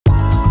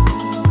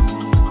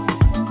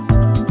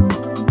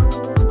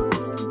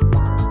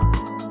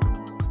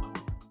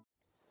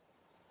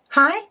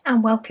Hi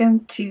and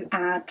welcome to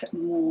Add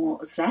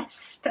More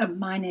Zest.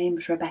 My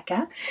name's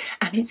Rebecca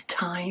and it's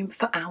time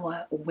for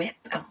our WIP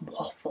and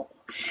Waffle.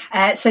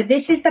 So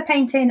this is the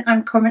painting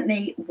I'm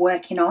currently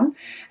working on.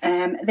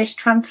 This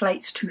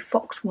translates to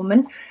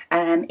Foxwoman.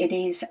 It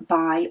is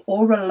by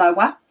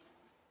Oraloa.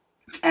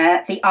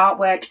 The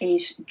artwork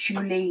is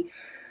Julie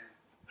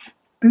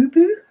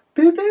Booey.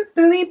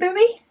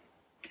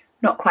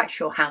 Not quite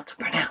sure how to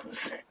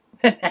pronounce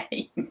the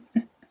name.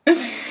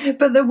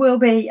 But there will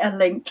be a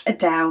link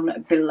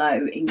down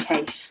below in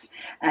case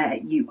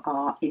you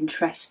are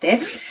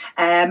interested.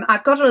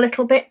 I've got a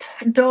little bit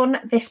done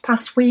this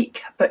past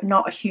week, but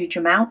not a huge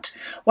amount.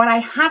 What I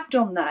have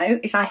done though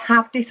is I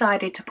have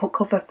decided to put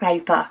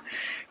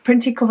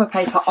printed cover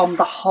paper on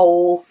the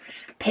whole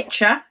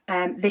picture.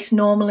 This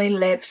normally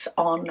lives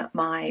on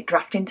my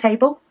drafting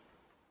table.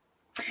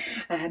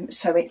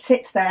 So it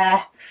sits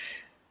there.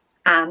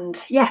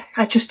 And yeah,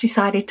 I just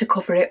decided to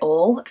cover it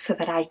all so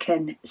that I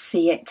can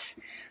see it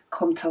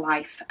come to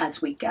life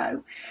as we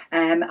go.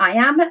 I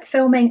am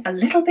filming a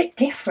little bit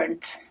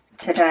different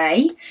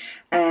today.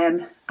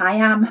 I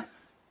am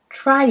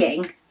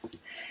trying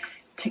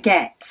to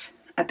get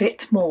a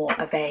bit more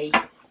of a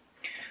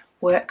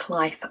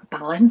work-life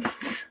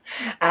balance.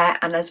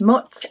 And as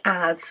much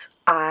as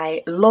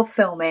I love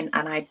filming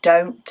and I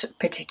don't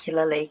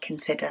particularly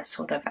consider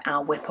sort of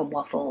our WIP and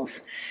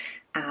Waffles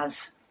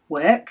as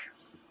work,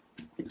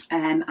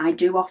 I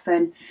do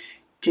often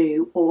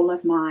do all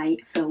of my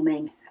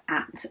filming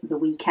at the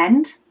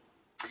weekend,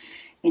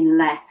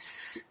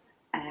 unless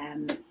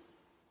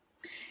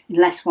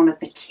one of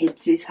the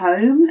kids is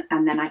home,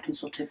 and then I can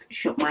sort of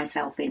shut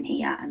myself in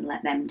here and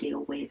let them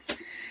deal with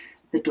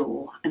the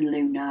door and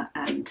Luna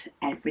and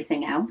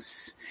everything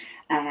else.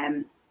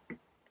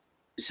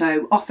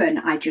 So often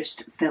I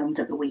just filmed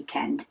at the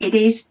weekend. It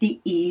is the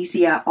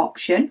easier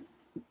option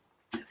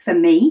for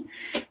me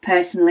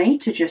personally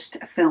to just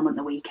film at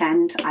the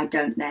weekend. I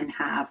don't then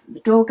have the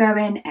door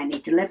going, any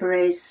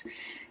deliveries,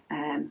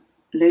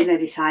 Luna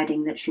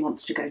deciding that she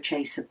wants to go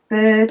chase a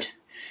bird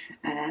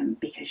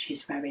because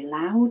she's very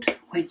loud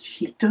when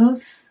she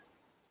does,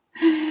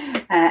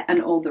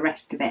 and all the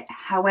rest of it.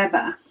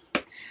 However,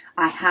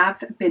 I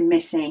have been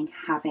missing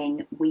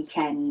having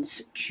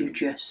weekends to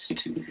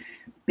just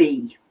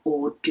be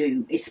or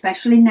do,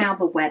 especially now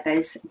the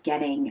weather's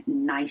getting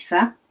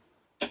nicer.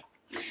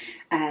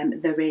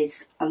 There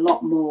is a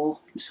lot more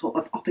sort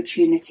of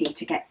opportunity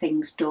to get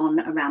things done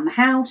around the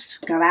house,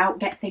 go out,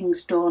 get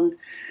things done,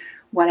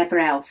 whatever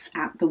else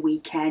at the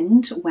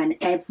weekend when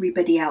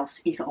everybody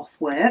else is off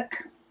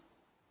work.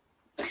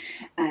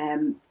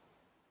 And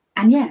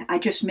yeah, I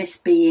just miss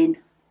being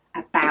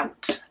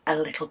about a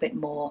little bit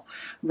more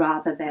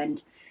rather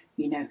than,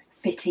 you know,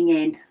 fitting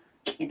in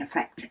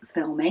effect,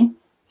 filming.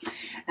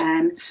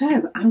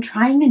 So I'm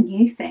trying a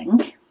new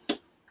thing.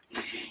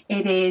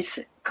 It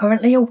is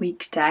currently a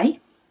weekday.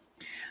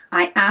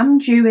 I am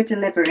due a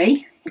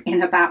delivery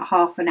in about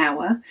half an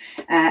hour.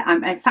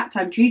 In fact,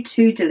 I'm due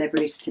 2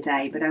 deliveries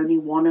today, but only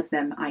one of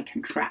them I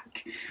can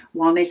track.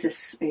 One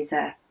is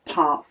a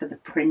part for the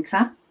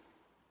printer,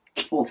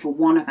 or for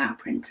one of our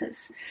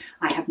printers.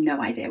 I have no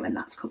idea when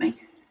that's coming.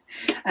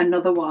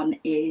 Another one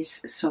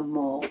is some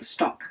more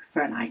stock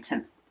for an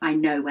item. I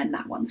know when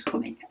that one's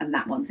coming, and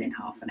that one's in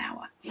half an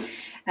hour.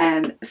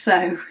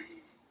 So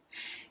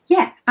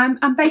yeah,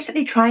 I'm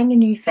basically trying a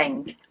new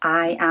thing.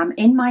 I am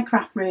in my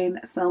craft room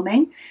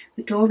filming.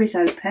 The door is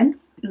open.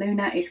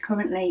 Luna is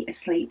currently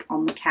asleep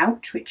on the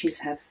couch, which is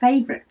her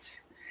favourite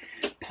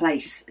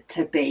place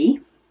to be.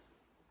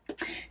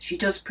 She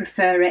does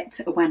prefer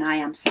it when I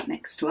am sat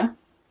next to her.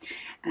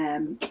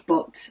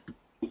 But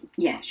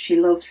yeah, she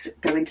loves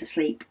going to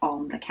sleep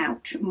on the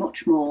couch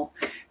much more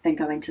than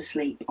going to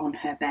sleep on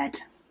her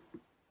bed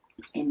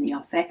in the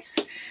office.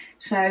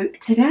 So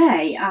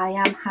today I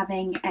am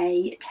having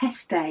a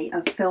test day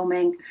of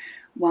filming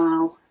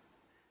while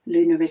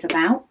Luna is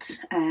about,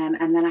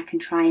 and then I can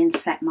try and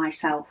set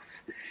myself,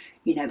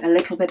 you know, a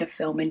little bit of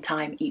filming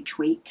time each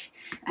week,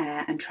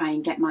 and try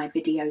and get my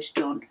videos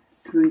done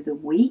through the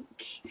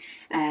week,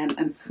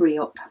 and free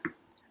up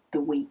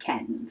the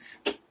weekends.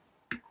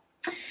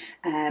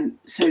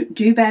 So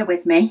do bear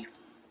with me.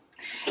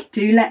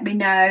 Do let me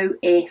know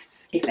if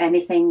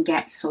anything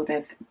gets sort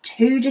of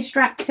too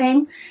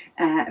distracting,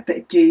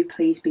 but do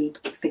please be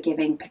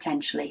forgiving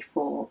potentially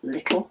for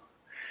little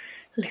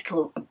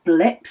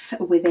blips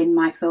within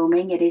my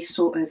filming. It is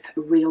sort of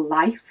real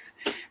life,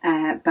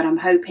 but I'm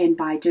hoping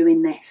by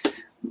doing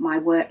this my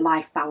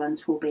work-life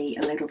balance will be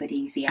a little bit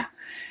easier,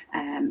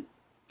 and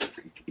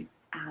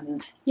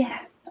yeah,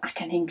 I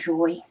can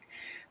enjoy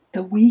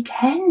the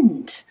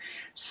weekend.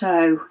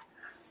 So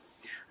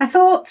I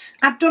thought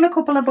I've done a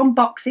couple of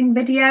unboxing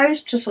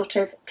videos to sort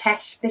of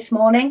test this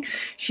morning.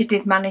 She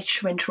did manage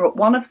to interrupt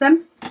one of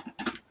them,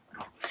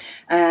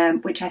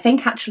 which I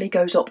think actually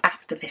goes up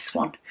after this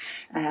one.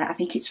 I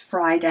think it's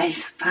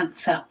Friday's fan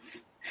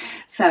sales.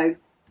 So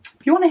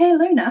if you want to hear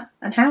Luna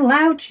and how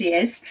loud she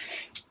is,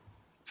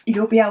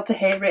 you'll be able to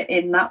hear it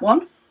in that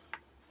one.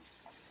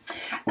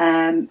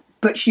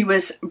 but she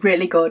was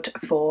really good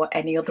for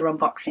any other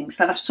unboxings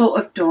that I've sort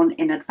of done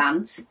in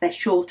advance. They're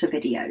shorter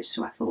videos,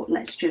 so I thought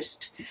let's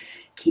just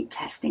keep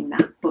testing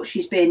that. But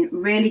she's been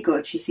really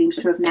good. She seems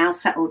to have now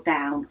settled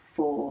down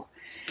for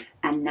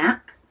a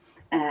nap.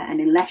 And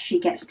unless she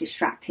gets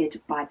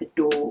distracted by the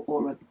door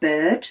or a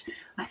bird,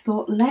 I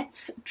thought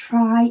let's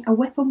try a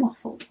whip and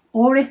waffle,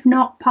 or if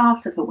not,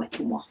 part of a whip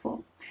and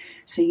waffle.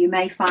 So you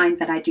may find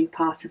that I do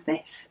part of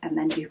this and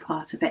then do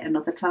part of it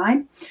another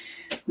time.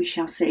 We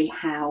shall see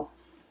how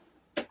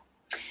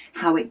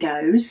it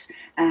goes.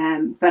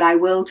 But I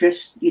will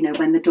just, you know,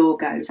 when the door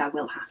goes, I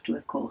will have to,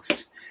 of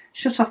course,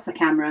 shut off the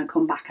camera and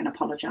come back and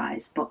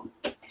apologise. But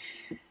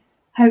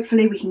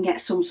hopefully we can get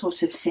some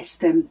sort of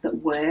system that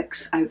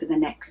works over the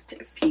next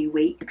few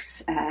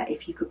weeks.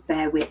 If you could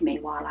bear with me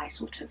while I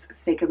sort of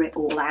figure it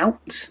all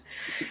out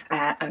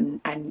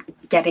and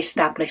get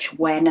established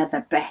when are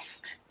the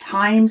best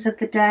times of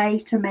the day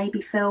to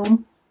maybe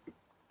film.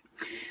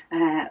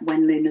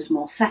 When Luna's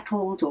more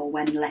settled or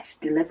when less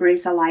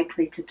deliveries are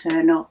likely to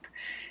turn up.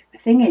 The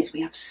thing is,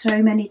 we have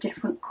so many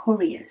different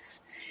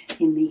couriers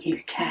in the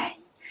UK.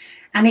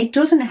 And it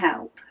doesn't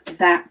help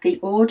that the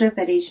order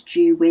that is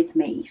due with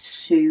me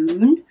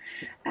soon,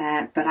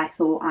 but I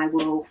thought I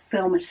will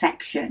film a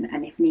section,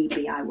 and if need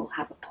be I will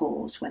have a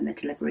pause when the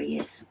delivery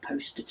is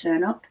supposed to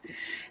turn up.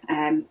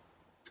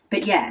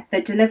 But yeah,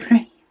 the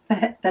delivery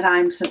that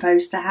I'm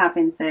supposed to have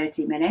in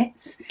 30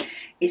 minutes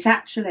is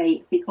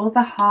actually the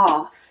other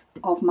half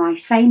of my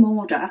same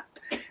order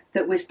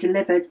that was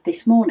delivered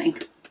this morning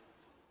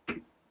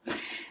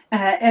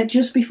at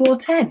just before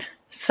 10.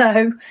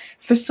 So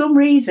for some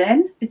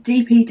reason,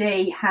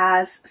 DPD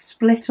has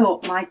split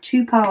up my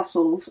 2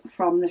 parcels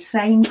from the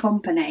same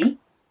company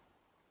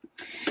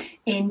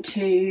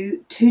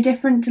into 2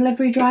 different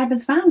delivery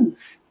drivers'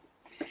 vans.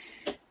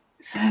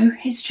 So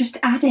it's just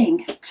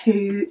adding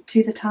to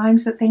the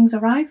times that things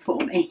arrive for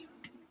me.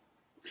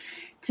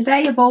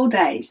 Today of all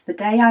days, the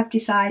day I've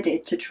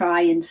decided to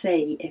try and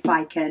see if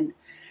I can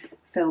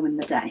film in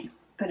the day.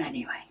 But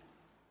anyway,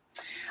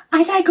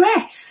 I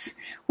digress.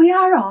 We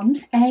are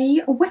on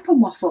a whip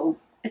and waffle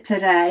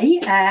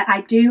today.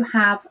 I do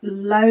have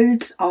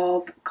loads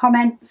of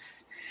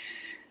comments,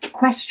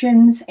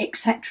 questions,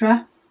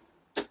 etc.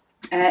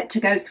 To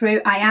go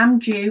through. I am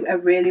due a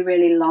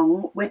really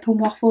long whip and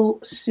waffle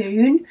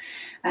soon.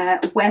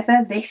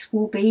 Whether this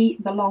will be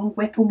the long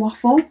whip and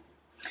waffle,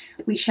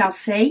 we shall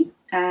see.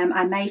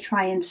 I may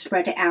try and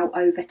spread it out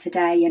over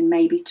today and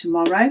maybe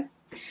tomorrow.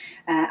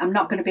 I'm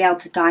not going to be able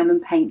to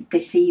diamond paint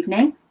this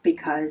evening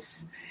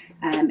because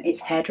it's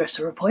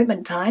hairdresser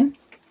appointment time.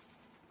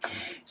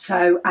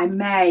 So I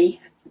may,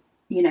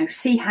 you know,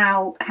 see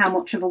how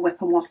much of a whip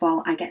and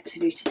waffle I get to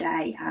do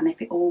today, and if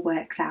it all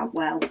works out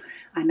well,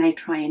 I may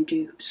try and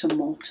do some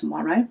more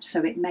tomorrow.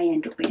 So it may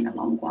end up being a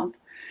long one.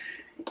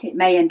 It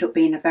may end up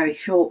being a very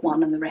short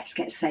one and the rest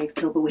gets saved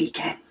till the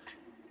weekend.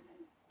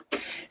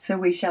 So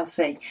we shall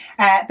see.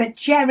 But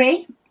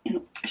Jerry,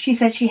 she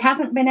said she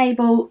hasn't been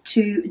able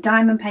to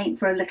diamond paint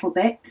for a little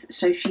bit,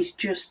 so she's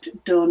just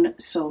done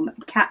some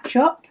catch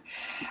up.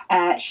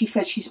 She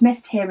said she's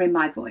missed hearing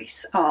my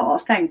voice. Oh,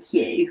 thank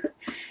you.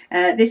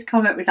 This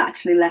comment was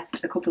actually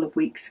left a couple of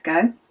weeks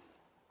ago.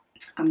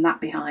 I'm that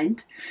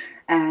behind.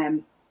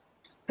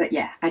 But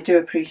yeah, I do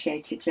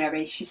appreciate it,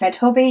 Jerry. She said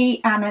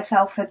hubby and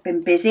herself have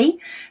been busy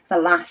the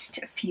last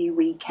few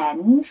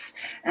weekends.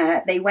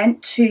 They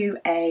went to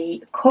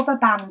a cover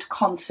band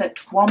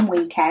concert one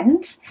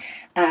weekend,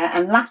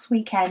 and last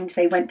weekend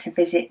they went to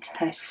visit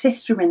her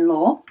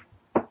sister-in-law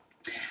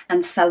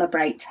and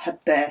celebrate her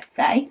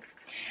birthday.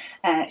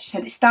 She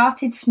said it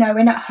started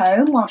snowing at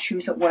home while she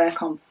was at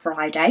work on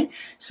Friday,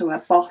 so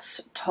her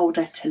boss told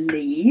her to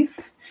leave.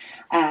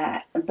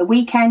 The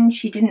weekend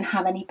she didn't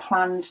have any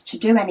plans to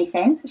do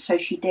anything, so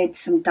she did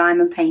some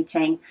diamond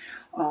painting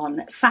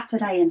on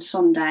Saturday and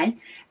Sunday,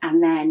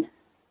 and then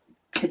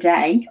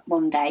today,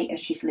 Monday, as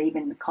she's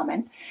leaving the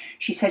comment,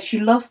 she says she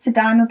loves to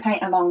diamond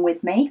paint along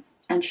with me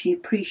and she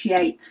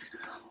appreciates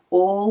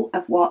all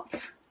of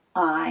what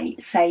I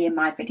say in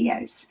my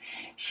videos.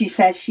 She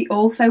says she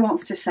also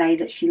wants to say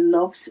that she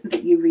loves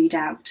that you read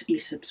out your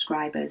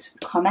subscribers'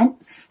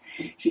 comments.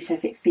 She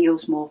says it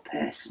feels more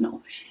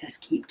personal. She says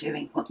keep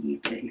doing what you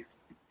do.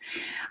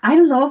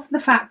 I love the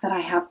fact that I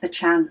have the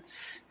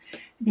chance.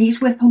 These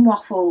whip and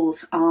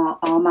waffles are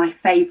my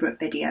favourite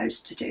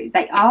videos to do.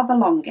 They are the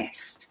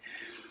longest.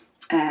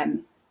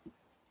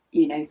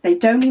 You know, they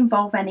don't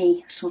involve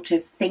any sort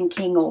of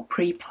thinking or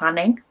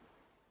pre-planning,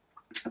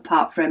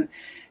 apart from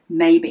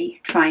maybe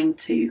trying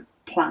to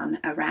plan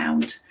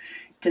around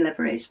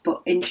deliveries,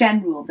 but in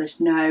general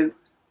there's no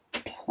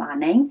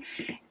planning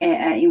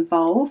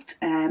involved.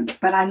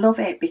 But I love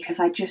it because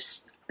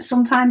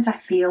sometimes I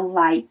feel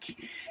like,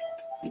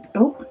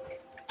 oh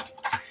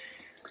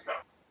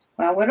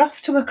well, we're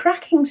off to a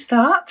cracking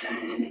start.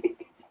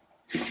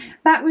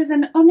 That was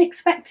an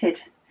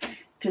unexpected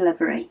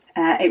delivery.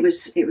 It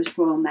was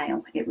Royal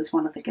Mail. It was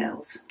one of the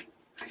girls,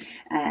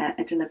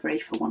 a delivery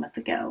for one of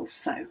the girls.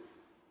 So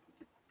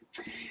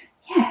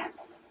yeah,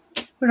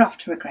 we're off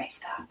to a great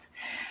start.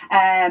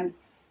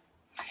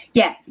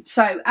 yeah,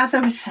 so as I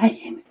was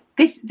saying,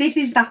 this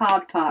is the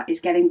hard part, is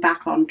getting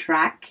back on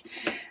track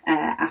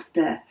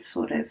after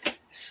sort of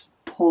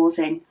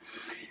pausing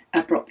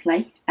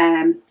abruptly.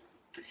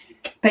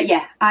 But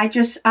yeah, I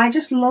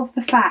just love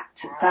the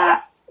fact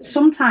that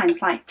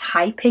sometimes, like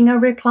typing a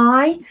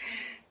reply,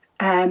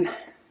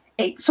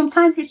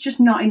 sometimes it's just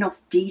not enough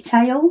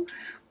detail,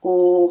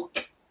 or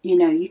you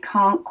know, you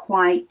can't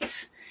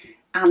quite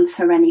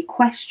answer any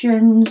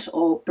questions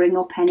or bring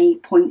up any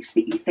points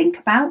that you think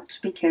about,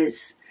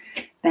 because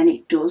then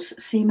it does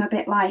seem a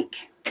bit like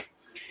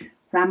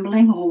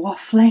rambling or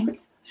waffling.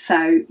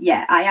 So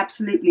yeah, I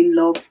absolutely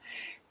love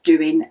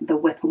doing the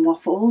WIP and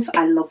waffles.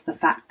 I love the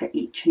fact that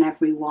each and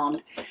every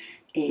one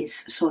is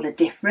sort of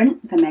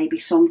different. There may be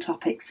some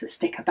topics that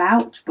stick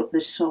about, but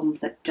there's some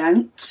that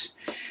don't.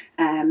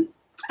 And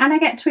I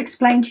get to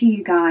explain to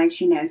you guys,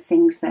 you know,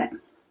 things that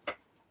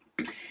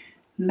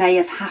may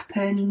have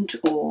happened,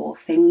 or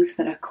things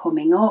that are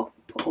coming up,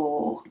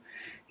 or,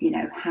 you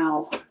know,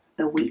 how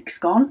the week's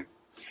gone,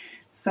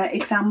 for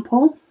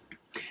example.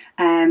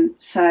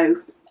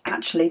 So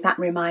actually that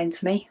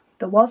reminds me,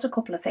 there was a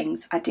couple of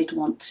things I did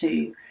want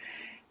to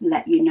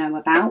let you know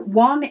about.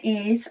 One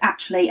is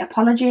actually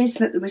apologies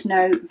that there was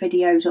no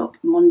videos up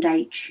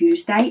Monday,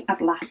 Tuesday of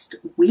last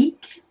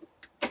week.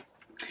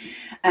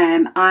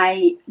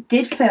 I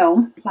did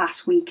film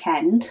last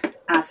weekend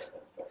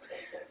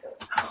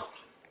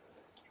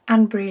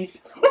and breathe.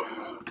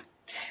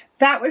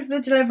 That was the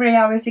delivery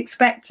I was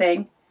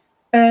expecting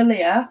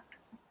earlier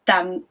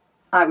than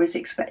I was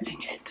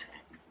expecting it.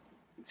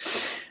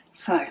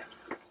 So,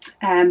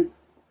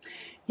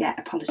 yeah,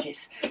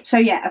 apologies. So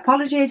yeah,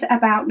 apologies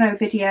about no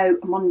video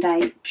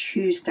Monday,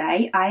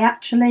 Tuesday. I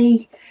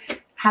actually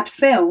had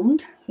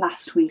filmed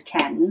last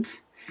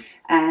weekend,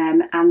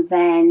 and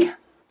then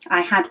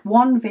I had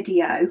one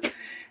video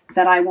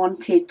that I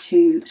wanted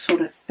to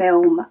sort of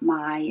film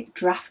my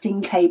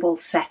drafting table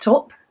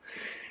setup.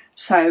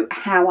 So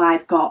how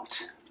I've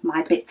got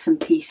my bits and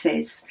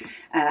pieces.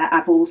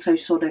 I've also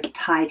sort of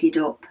tidied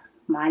up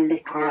my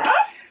little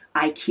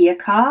IKEA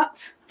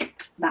cart.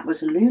 That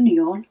was a loony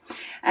yawn.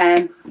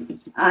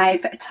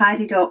 I've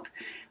tidied up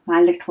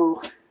my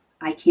little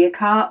IKEA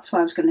cart, so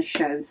I was going to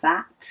show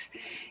that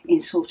in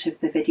sort of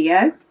the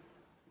video.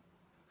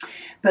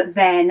 But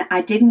then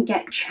I didn't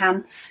get a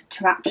chance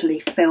to actually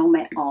film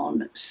it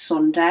on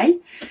Sunday.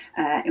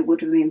 It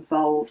would have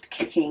involved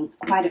kicking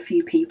quite a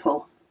few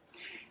people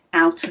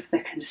out of the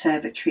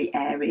conservatory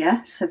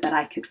area so that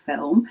I could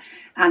film,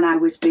 and I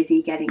was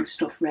busy getting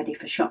stuff ready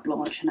for shop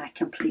launch, and I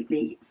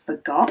completely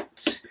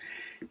forgot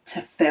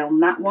to film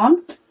that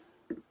one.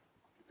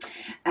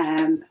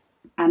 And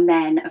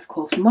then of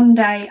course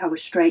Monday I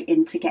was straight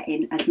into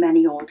getting as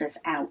many orders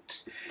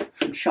out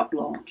from shop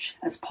launch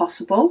as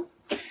possible,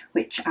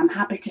 which I'm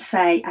happy to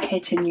say I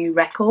hit a new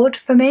record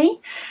for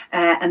me,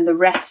 and the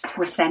rest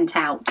were sent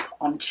out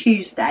on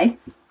Tuesday.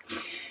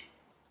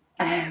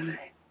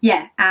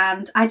 Yeah,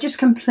 and I just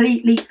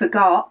completely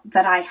forgot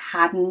that I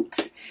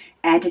hadn't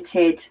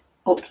edited,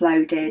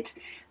 uploaded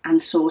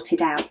and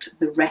sorted out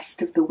the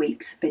rest of the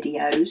week's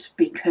videos,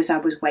 because I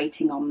was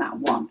waiting on that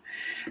one.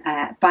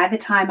 By the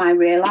time I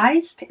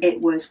realised, it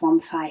was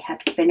once I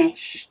had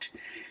finished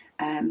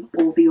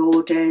all the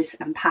orders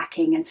and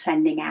packing and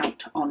sending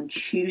out on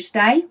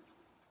Tuesday.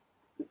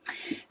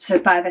 So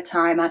by the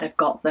time I'd have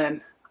got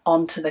them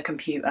onto the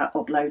computer,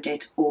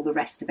 uploaded, all the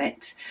rest of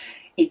it,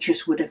 it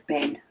just would have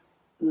been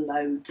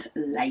loads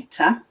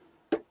later.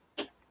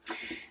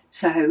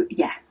 So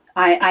yeah,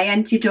 I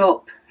ended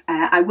up,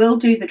 I will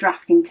do the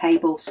drafting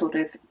table sort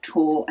of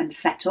tour and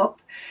setup.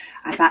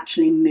 I've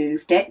actually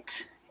moved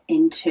it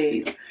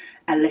into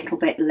a little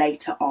bit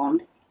later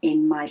on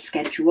in my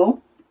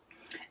schedule,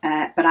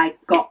 but I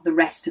got the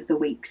rest of the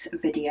week's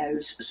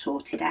videos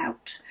sorted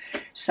out.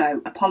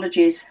 So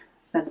apologies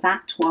for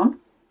that one.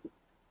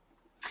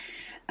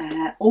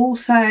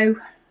 Also,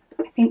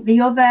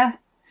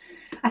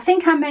 I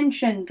think I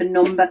mentioned the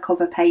number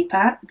cover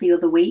paper the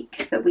other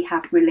week that we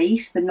have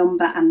released, the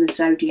number and the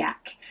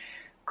zodiac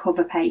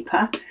cover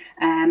paper.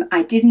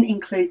 I didn't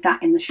include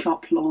that in the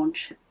shop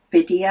launch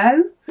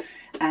video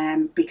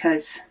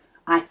because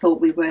I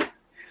thought we were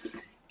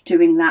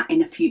doing that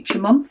in a future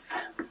month.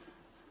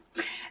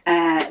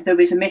 There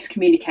was a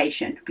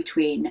miscommunication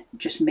between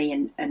just me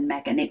and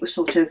Megan. It was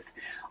sort of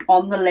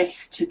on the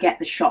list to get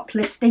the shop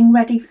listing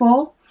ready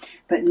for,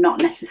 but not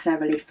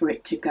necessarily for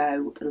it to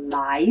go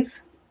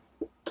live,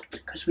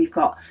 because we've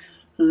got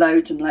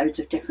loads and loads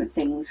of different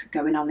things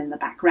going on in the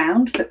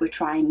background that we're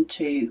trying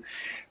to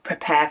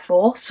prepare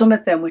for. Some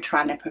of them we're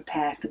trying to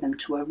prepare for them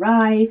to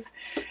arrive,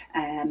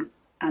 and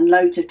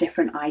loads of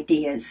different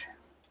ideas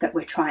that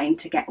we're trying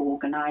to get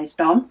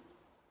organised on.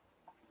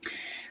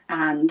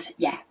 And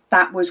yeah,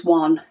 that was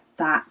one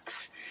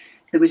that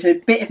there was a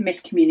bit of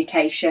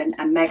miscommunication,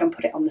 and Megan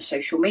put it on the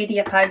social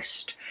media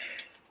post.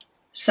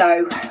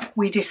 So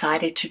we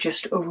decided to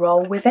just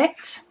roll with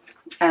it,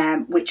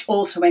 which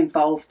also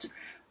involved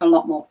a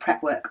lot more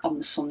prep work on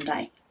the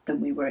Sunday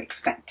than we were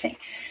expecting.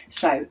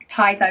 So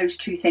tie those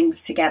two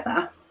things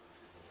together,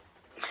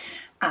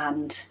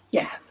 and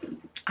yeah,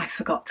 I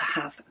forgot to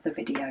have the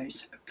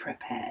videos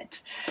prepared.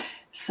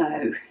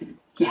 So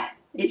yeah,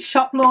 it's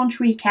shop launch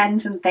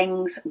weekends and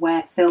things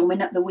where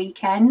filming at the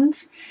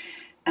weekend,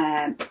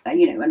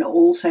 you know, and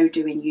also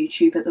doing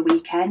YouTube at the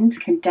weekend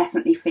can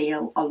definitely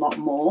feel a lot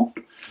more.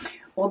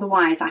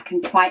 Otherwise, I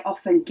can quite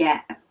often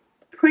get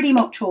pretty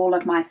much all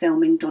of my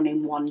filming done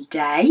in one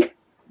day.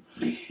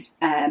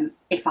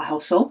 If I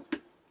hustle,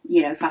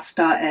 you know, if I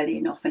start early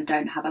enough and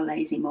don't have a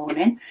lazy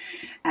morning,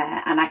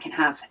 and I can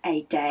have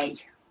a day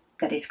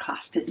that is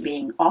classed as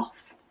being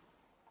off.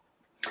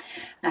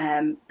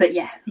 But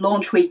yeah,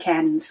 launch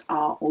weekends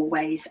are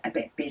always a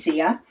bit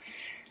busier.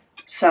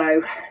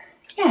 So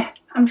yeah,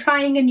 I'm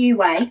trying a new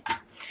way.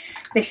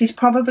 This is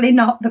probably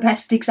not the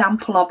best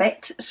example of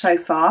it so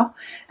far,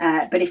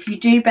 but if you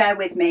do bear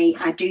with me,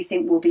 I do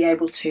think we'll be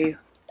able to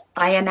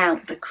iron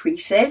out the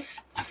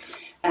creases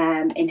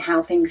in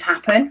how things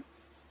happen.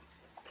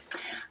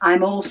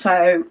 I'm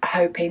also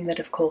hoping that,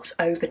 of course,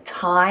 over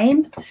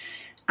time,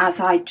 as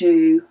I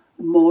do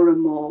more and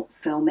more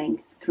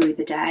filming through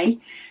the day,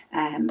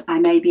 I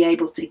may be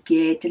able to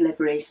gear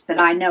deliveries that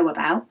I know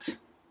about.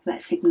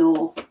 Let's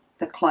ignore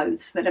the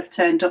clothes that have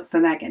turned up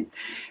for Megan,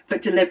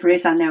 but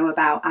deliveries I know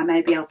about, I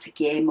may be able to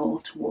gear more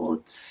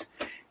towards,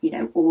 you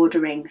know,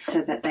 ordering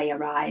so that they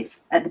arrive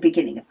at the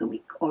beginning of the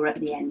week or at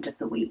the end of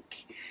the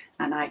week,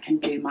 and I can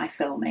do my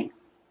filming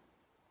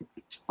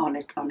on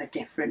a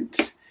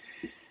different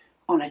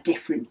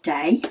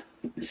day,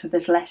 so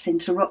there's less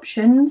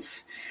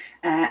interruptions.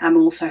 I'm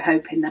also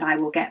hoping that I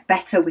will get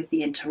better with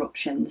the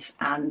interruptions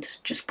and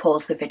just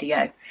pause the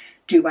video,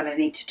 do what I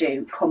need to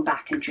do, come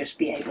back and just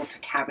be able to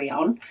carry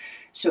on,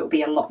 so it'll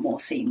be a lot more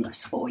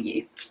seamless for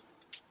you.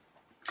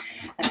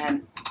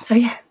 So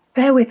yeah,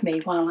 bear with me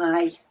while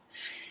I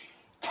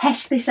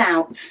test this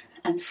out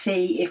and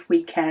see if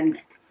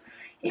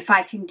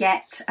I can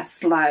get a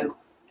flow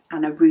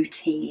and a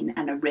routine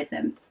and a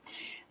rhythm,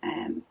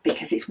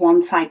 because it's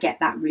once I get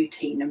that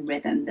routine and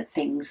rhythm that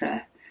things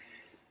are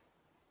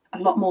a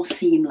lot more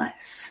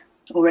seamless,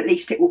 or at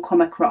least it will come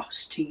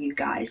across to you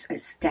guys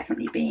as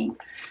definitely being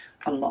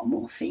a lot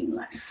more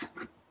seamless.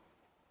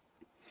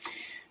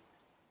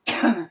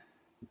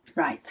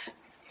 Right,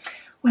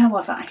 where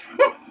was I?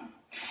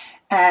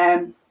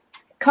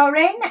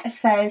 Corinne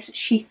says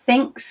she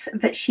thinks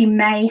that she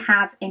may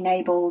have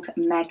enabled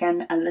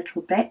Megan a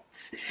little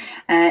bit.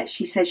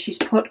 She says she's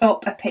put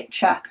up a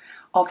picture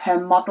of her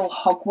model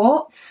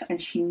Hogwarts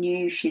and she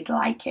knew she'd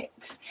like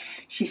it.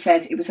 She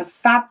says it was a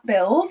fab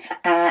build,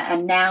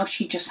 and now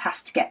she just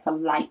has to get the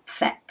light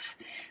set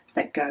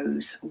that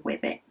goes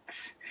with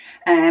it.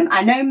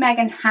 I know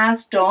Megan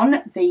has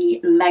done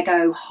the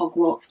Lego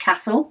Hogwarts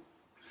castle.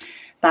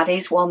 That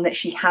is one that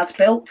she has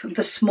built,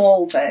 the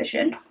small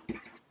version,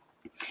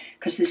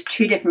 because there's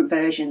two different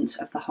versions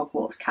of the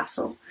Hogwarts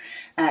castle.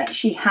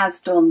 She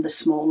has done the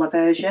smaller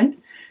version,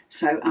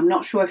 so I'm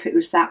not sure if it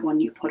was that one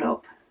you put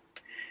up,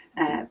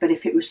 but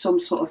if it was some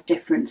sort of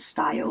different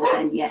style,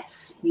 then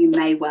yes, you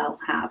may well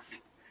have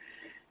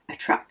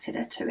attracted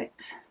her to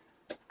it.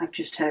 I've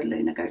just heard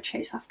Luna go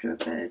chase after a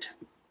bird.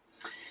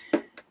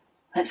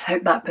 Let's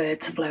hope that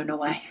bird's flown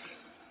away.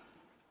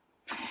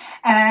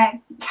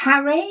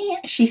 Carrie,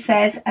 she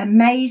says,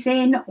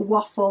 amazing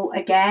waffle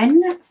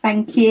again,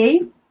 thank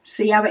you.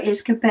 See how it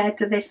is compared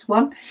to this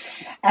one.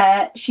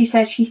 She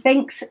says she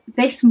thinks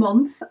this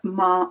month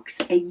marks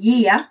a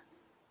year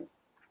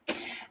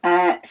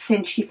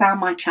since she found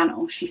my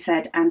channel, she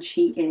said, and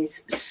she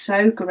is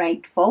so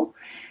grateful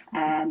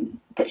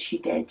that she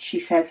did. She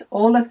says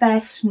all of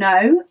their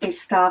snow is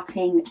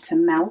starting to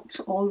melt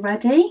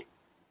already.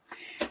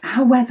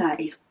 Our weather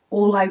is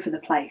all over the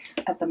place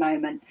at the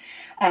moment.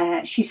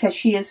 She says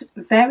she has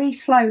very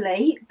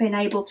slowly been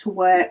able to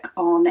work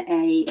on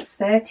a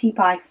 30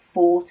 by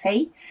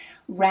 40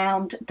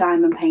 round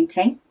diamond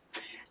painting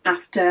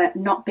after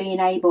not being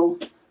able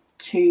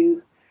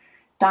to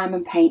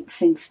diamond paint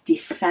since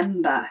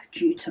December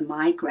due to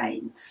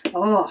migraines.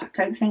 Oh, I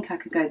don't think I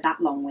could go that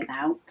long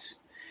without.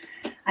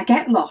 I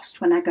get lost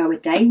when I go a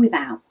day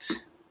without.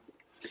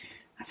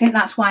 I think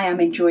that's why I'm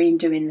enjoying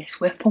doing this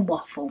WIP and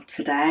Waffle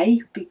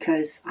today,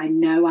 because I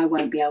know I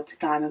won't be able to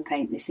diamond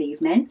paint this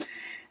evening,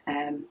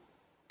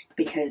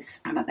 because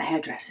I'm at the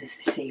hairdresser's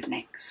this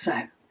evening.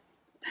 So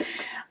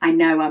I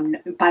know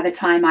by the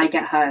time I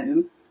get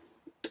home,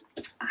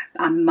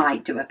 I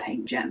might do a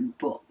paint gem,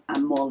 but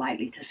I'm more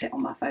likely to sit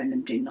on my phone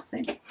and do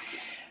nothing.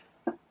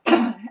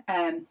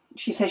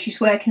 She says she's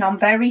working on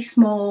very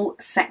small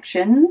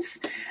sections,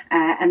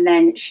 and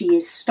then she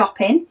is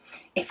stopping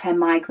if her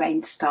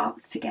migraine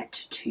starts to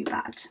get too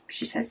bad.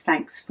 She says,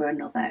 thanks for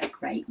another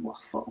great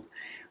waffle.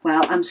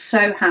 Well, I'm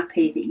so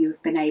happy that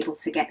you've been able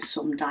to get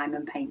some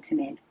diamond painting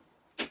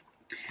in.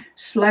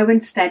 Slow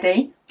and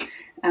steady,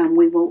 and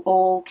we will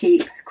all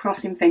keep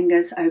crossing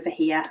fingers over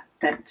here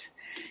that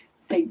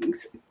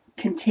things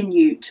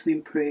continue to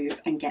improve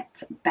and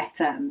get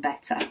better and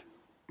better.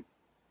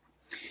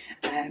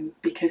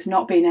 Because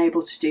not being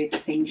able to do the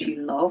things you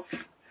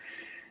love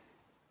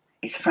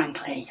is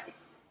frankly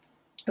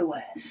the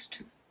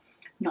worst.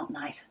 Not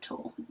nice at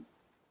all.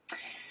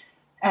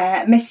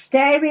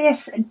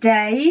 Mysterious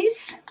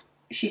days.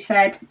 She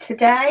said,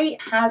 today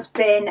has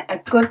been a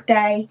good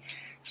day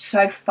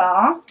so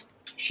far.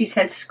 She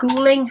says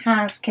schooling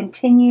has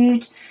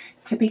continued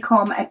to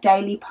become a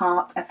daily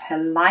part of her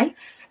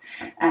life,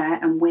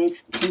 and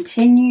with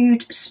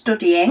continued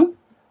studying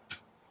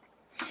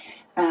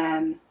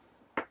and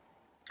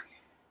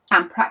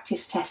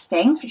practice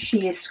testing,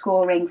 she is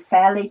scoring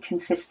fairly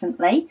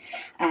consistently,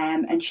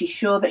 and she's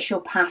sure that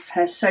she'll pass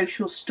her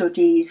social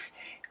studies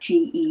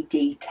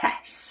GED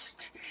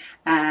test.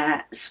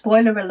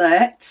 Spoiler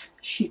alert,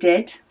 she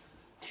did.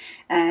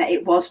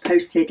 It was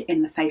posted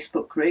in the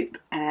Facebook group,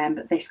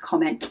 but this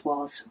comment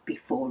was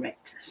before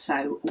it,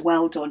 so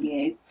well done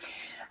you.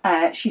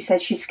 She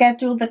says she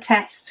scheduled the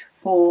test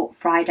for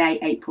Friday,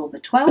 April the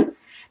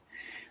 12th,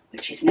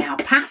 which is now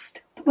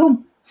past.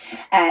 Boom.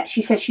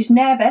 She says she's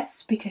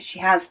nervous because she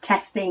has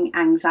testing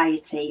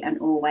anxiety and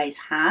always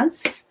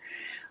has.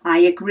 I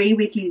agree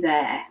with you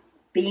there.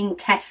 Being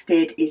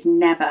tested is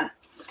never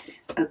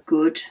a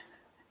good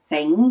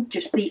thing,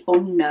 just the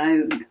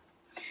unknown.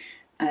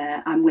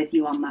 I'm with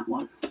you on that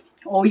one.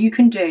 All you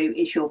can do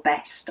is your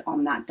best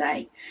on that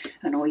day,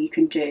 and all you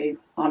can do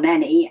on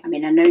any, I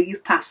mean, I know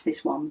you've passed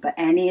this one, but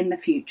any in the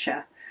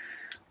future,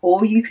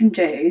 all you can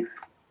do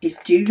is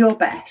do your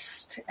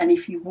best. And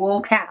if you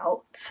walk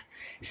out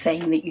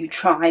saying that you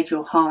tried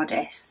your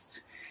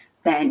hardest,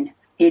 then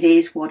it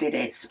is what it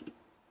is,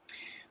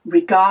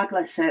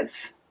 regardless of,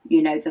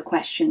 you know, the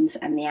questions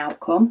and the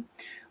outcome.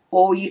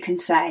 All you can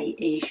say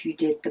is you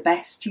did the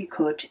best you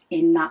could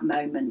in that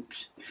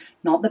moment.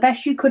 Not the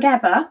best you could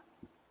ever,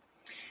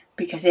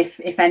 because if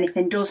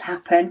anything does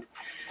happen,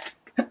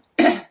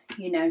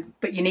 you know,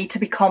 but you need to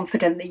be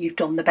confident that you've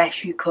done the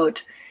best you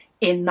could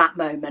in that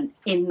moment,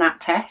 in that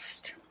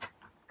test.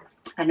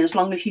 And as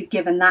long as you've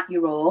given that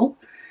your all,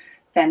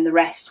 then the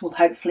rest will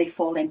hopefully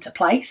fall into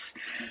place.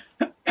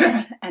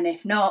 And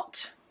if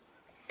not,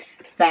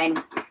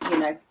 then, you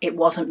know, it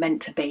wasn't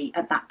meant to be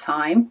at that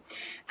time,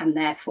 and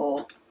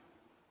therefore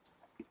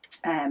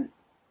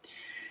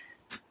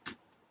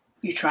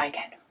you try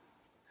again.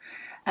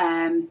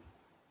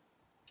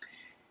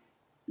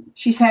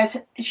 She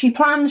says she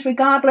plans,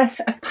 regardless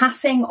of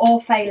passing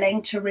or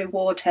failing, to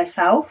reward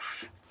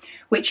herself,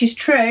 which is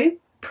true,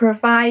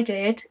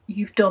 provided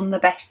you've done the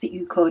best that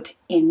you could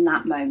in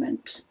that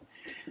moment.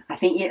 I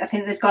think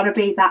there's got to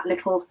be that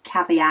little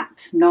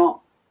caveat,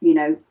 not, you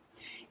know,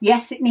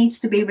 yes, it needs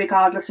to be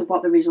regardless of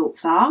what the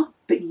results are,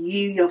 but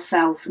you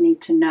yourself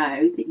need to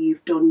know that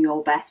you've done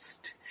your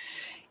best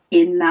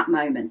in that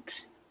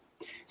moment.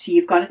 So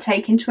you've got to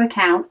take into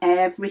account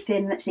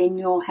everything that's in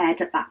your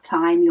head at that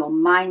time, your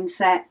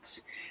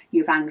mindset,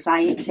 your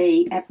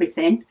anxiety,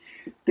 everything.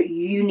 But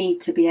you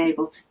need to be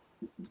able to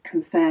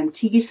confirm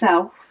to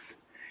yourself,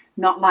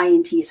 not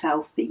lying to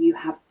yourself, that you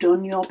have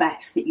done your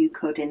best that you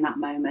could in that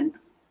moment,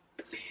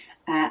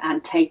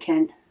 and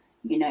taken,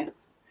 you know,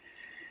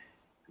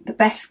 the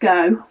best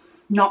go,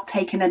 not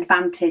taken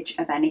advantage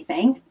of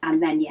anything,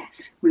 and then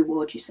yes,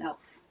 reward yourself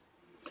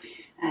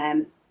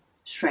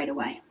straight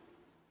away.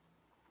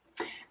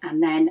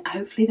 And then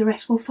hopefully the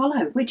rest will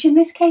follow, which in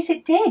this case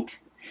it did.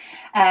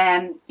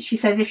 She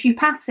says if she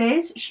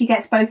passes, she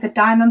gets both a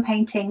diamond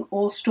painting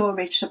or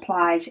storage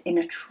supplies in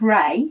a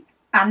tray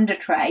and a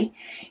tray.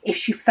 If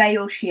she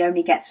fails, she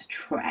only gets a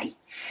tray.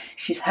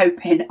 She's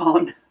hoping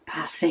on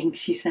passing.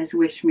 She says,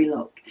 wish me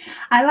luck.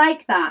 I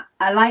like that.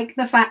 I like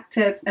the fact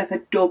of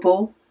a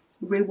double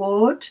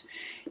reward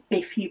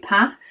if you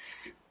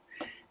pass.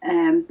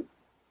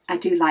 I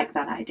do like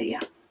that idea.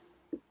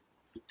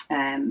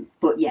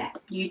 But yeah,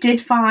 you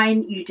did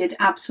fine. You did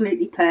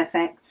absolutely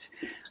perfect.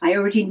 I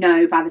already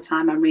know by the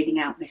time I'm reading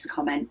out this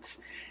comment,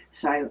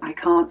 so I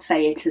can't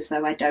say it as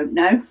though I don't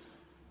know.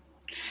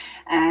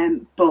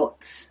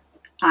 But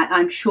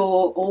I'm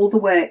sure all the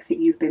work that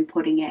you've been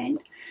putting in,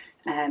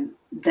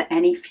 that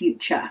any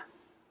future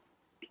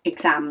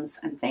exams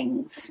and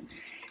things,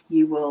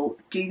 you will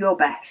do your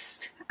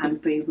best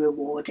and be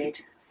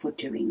rewarded for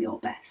doing your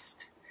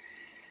best.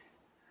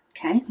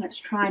 Okay, let's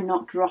try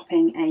not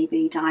dropping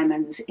AB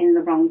diamonds in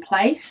the wrong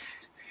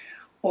place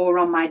or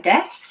on my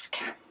desk.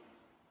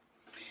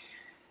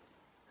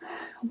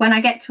 When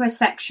I get to a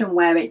section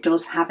where it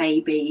does have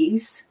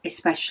ABs,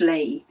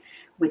 especially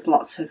with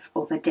lots of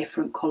other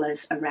different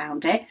colours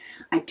around it,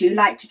 I do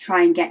like to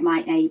try and get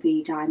my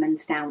AB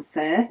diamonds down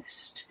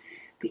first,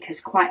 because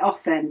quite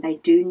often they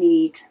do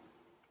need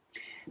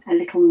a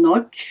little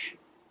nudge,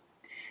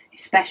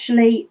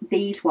 especially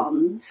these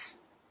ones.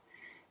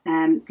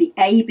 The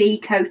AB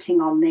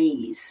coating on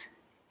these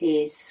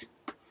is,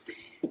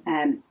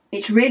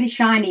 it's really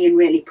shiny and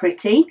really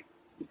pretty,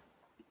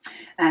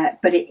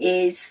 but it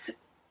is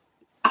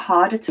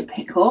harder to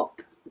pick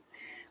up,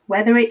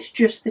 whether it's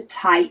just the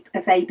type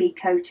of AB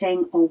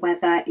coating or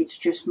whether it's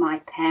just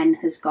my pen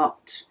has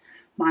got,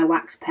 my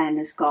wax pen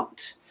has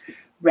got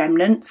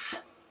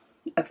remnants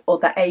of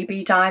other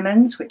AB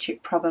diamonds, which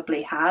it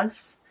probably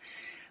has.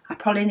 I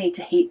probably need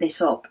to heat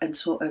this up and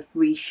sort of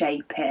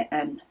reshape it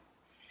and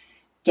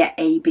get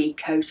AB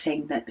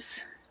coating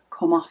that's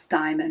come off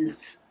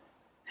diamonds.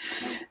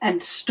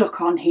 and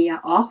stuck on here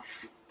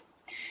off.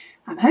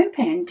 I'm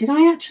hoping, did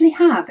I actually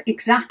have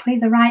exactly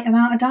the right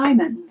amount of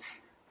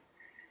diamonds?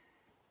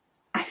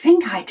 I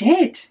think I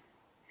did.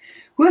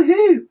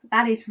 Woohoo!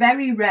 That is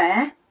very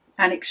rare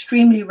and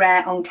extremely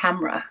rare on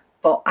camera,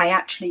 but I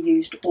actually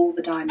used all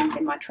the diamonds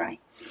in my tray.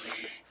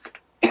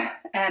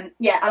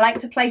 Yeah, I like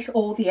to place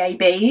all the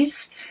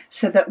ABs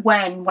so that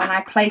when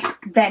I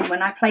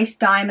place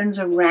diamonds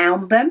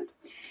around them,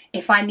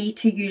 if I need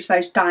to use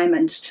those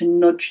diamonds to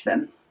nudge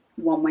them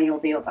one way or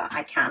the other,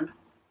 I can.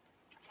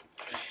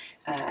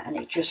 And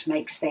it just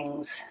makes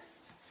things,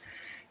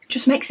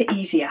 just makes it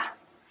easier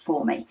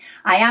for me.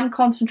 I am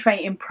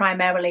concentrating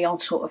primarily on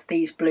sort of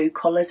these blue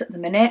colours at the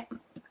minute,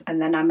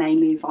 and then I may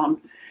move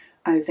on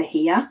over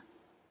here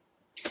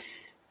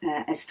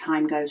as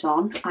time goes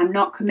on. I'm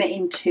not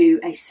committing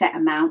to a set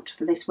amount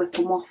for this WIP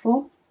and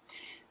Waffle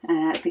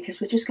because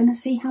we're just going to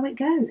see how it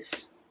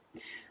goes.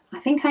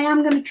 I think I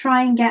am going to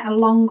try and get a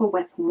longer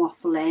WIP and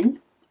Waffle in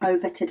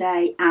over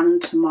today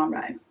and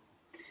tomorrow.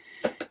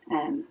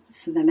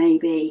 So there may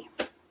be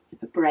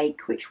a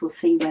break, which we'll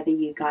see whether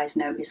you guys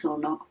notice or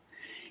not.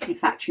 In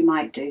fact, you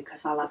might do,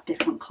 because I'll have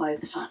different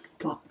clothes on.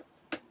 But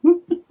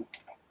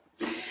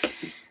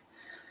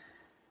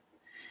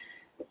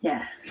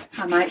yeah,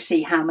 I might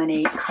see how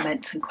many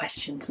comments and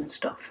questions and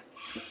stuff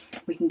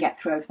we can get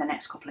through over the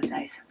next couple of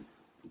days.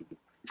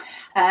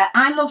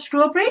 I Love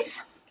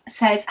Strawberries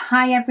says,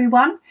 hi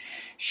everyone.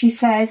 She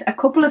says a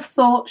couple of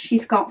thoughts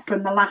she's got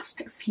from the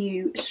last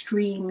few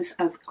streams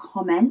of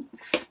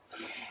comments.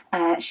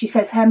 She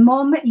says her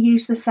mum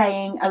used the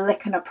saying, a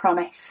lick and a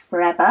promise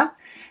forever.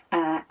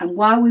 And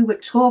while we were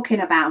talking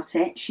about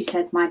it, she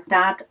said my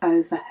dad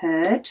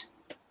overheard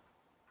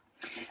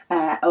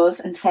us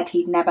and said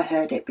he'd never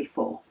heard it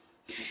before.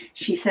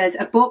 She says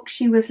a book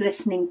she was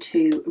listening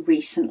to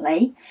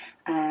recently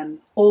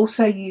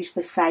also used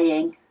the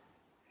saying,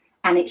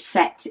 and it's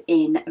set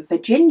in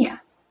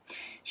Virginia.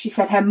 She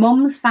said her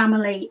mum's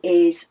family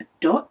is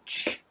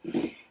Dutch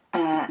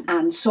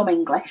and some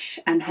English,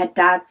 and her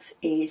dad's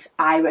is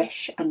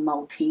Irish and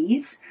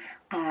Maltese,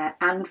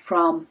 and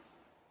from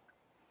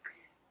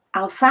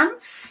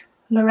Alsace,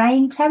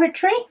 Lorraine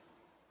territory.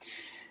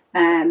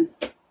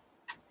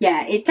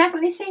 Yeah, it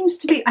definitely seems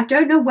to be, I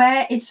don't know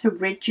where it's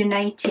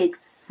originated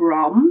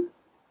from,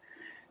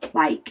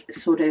 like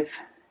sort of,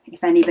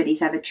 if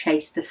anybody's ever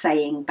chased a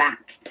saying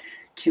back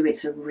to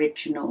its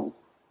original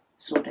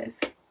sort of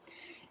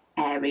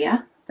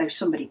area, though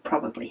somebody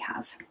probably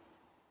has.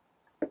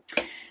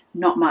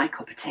 Not my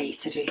cup of tea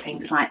to do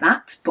things like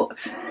that,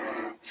 but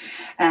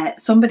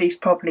somebody's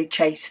probably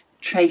traced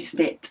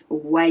it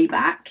way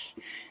back.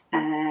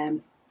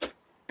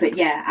 But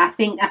yeah, I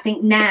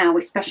think now,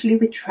 especially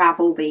with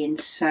travel being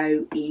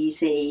so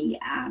easy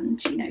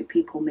and, you know,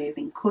 people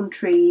moving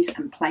countries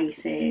and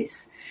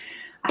places,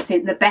 I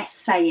think the best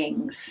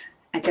sayings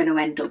are going to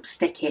end up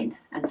sticking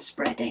and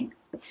spreading.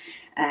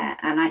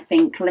 And I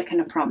think lick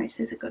and a promise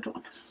is a good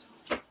one.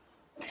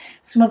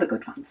 Some other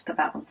good ones, but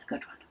that one's a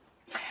good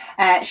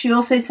one. She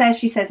also says,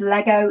 she says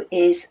Lego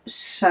is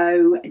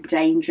so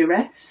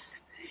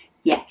dangerous.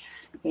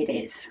 Yes, it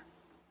is.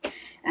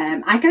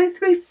 I go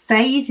through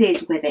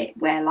phases with it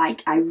where,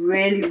 like, I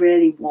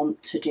really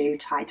want to do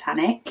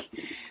Titanic,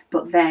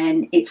 but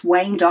then it's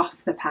waned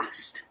off the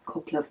past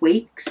couple of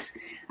weeks.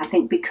 I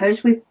think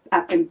because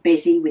I've been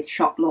busy with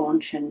shop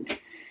launch and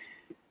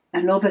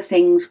other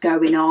things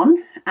going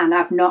on, and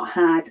I've not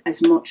had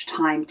as much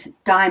time to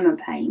diamond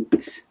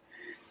paint.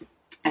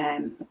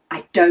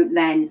 I don't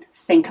then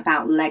think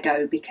about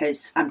Lego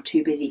because I'm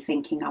too busy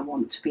thinking I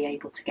want to be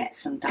able to get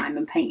some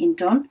diamond painting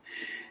done.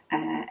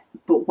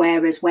 But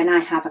whereas when I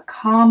have a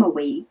calmer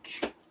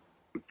week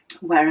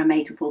where I'm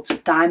able to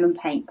diamond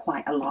paint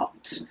quite a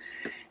lot,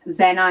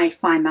 then I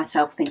find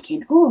myself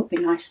thinking, oh, it'd be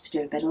nice to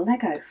do a bit of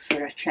Lego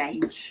for a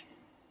change.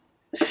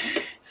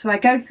 So I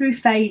go through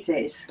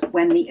phases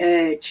when the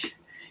urge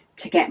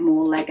to get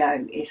more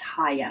Lego is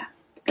higher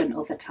than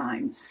other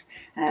times.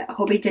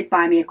 Hubby did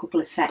buy me a couple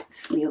of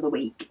sets the other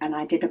week, and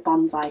I did a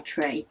bonsai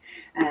tree,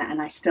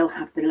 and I still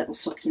have the little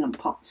succulent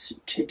pots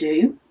to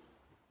do.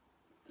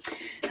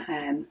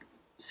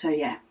 So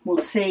yeah, we'll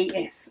see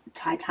if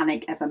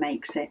Titanic ever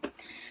makes it.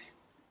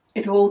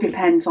 It all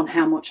depends on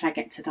how much I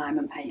get to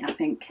diamond paint, I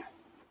think.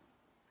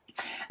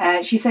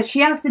 She says she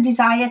has the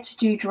desire to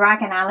do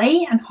Dragon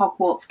Alley and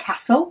Hogwarts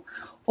Castle,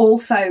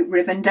 also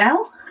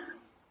Rivendell.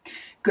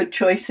 Good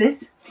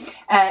choices.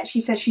 She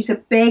says she's a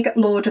big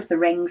Lord of the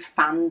Rings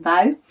fan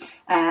though,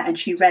 and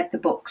she read the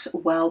books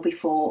well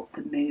before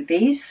the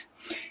movies.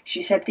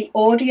 She said the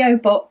audio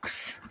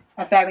books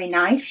are very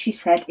nice. She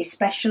said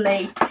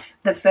especially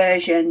the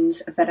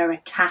versions that are a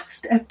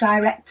cast of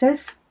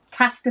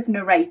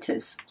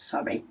narrators,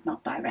 sorry,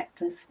 not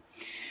directors.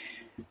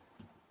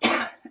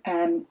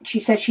 She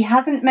says she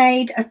hasn't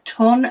made a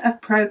ton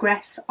of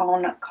progress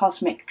on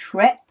Cosmic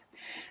Trip,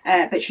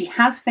 but she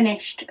has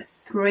finished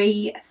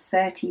 3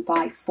 30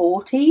 by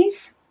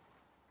 40s,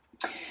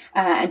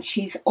 and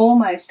she's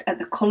almost at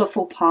the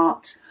colourful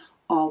part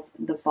of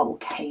the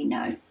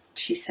volcano.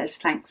 She says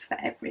thanks for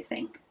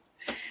everything.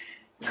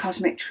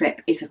 Cosmic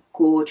Trip is a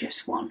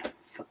gorgeous one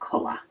for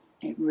colour.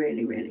 It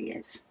really, really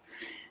is.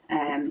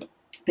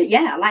 But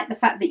yeah, I like the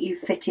fact that you've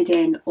fitted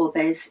in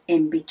others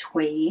in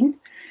between,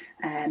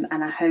 and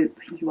I hope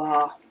you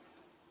are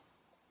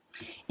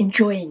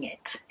enjoying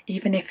it,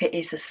 even if it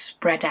is a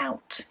spread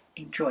out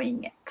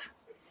enjoying it.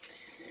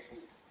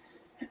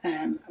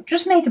 I've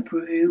just made a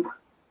brew.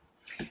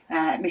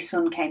 My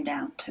son came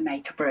down to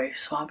make a brew,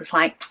 so I was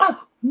like,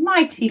 oh,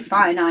 mighty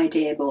fine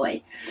idea,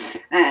 boy.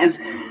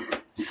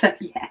 So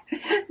yeah,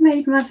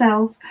 made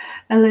myself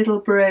a little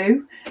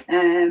brew.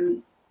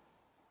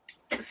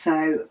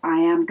 So I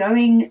am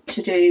going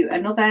to do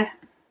another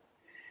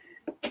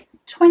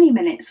 20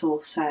 minutes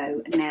or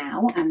so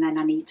now, and then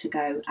I need to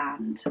go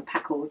and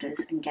pack orders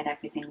and get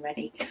everything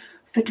ready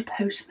for the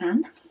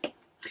postman,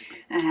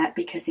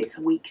 because it's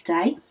a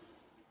weekday.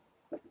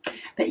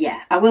 But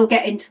yeah, I will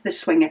get into the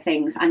swing of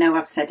things. I know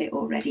I've said it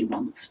already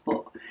once,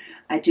 but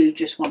I do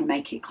just want to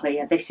make it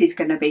clear this is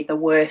going to be the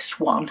worst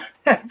one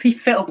of me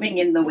filming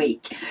in the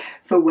week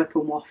for WIP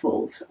and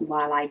Waffles,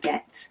 while I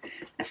get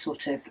a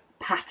sort of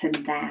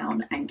pattern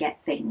down and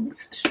get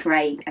things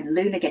straight, and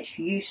Luna gets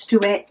used to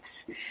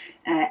it.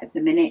 At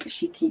the minute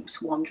she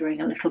keeps wandering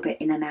a little bit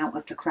in and out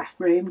of the craft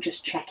room,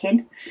 just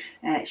checking.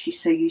 She's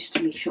so used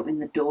to me shutting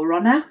the door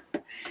on her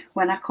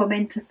when I come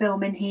in to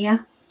film in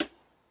here.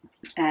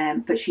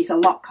 But she's a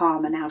lot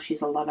calmer now,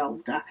 she's a lot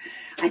older.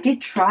 I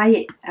did try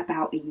it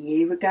about a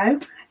year ago,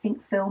 I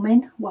think,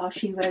 filming while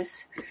she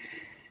was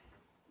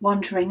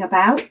wandering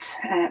about,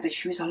 but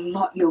she was a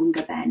lot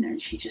younger then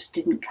and she just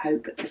didn't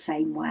cope the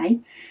same way.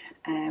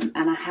 And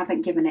I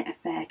haven't given it a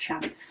fair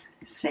chance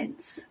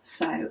since,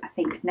 so I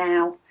think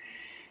now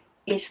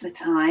is the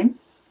time.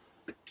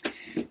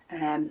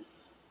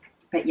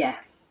 But yeah,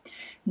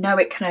 no,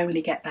 it can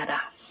only get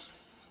better.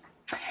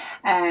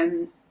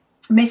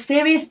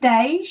 Mysterious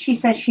Day, she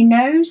says she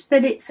knows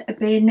that it's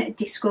been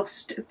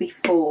discussed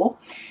before.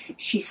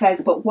 She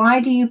says, but why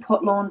do you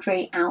put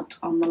laundry out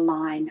on the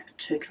line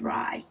to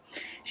dry?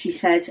 She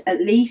says, at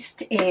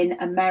least in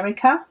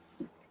America,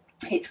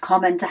 it's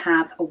common to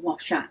have a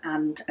washer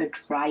and a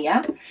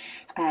dryer.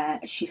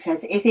 She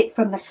says, is it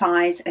from the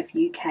size of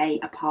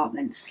UK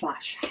apartments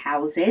 /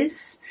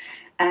 houses?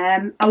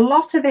 A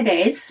lot of it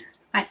is,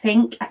 I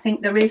think. I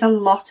think there is a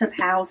lot of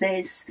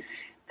houses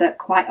that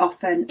quite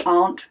often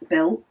aren't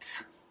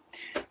built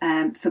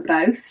for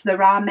both.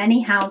 There are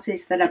many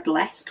houses that are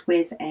blessed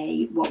with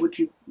a what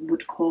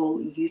would call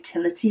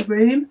utility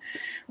room,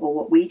 or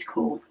what we'd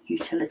call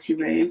utility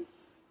room,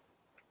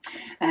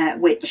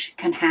 which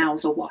can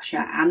house a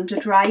washer and a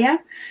dryer.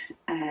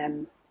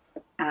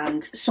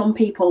 And some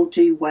people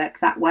do work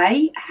that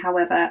way.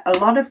 However, a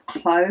lot of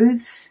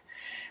clothes,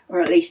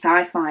 or at least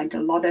I find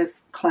a lot of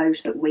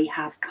clothes that we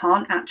have,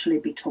 can't actually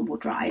be tumble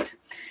dried.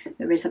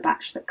 There is a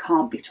batch that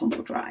can't be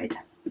tumble dried,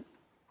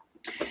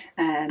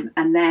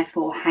 and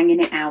therefore hanging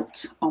it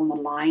out on the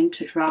line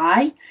to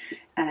dry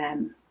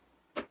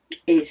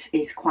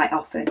is quite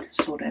often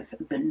sort of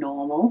the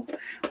normal,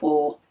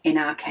 or in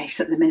our case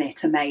at the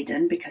minute a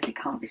maiden, because it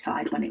can't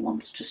decide when it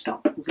wants to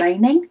stop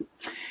raining.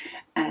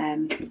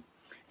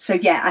 So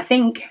yeah, I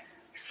think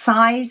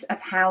size of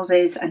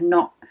houses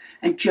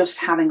and just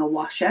having a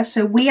washer.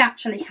 So we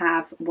actually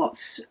have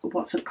what's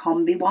a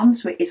combi one,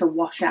 so it is a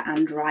washer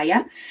and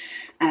dryer,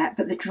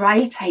 but the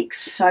dryer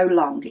takes so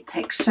long. It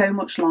takes so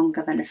much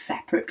longer than a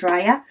separate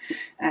dryer.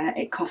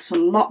 It costs a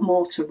lot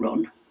more to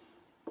run,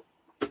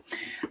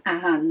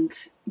 and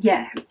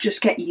yeah,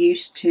 just get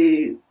used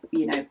to,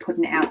 you know,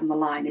 putting it out on the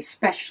line,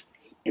 especially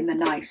in the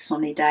nice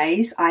sunny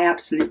days. I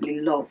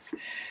absolutely love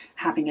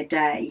having a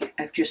day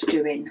of just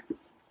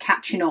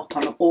catching up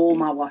on all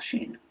my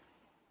washing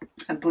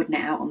and putting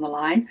it out on the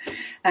line.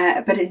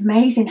 But it's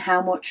amazing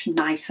how much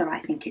nicer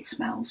I think it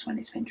smells when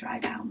it's been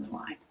dried out on the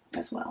line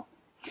as well.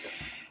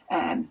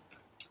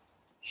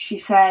 She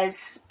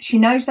says she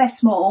knows they're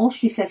small.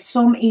 She says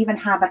some even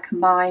have a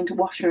combined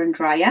washer and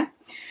dryer,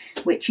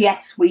 which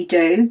yes, we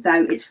do,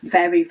 though it's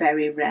very,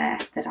 very rare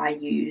that I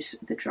use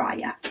the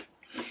dryer.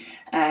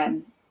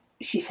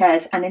 She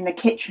says, and in the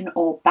kitchen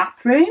or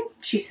bathroom,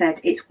 she said,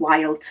 it's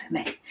wild to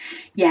me.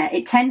 Yeah,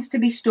 it tends to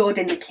be stored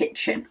in the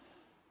kitchen.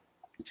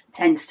 It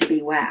tends to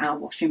be where our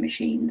washing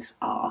machines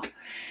are.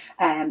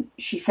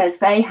 She says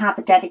they have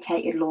a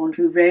dedicated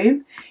laundry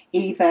room.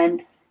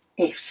 Even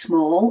if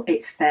small,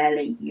 it's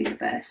fairly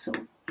universal.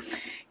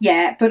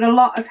 Yeah, but a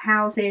lot of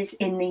houses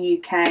in the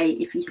UK,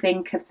 if you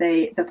think of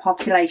the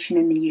population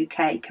in the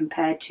UK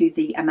compared to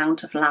the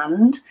amount of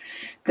land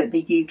that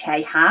the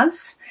UK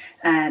has,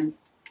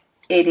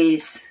 it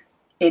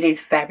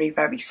is very,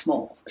 very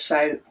small.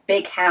 So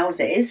big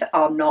houses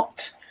are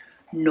not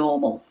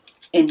normal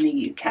in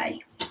the UK.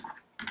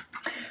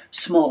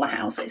 Smaller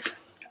houses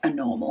are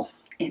normal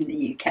in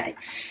the UK.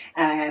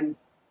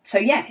 So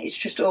yeah, it's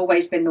just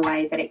always been the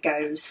way that it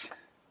goes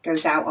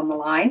out on the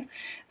line.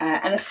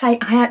 And I say,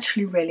 I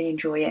actually really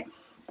enjoy it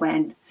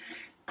when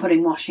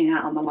putting washing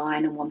out on the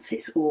line, and once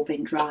it's all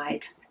been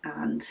dried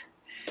and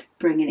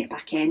bringing it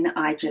back in,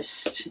 I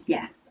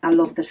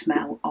love the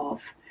smell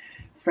of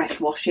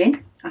fresh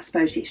washing. I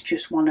suppose it's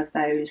just one of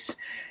those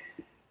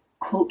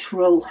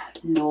cultural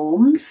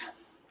norms.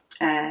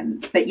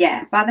 But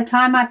yeah, by the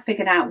time I've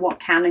figured out what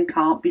can and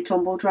can't be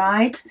tumble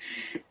dried,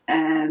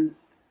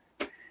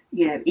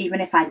 you know,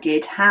 even if I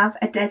did have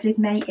a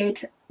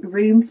designated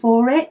room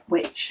for it,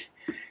 which,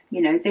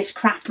 you know, this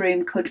craft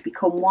room could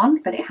become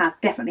one, but it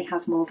definitely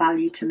has more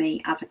value to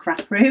me as a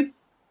craft room.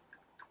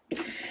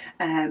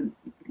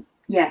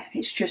 Yeah,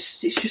 it's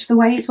just the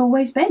way it's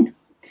always been.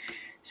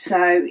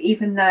 So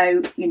even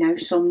though, you know,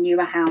 some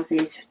newer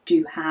houses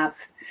do have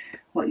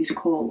what you'd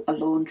call a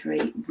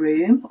laundry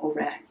room, or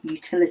a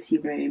utility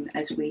room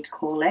as we'd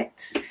call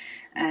it,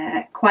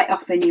 quite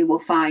often you will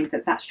find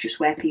that that's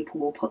just where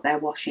people will put their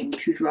washing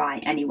to dry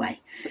anyway,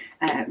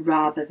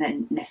 rather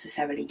than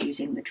necessarily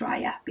using the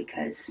dryer,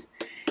 because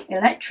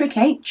electric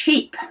ain't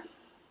cheap,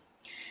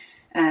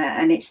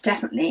 and it's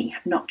definitely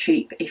not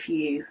cheap if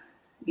you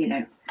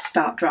know,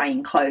 start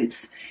drying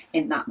clothes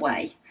in that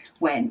way,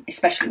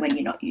 especially when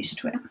you're not used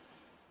to it.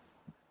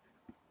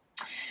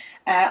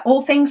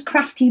 All things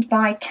crafty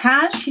by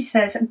Kaz. She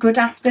says, good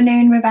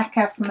afternoon,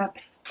 Rebecca, from a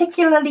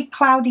particularly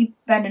cloudy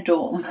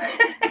Benidorm.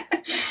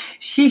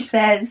 She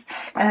says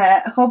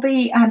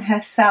hubby and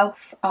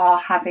herself are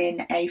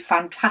having a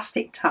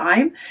fantastic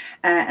time,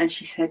 and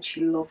she said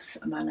she loves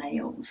my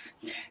nails.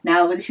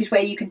 Now, this is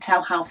where you can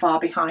tell how far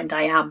behind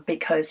I am,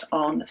 because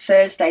on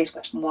Thursday's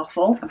WIP and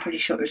Waffle, I'm pretty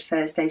sure it was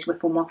Thursday's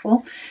WIP and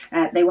Waffle,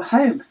 they were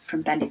home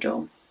from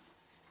Benidorm.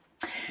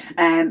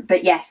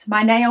 But yes,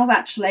 my nails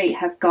actually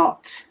have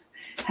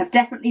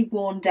definitely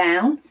worn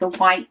down. The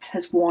white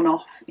has worn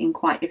off in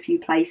quite a few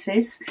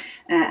places,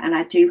 and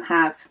I do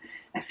have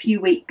a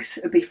few weeks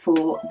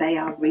before they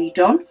are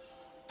redone.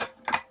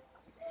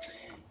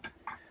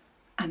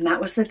 And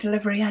that was the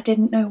delivery. I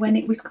didn't know when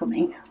it was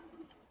coming.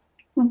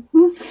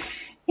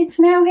 It's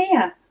now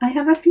here. I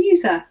have a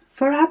fuser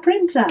for our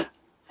printer,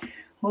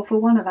 or for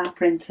one of our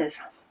printers.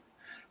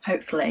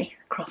 Hopefully,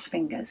 cross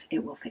fingers,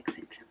 it will fix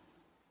it.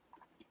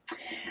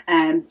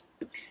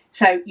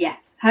 So yeah,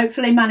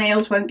 hopefully my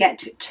nails won't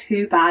get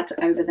too bad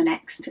over the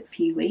next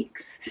few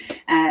weeks,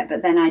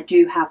 but then I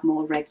do have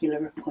more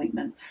regular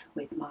appointments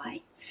with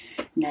my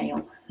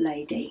nail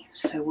lady,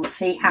 so we'll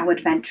see how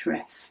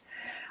adventurous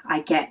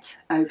I get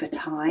over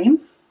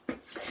time.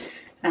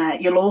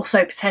 You'll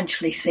also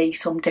potentially see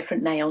some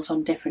different nails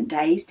on different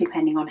days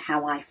depending on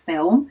how I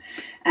film.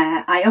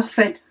 I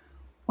often,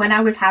 when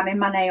I was having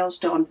my nails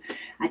done,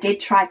 I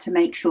did try to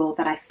make sure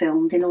that I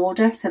filmed in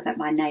order so that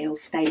my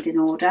nails stayed in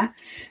order.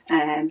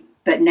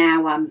 But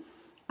now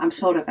I'm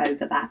sort of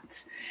over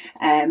that.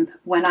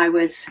 When I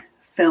was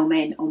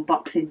filming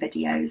unboxing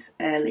videos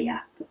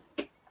earlier,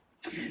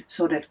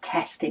 sort of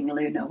testing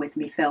Luna with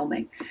me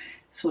filming,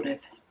 sort of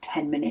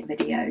 10-minute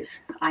videos,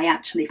 I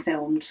actually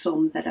filmed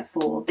some that are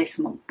for this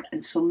month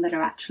and some that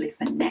are actually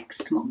for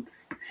next month,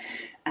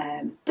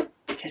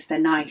 because they're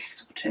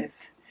nice sort of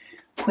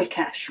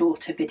quicker,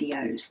 shorter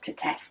videos to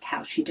test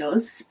how she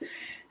does.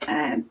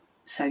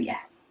 So yeah,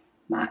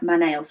 my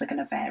nails are going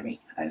to vary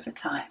over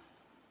time.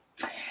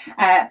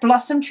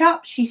 Blossom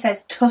Chop, she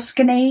says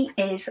Tuscany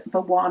is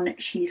the one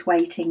she's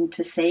waiting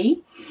to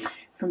see,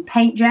 from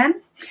Paint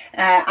Gem.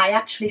 I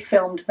actually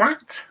filmed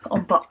that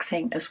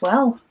unboxing as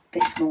well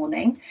this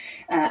morning.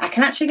 I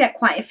can actually get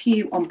quite a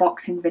few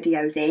unboxing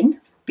videos in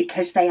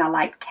because they are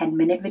like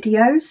 10-minute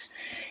videos.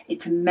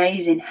 It's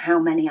amazing how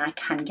many I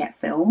can get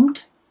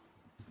filmed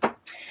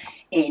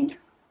in,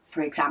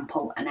 for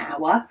example, an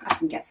hour. I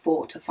can get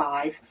 4 to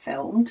 5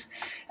 filmed.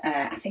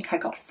 I think I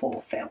got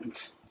 4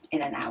 filmed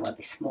in an hour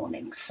this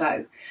morning.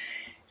 So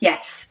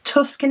yes,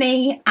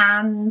 Tuscany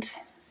and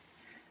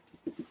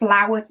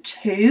Flowers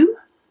 2,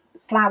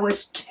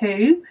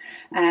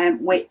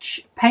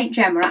 which Paint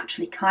Gem are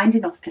actually kind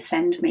enough to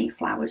send me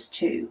Flowers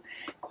 2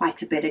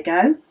 quite a bit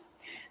ago.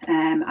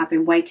 I've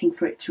been waiting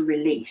for it to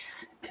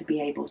release to be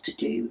able to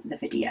do the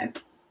video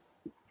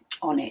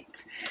on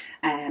it,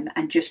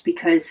 and just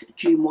because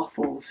June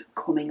Waffle's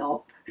coming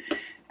up,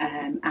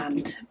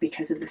 and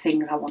because of the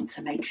things I want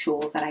to make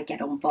sure that I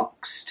get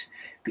unboxed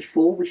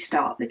before we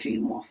start the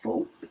June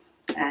Waffle,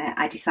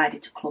 I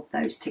decided to club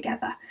those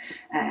together.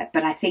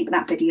 But I think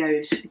that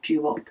video's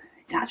due up,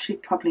 it's actually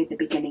probably the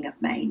beginning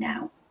of May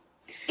now,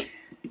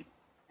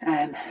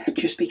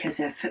 just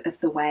because of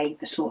the way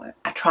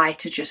I try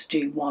to just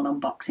do one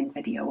unboxing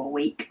video a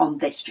week on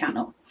this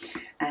channel,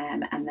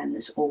 and then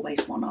there's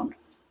always one on,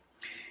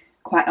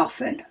 quite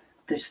often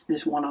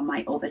there's one on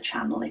my other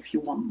channel if you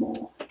want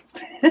more.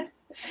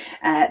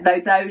 Though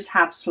those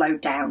have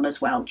slowed down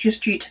as well,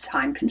 just due to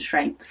time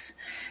constraints.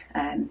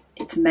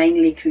 It's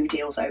mainly Coup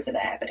Deals over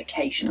there, but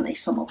occasionally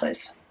some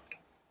others.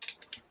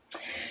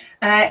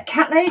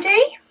 Cat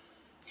Lady,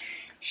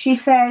 she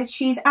says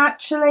she's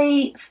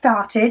actually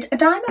started a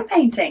diamond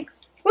painting.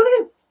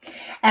 Woohoo!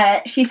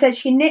 She says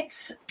she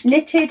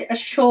knitted a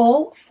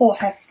shawl for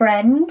her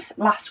friend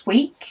last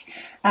week,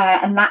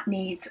 and that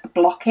needs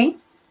blocking.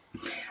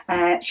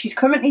 She's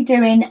currently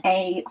doing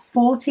a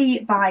 40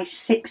 by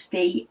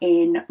 60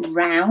 in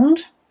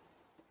round,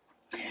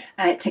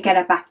 to get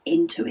her back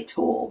into it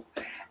all.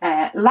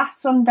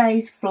 Last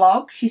Sunday's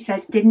vlog, she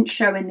says, didn't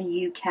show in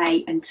the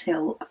UK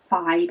until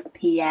 5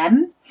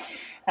 p.m.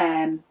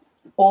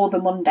 Or the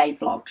Monday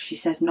vlog, she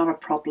says, not a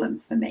problem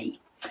for me.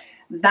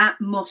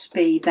 That must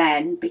be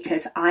then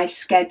because I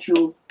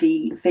scheduled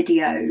the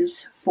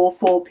videos for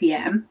 4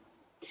 p.m.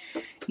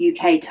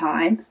 UK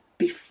time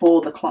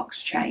before the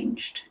clocks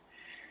changed.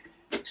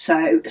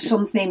 So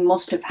something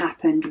must have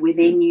happened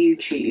within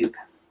YouTube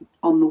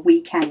on the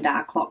weekend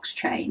our clocks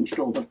changed,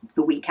 or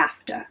the week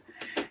after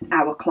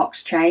our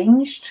clocks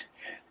changed,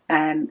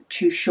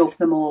 to shove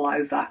them all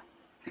over,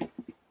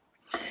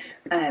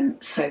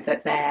 so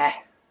that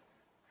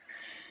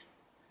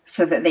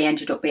they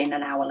ended up being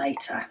an hour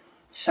later.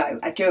 So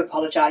I do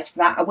apologise for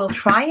that. I will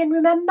try and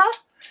remember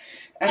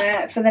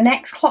for the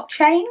next clock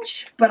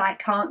change, but I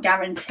can't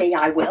guarantee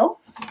I will,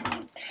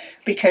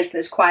 because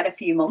there's quite a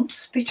few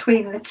months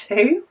between the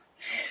two.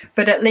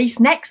 But at least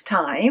next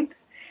time,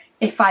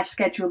 if I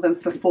schedule them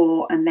for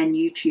 4 and then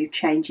YouTube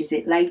changes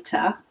it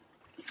later,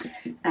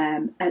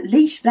 at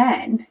least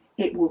then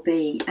it will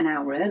be an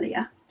hour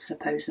earlier,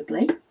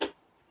 supposedly.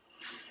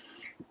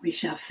 We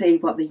shall see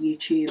what the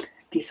YouTube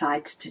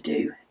decides to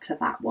do to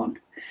that one.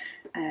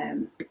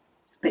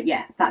 But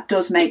yeah, that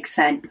does make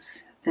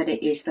sense that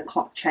it is the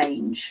clock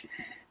change,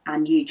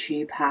 and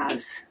YouTube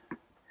has,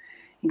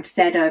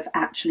 instead of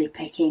actually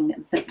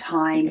picking the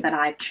time that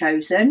I've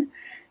chosen,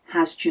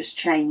 has just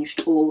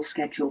changed all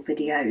scheduled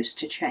videos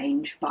to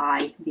change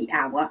by the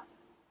hour.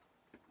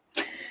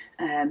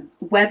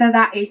 Whether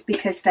that is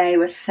because they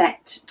were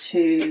set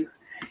to,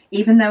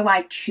 even though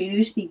I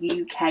choose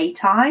the UK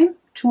time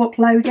to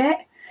upload it,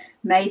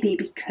 maybe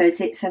because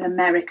it's an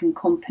American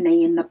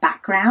company in the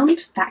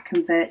background, that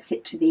converts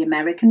it to the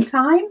American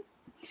time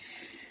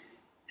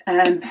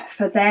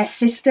for their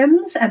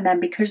systems. And then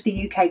because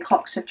the UK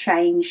clocks have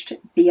changed,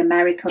 the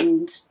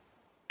American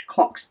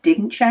clocks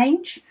didn't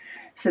change.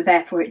 So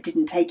therefore it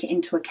didn't take it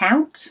into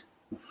account.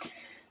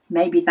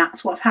 Maybe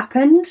that's what's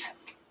happened.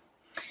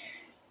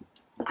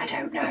 I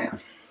don't know.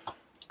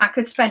 I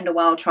could spend a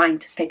while trying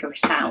to figure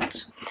it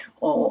out,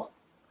 or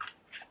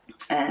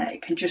I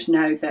can just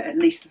know that at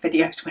least the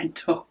videos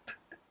went up,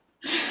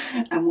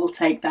 and we'll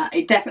take that.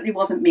 It definitely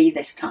wasn't me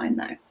this time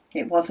though.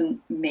 It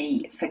wasn't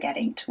me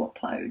forgetting to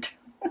upload.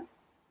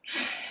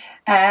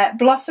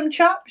 Blossom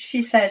Chop,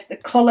 she says the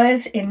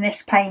colours in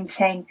this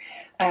painting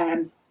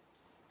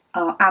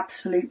are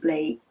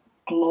absolutely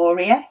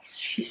glorious.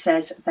 She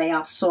says they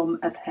are some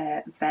of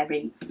her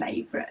very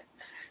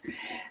favourites.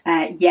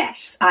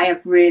 Yes, I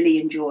have really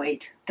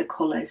enjoyed the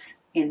colours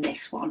in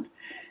this one.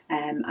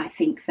 I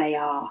think they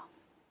are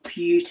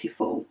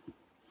beautiful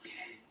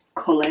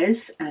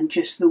colours, and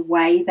just the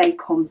way they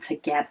come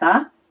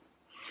together.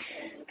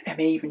 I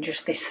mean, even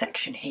just this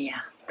section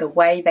here, the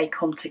way they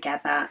come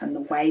together and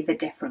the way the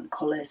different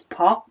colours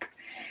pop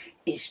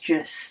is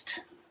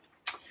just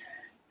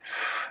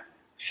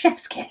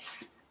chef's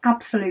kiss.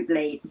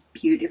 Absolutely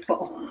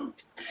beautiful,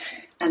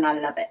 and I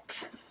love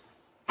it.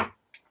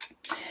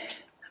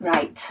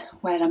 Right,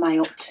 where am I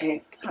up to?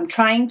 I'm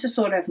trying to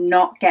sort of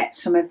not get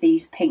some of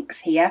these pinks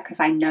here because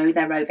I know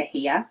they're over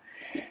here.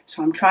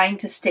 So I'm trying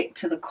to stick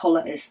to the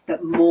colours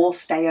that more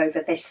stay over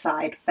this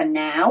side for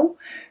now.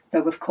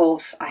 Though of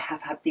course I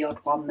have had the odd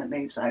one that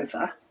moves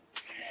over.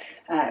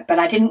 But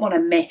I didn't want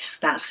to miss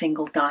that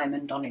single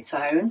diamond on its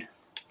own.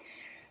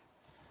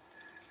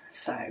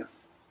 So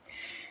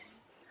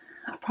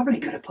I probably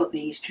could have put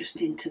these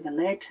just into the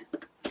lid.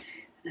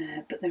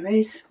 But there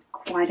is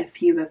quite a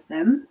few of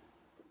them.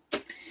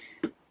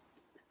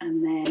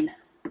 And then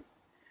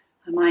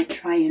I might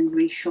try and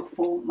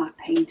reshuffle my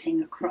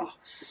painting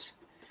across,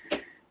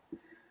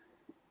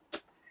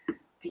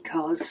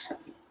 because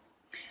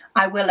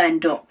I will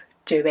end up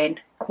doing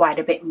quite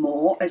a bit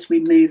more as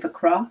we move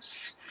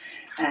across.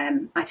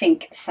 I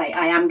think, say,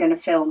 I am going to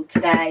film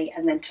today,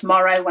 and then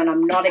tomorrow when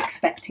I'm not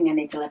expecting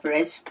any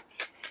deliveries.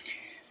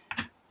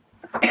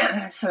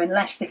 So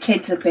unless the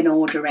kids have been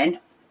ordering,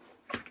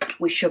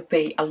 we should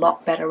be a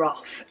lot better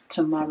off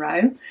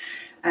tomorrow.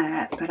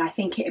 But I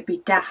think it would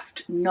be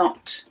daft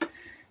not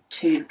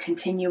to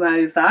continue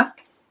over.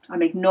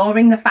 I'm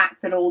ignoring the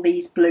fact that all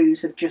these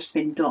blues have just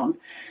been done.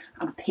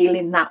 I'm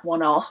peeling that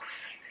one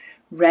off,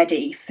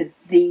 ready for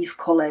these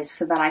colours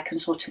so that I can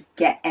sort of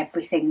get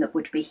everything that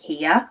would be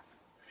here.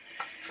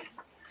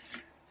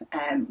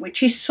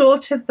 Which is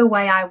sort of the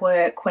way I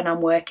work when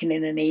I'm working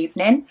in an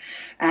evening.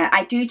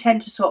 I do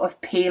tend to sort of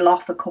peel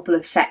off a couple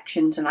of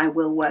sections and I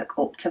will work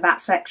up to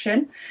that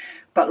section.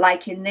 But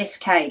like in this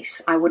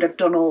case, I would have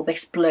done all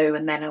this blue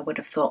and then I would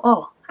have thought,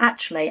 oh,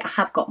 actually, I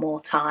have got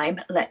more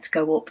time. Let's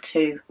go up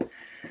to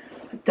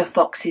the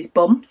fox's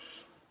bum.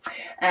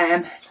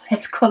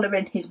 Let's colour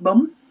in his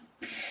bum.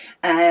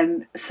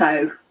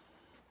 So,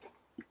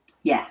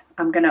 yeah,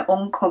 I'm going to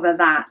uncover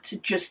that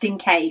just in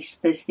case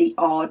there's the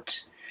odd,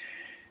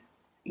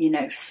 you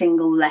know,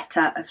 single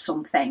letter of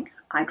something.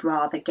 I'd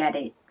rather get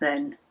it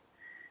than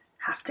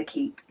have to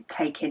keep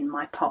taking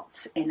my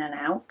pots in and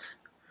out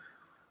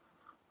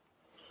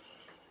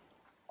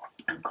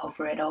and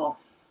cover it all.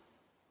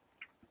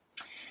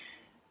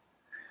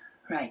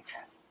 Right,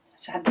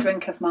 so I had a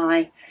drink of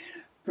my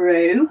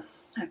brew.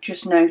 I've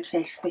just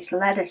noticed this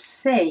letter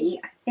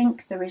C, I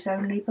think there is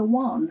only the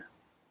one.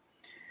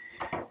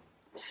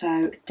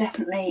 So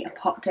definitely a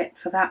pot dip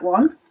for that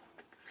one.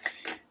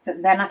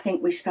 But then I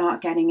think we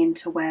start getting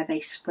into where they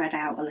spread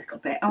out a little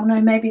bit. Oh no,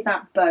 maybe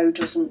that bow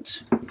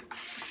doesn't.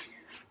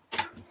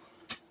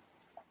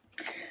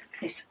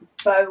 This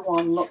bow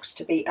one looks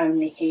to be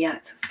only here.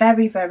 It's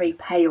very, very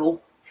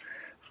pale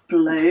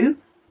blue.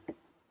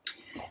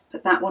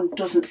 But that one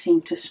doesn't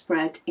seem to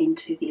spread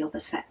into the other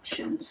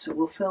section. So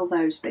we'll fill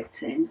those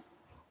bits in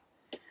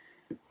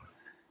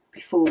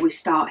before we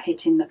start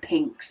hitting the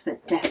pinks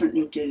that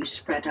definitely do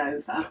spread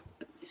over.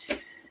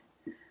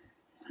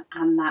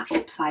 And that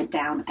upside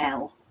down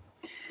L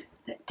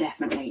that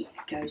definitely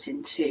goes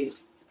into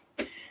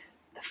the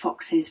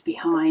foxes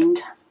behind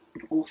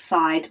or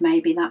side,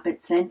 maybe that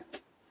bit's in.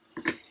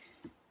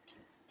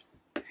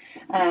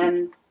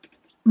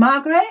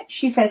 Margaret,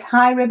 she says,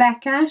 hi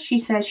Rebecca. She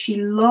says she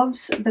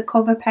loves the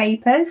cover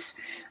papers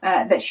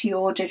that she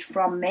ordered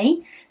from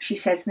me. She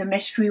says the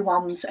mystery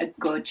ones are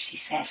good. She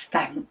says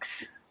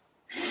thanks.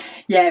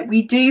 Yeah,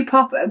 we do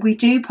pop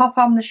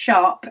on the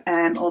shop,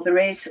 or there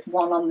is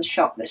one on the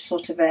shop that's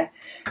sort of a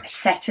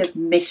set of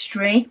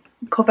mystery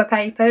cover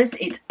papers.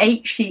 It's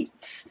 8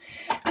 sheets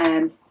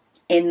in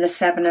the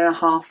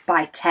 7.5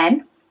 by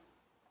 10.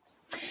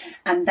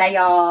 And they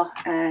are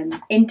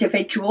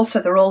individual, so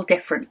they're all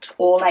different.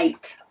 All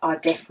 8 are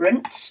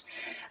different.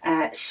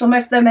 Some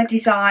of them are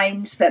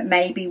designs that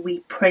maybe we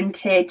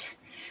printed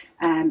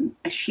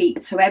a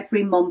sheet. So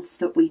every month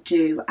that we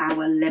do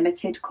our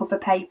limited cover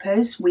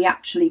papers, we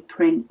actually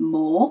print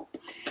more.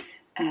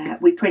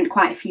 We print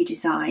quite a few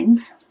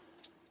designs.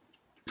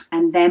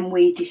 And then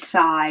we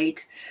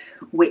decide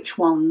which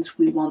ones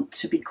we want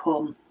to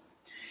become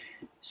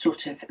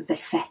sort of the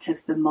set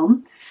of the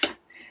month.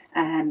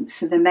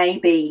 So there may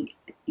be,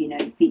 you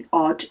know, the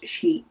odd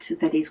sheet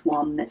that is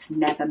one that's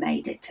never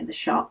made it to the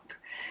shop.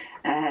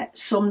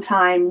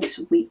 Sometimes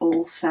we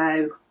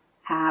also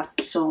have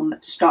some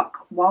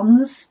stock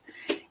ones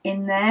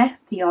in there,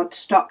 the odd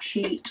stock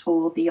sheet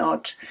or the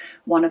odd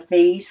one of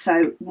these.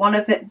 So one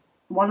of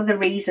the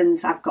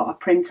reasons I've got a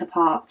printer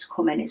part to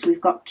come in is we've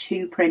got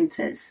 2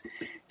 printers,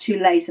 2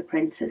 laser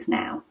printers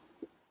now.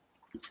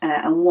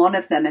 And one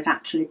of them has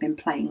actually been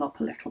playing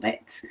up a little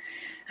bit.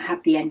 I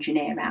had the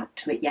engineer out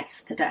to it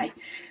yesterday.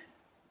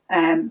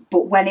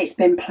 But when it's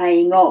been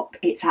playing up,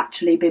 it's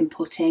actually been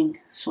putting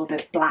sort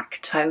of black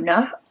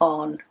toner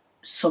on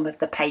some of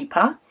the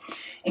paper,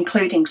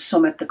 including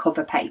some of the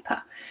cover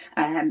paper.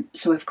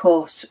 So of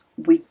course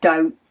we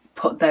don't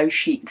put those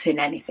sheets in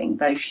anything.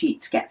 Those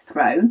sheets get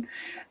thrown.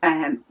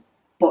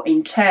 But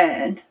in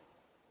turn,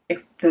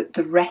 if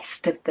the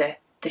rest of the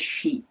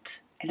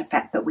sheet, in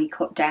effect, that we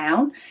cut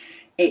down,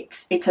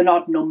 it's an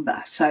odd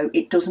number, so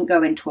it doesn't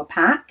go into a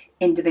pack.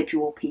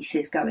 Individual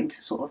pieces go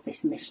into sort of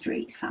this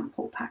mystery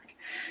sample pack.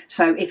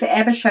 So if it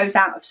ever shows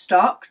out of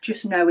stock,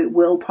 just know it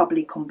will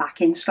probably come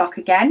back in stock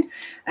again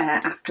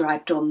after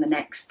I've done the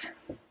next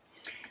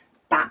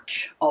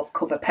batch of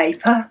cover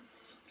paper,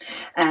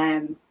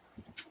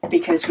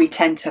 because we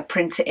tend to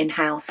print it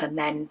in-house, and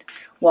then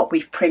what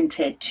we've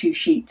printed, 2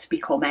 sheets,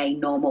 become a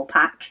normal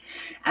pack,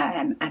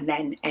 and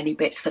then any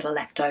bits that are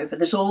left over.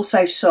 There's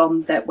also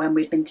some that when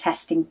we've been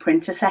testing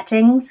printer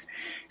settings,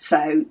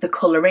 so the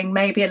colouring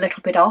may be a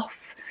little bit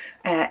off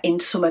in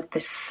some of the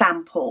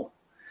sample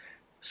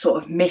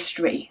sort of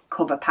mystery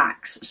cover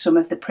packs. Some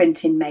of the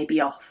printing may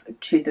be off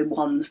to the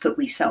ones that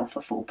we sell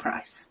for full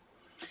price.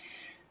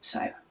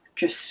 So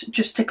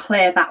just to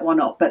clear that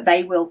one up, but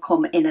they will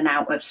come in and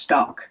out of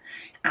stock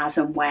as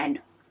and when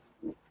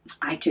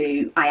I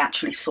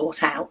actually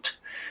sort out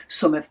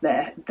some of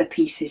the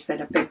pieces that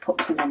have been put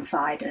to one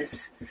side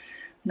as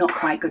not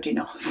quite good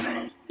enough.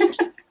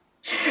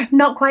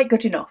 Not quite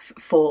good enough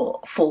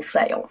for full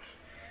sale.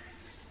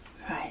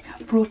 Right,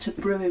 I've brought a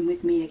brewing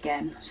with me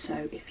again,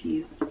 so if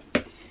you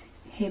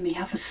hear me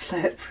have a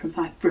slurp from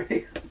my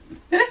brew.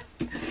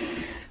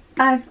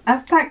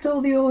 I've packed all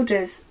the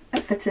orders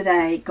for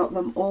today, got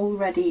them all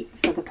ready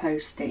for the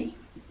postie,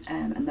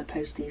 and the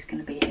postie is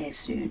going to be here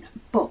soon.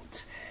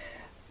 But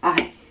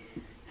I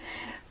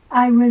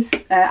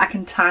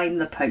can time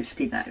the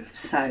postie though,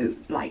 so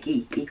like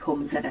he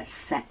comes at a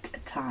set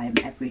time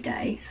every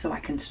day, so I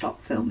can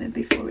stop filming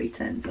before he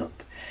turns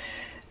up.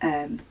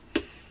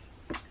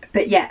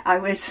 But yeah, I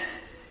was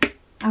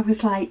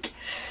like,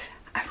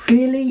 I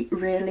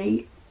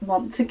really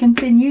want to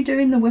continue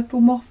doing the WIP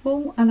and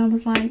Waffle, and I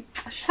was like,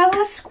 shall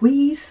I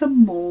squeeze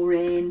some more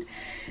in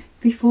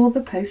before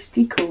the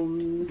postie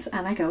comes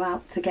and I go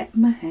out to get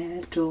my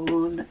hair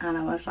done? And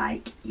I was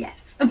like,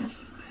 yes.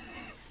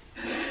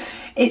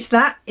 It's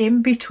that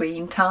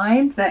in-between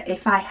time that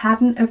if I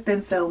hadn't have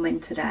been filming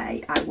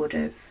today, I would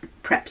have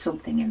prepped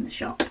something in the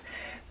shop,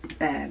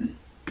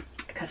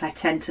 because I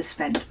tend to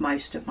spend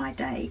most of my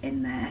day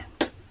in there.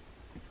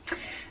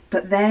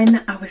 But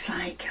then I was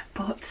like,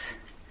 but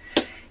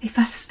if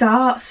I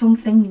start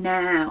something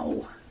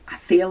now, I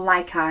feel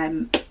like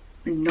I'm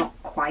not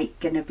quite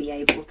gonna be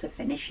able to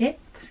finish it.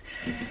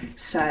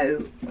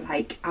 So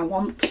like I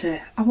want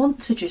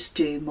to just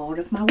do more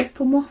of my whip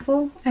and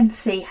waffle and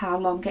see how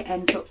long it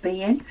ends up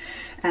being.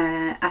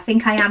 I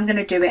think I am going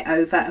to do it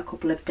over a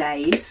couple of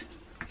days,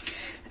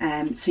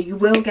 so you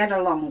will get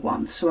a long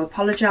one, so I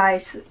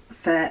apologise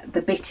for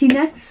the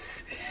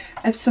bittiness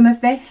of some of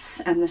this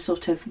and the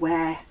sort of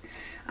where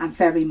I'm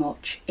very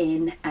much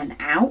in and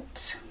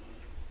out,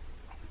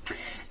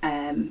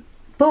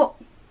 but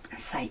I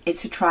say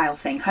it's a trial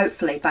thing.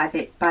 Hopefully by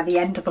the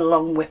end of a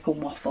long whip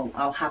and waffle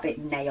I'll have it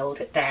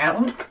nailed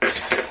down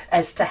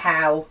as to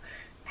how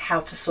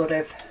to sort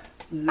of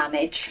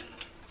manage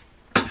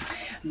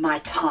my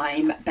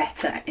time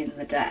better in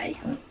the day.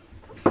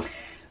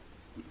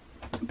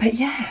 But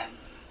yeah,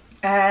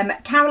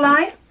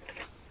 Caroline,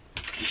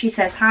 she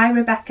says hi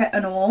Rebecca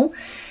and all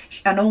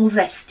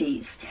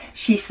zesties.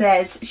 She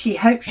says she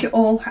hopes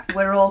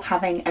we're all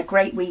having a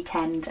great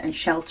weekend and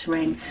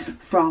sheltering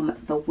from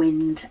the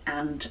wind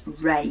and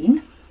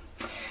rain.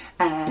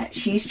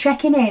 She's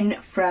checking in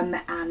from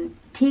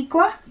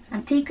Antigua,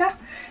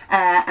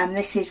 and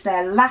this is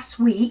their last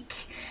week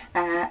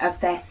of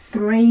their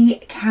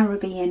 3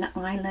 Caribbean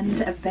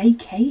island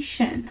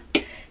vacation.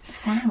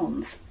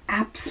 Sounds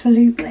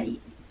absolutely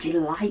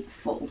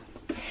delightful.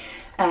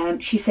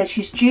 She says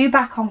she's due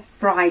back on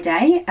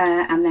Friday,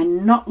 and they're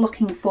not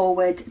looking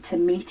forward to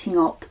meeting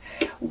up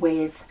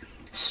with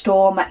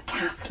Storm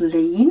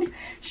Kathleen.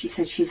 She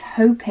says she's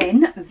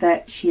hoping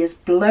that she has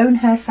blown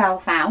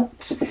herself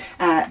out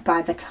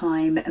by the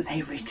time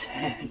they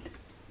return.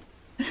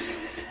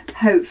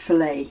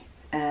 Hopefully.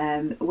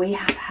 We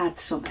have had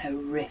some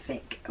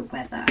horrific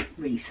weather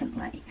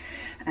recently.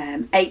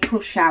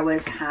 April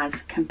showers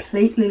has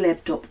completely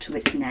lived up to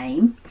its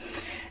name.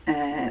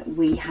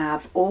 We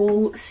have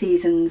all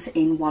seasons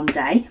in one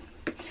day.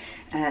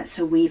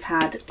 So we've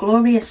had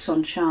glorious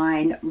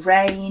sunshine,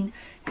 rain,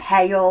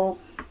 hail,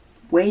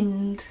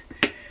 wind,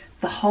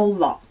 the whole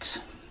lot,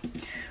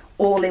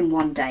 all in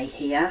one day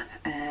here.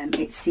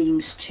 It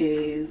seems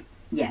to,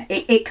 yeah,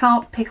 it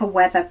can't pick a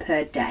weather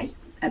per day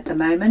at the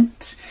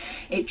moment.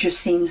 It just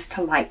seems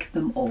to like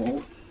them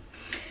all.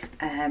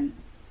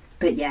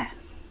 But yeah,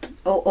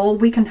 all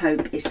we can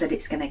hope is that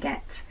it's going to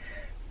get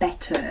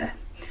better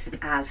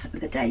as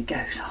the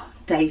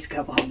days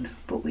go on,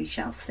 but we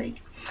shall see.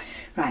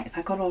 Right, have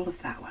I got all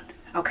of that one?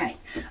 Okay,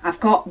 I've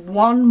got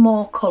one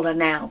more colour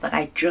now that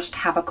I just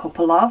have a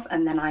couple of,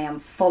 and then I am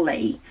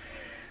fully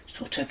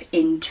sort of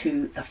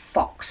into the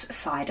fox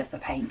side of the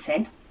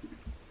painting,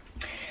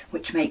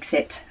 which makes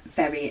it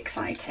very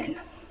exciting.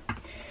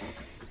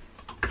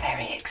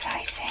 Very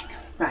exciting.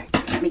 Right,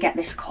 let me get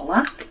this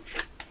colour.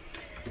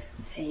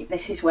 See,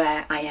 this is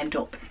where I end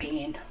up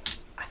being,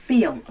 I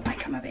feel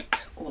like I'm a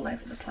bit all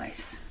over the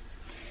place.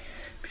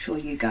 I'm sure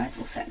you guys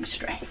will set me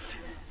straight.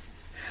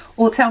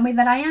 Or tell me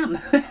that I am.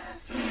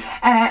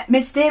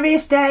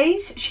 Mysterious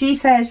Days, she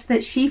says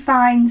that she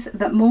finds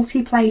that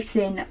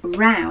multi-placing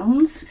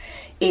rounds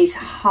is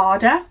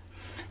harder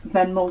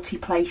than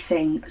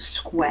multi-placing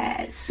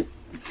squares.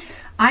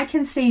 I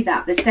can see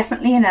that. There's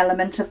definitely an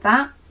element of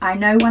that. I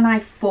know when I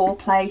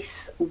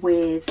 4-place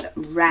with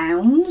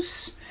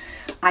rounds,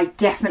 I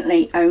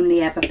definitely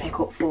only ever pick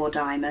up 4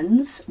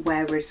 diamonds,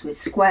 whereas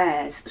with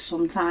squares,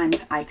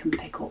 sometimes I can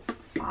pick up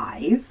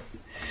 5.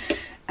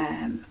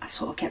 I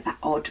sort of get that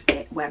odd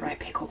bit where I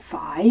pick up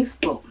 5,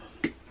 but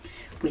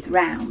with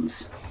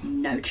rounds,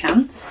 no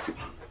chance.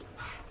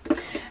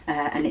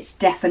 And it's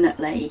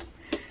definitely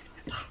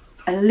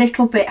a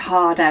little bit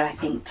harder, I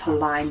think, to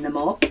line them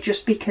up,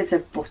 just because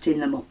of butting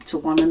them up to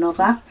one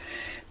another.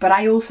 But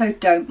I also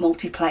don't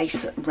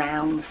multi-place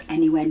rounds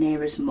anywhere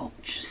near as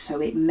much,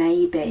 so it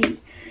may be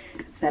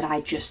that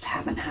I just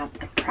haven't had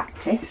the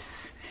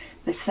practice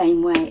the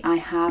same way I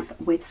have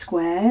with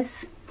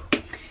squares.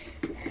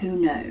 Who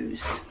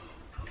knows?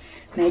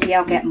 Maybe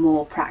I'll get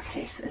more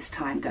practice as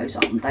time goes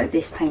on, though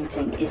this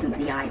painting isn't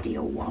the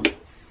ideal one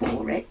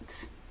for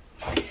it.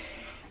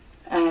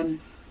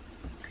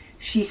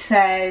 She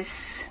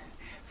says,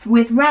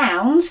 with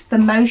rounds, the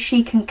most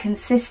she can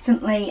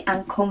consistently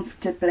and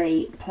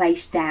comfortably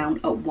place down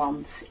at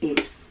once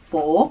is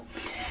 4.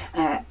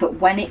 But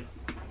when it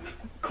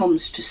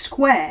comes to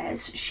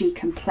squares, she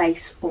can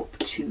place up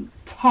to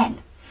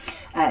 10.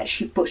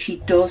 But she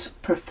does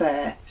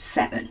prefer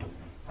 7.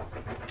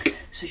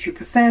 So she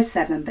prefers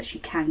 7, but she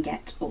can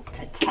get up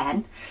to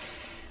 10.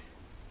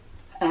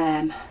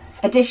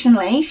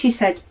 Additionally, she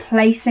says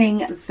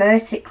placing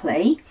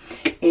vertically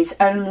is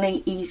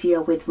only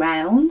easier with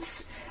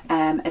rounds,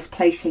 as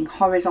placing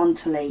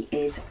horizontally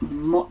is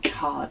much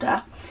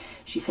harder.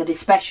 She said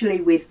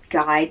especially with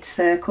guide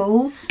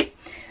circles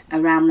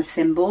around the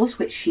symbols,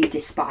 which she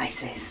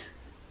despises.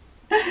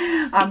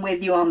 I'm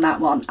with you on that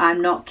one.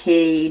 I'm not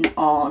keen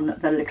on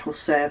the little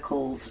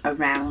circles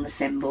around the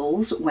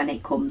symbols when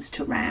it comes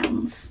to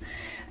rounds.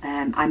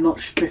 I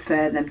much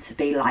prefer them to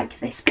be like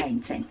this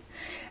painting.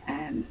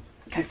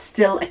 because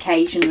still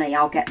occasionally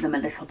I'll get them a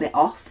little bit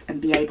off and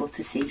be able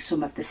to see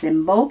some of the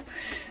symbol.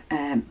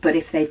 But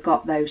if they've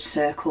got those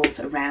circles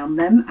around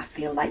them, I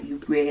feel like you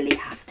really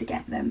have to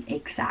get them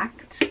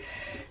exact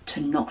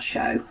to not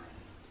show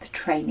the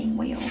training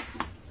wheels.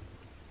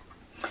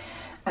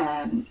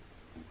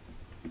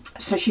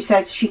 So she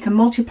says she can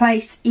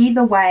multi-place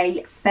either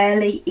way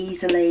fairly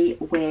easily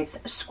with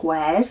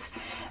squares.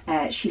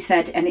 She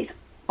said, and it's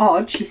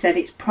odd, she said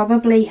it's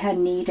probably her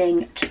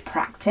needing to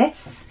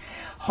practice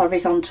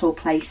horizontal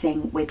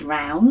placing with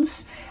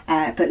rounds,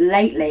 but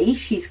lately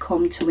she's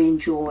come to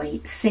enjoy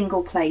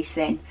single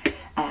placing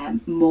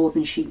more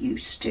than she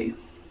used to.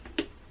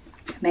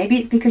 Maybe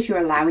it's because you're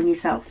allowing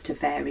yourself to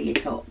vary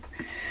it up.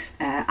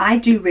 I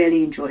do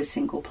really enjoy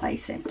single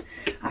placing.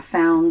 I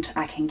found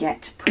I can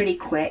get pretty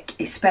quick,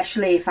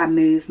 especially if I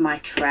move my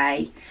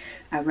tray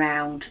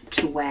around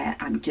to where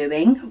I'm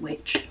doing,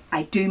 which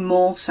I do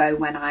more so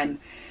when I'm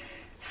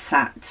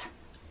sat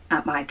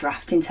at my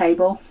drafting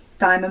table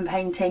diamond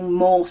painting,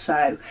 more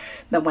so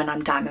than when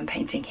I'm diamond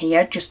painting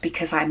here, just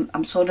because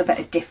I'm sort of at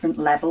a different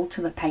level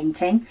to the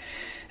painting,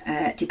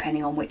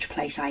 depending on which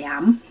place I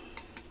am.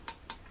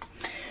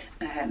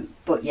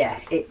 But yeah,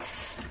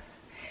 it's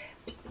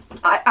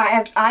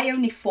I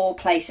only 4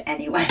 place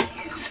anyway,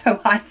 so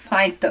I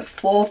find that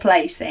 4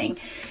 placing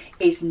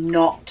is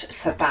not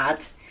so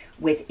bad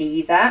with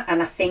either,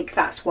 and I think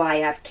that's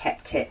why I've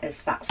kept it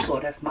as that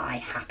sort of my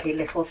happy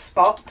little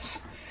spot,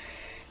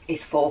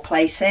 is 4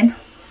 placing,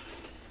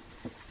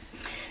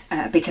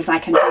 because I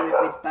can do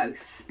it with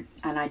both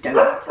and I don't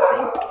need to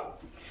think.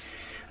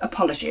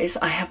 Apologies,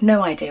 I have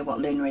no idea what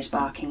Luna is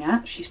barking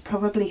at. She's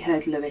probably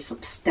heard Lewis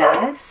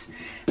upstairs.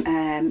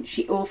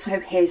 She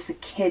also hears the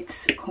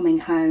kids coming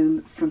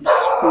home from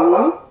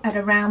school at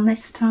around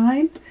this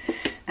time,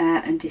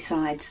 and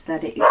decides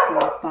that it is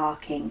worth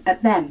barking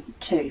at them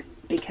too,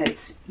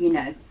 because, you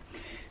know,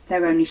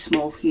 they're only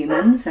small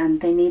humans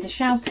and they need a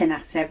shouting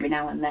at every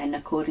now and then,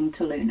 according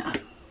to Luna.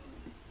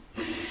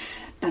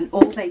 And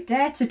all they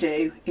dare to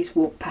do is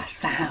walk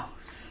past the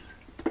house.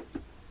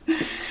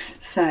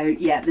 So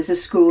yeah, there's a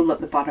school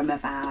at the bottom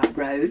of our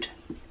road,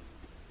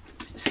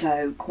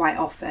 so quite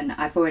often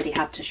I've already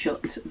had to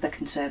shut the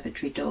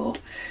conservatory door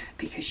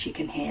because she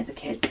can hear the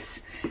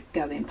kids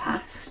going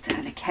past,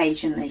 and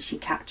occasionally she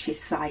catches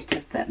sight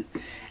of them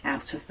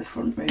out of the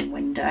front room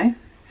window,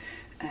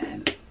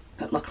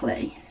 but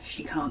luckily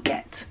she can't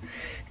get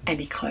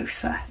any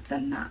closer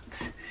than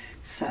that,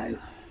 so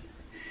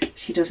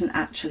she doesn't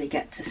actually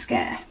get to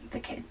scare the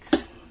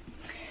kids.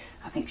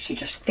 I think she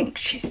just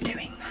thinks she's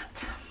doing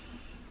that.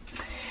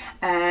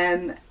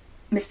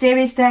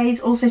 Mysterious Days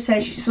also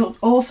says she's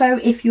also,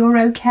 if you're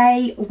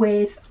okay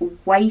with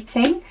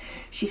waiting,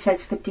 she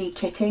says for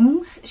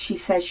dekittings, she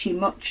says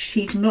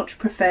she'd much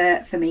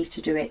prefer for me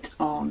to do it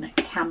on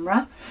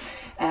camera.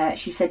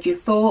 She said your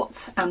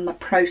thoughts and the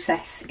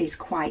process is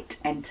quite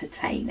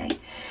entertaining.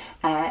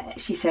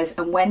 She says,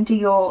 and when do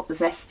your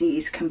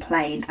zesties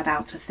complain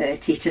about a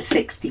 30 to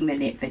 60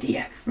 minute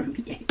video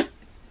from you?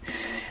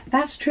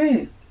 That's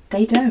true.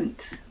 They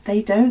don't.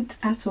 They don't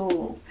at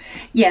all.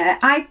 Yeah,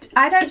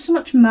 I don't so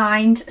much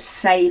mind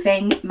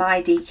saving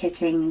my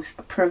dekittings,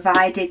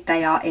 provided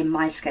they are in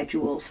my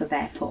schedule, so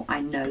therefore I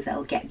know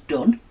they'll get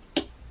done.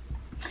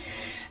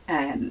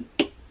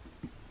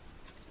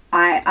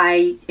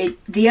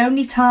 The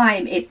only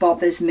time it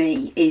bothers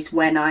me is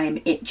when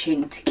I'm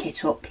itching to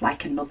kit up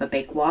like another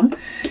big one,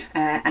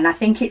 and I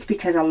think it's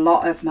because a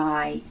lot of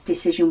my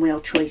decision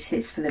wheel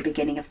choices for the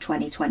beginning of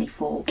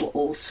 2024 were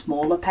all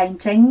smaller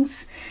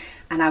paintings,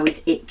 and I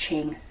was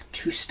itching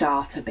to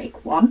start a big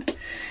one,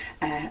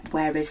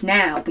 whereas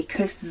now,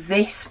 because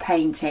this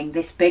painting,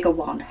 this bigger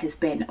one, has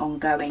been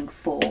ongoing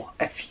for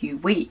a few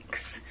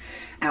weeks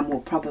and will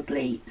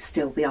probably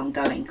still be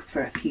ongoing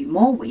for a few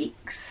more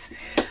weeks,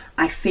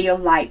 I feel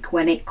like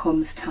when it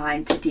comes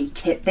time to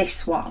dekit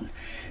this one,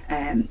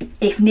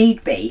 if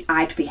need be,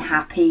 I'd be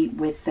happy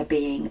with there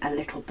being a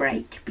little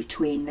break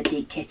between the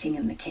dekitting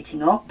and the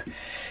kitting up,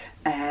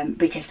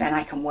 because then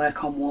I can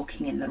work on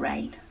walking in the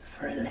rain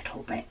for a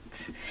little bit,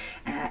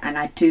 and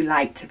I do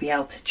like to be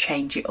able to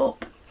change it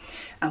up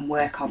and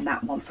work on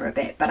that one for a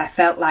bit, but I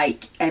felt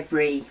like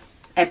every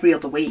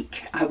other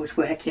week I was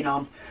working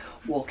on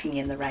walking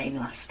in the rain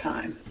last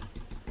time,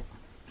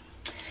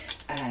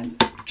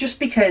 just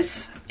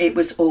because it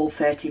was all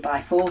 30 by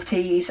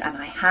 40s and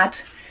I had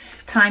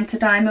time to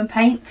diamond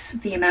paint.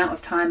 The amount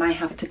of time I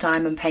have to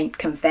diamond paint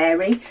can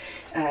vary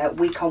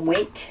week on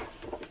week,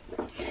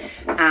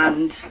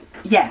 and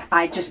yeah,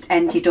 I just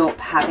ended up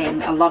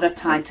having a lot of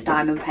time to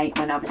diamond paint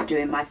when I was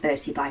doing my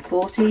 30 by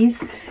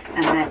 40s,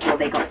 and therefore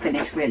they got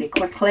finished really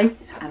quickly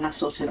and I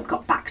sort of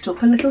got backed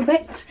up a little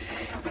bit,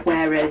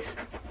 whereas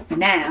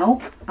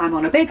now I'm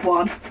on a big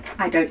one,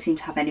 I don't seem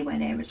to have anywhere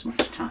near as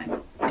much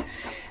time.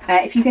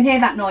 If you can hear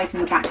that noise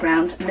in the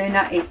background,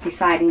 Luna is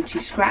deciding to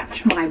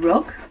scratch my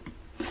rug.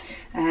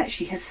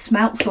 She has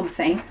smelt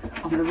something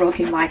on the rug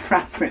in my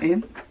craft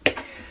room.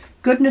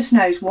 Goodness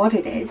knows what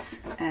it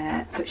is,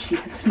 but she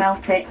has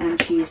smelt it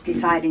and she is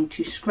deciding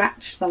to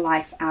scratch the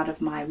life out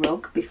of my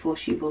rug before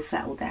she will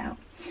settle down.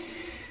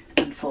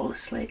 And fall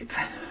asleep.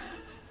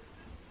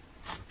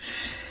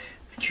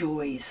 The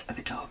joys of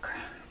a dog.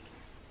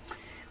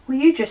 Will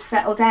you just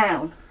settle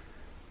down?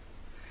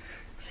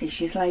 See,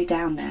 she's laid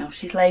down now.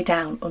 She's laid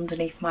down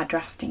underneath my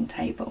drafting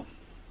table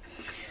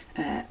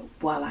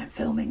while I'm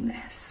filming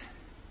this.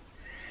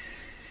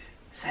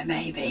 So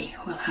maybe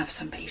we'll have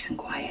some peace and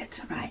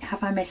quiet. Right,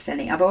 have I missed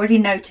any? I've already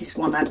noticed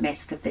one I've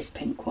missed of this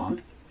pink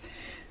one,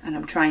 and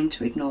I'm trying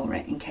to ignore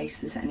it in case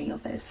there's any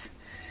others.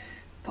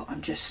 But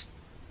I'm just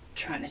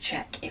trying to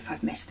check if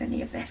I've missed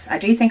any of this. I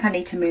do think I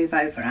need to move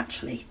over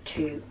actually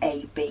to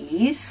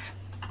ABs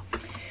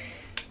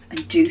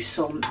and do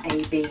some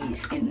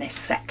ABs in this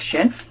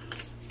section.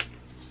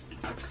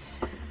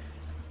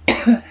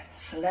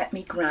 So let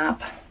me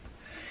grab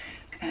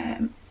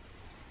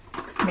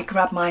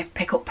my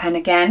pick-up pen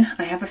again.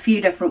 I have a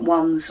few different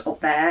ones up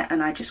there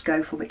and I just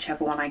go for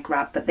whichever one I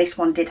grab, but this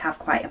one did have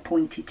quite a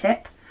pointy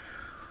tip,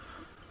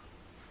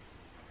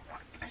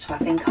 so I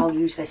think I'll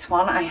use this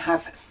one. I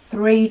have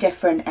 3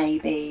 different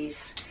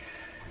ABs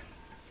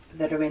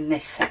that are in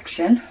this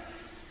section.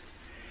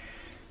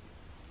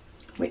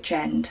 Which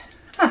end?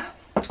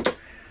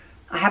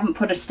 I haven't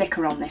put a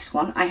sticker on this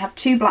one. I have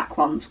 2 black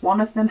ones.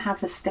 One of them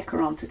has a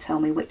sticker on to tell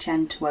me which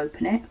end to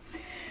open it,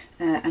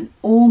 and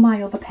all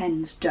my other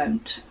pens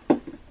don't.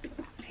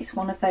 It's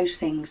one of those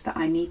things that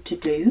I need to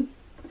do.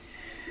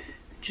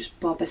 Just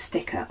bob a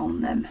sticker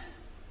on them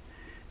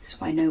so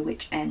I know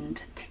which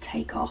end to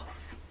take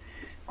off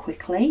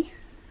quickly,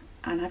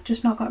 and I've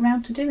just not got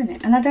around to doing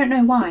it, and I don't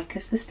know why,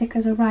 because the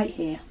stickers are right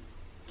here.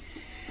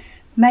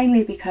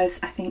 Mainly because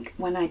I think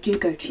when I do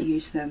go to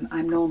use them,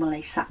 I'm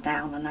normally sat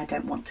down and I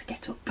don't want to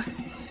get up.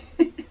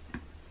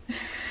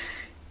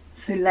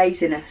 So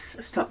laziness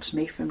stops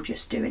me from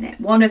just doing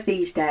it. One of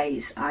these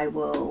days I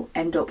will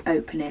end up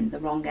opening the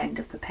wrong end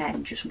of the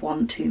pen just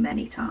one too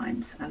many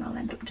times, and I'll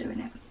end up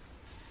doing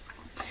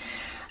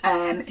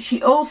it.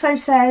 She also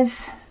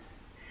says,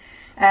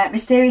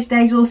 Mysterious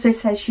Days also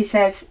says, she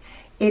says,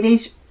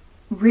 is it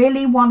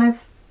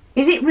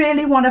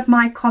really one of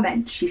my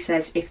comments, she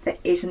says, if there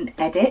isn't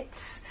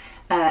edits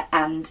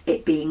and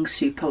it being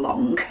super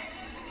long?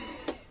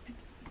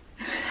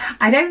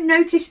 I don't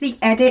notice the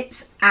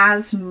edits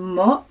as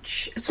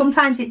much.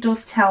 Sometimes it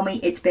does tell me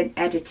it's been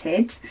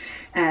edited,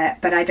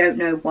 but I don't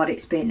know what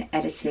it's been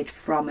edited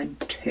from and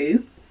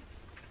to,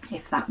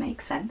 if that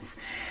makes sense.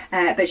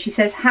 But she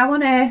says, how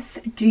on earth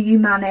do you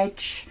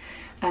manage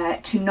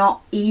to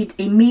not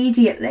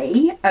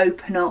immediately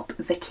open up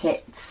the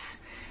kits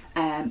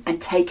and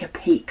take a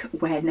peek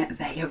when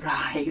they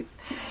arrive?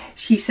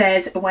 She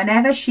says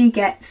whenever she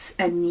gets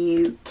a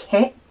new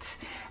kit,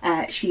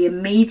 she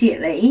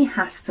immediately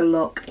has to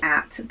look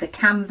at the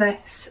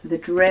canvas, the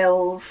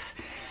drills,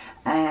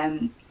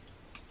 and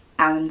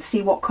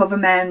see what cover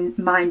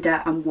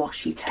minder and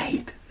washi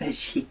tape that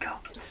she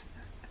got.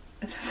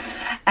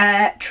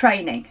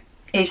 Training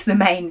is the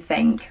main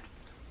thing.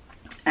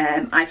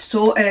 I've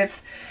sort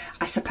of,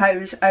 I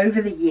suppose,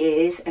 over the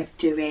years of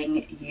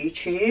doing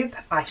YouTube,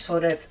 I've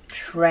sort of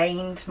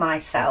trained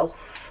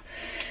myself,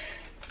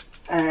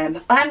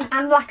 and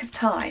lack of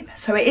time.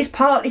 So it is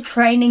partly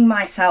training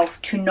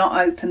myself to not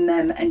open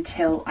them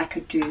until I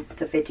could do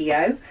the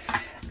video.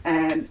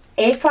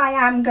 If I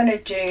am going to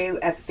do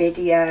a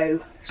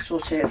video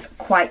sort of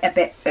quite a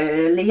bit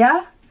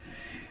earlier,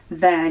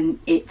 then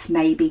it's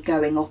maybe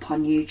going up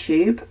on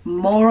YouTube.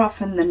 More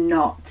often than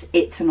not,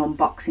 it's an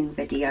unboxing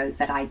video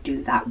that I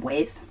do that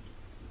with.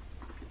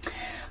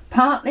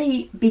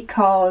 Partly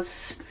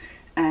because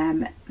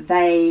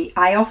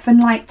I often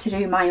like to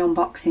do my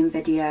unboxing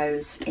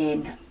videos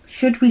in,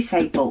 should we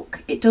say,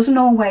 bulk. It doesn't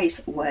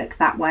always work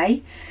that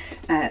way,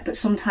 but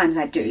sometimes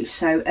I do.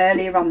 So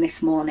earlier on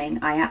this morning,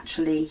 I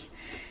actually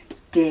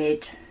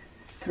did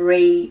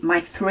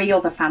my 3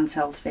 other fan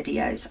sales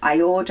videos. I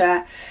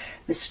order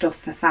the stuff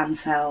for fan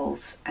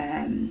sales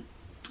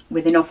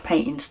with enough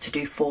paintings to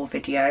do 4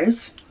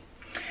 videos.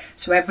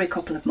 So every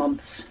couple of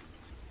months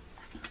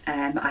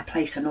I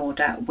place an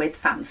order with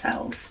fan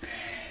sales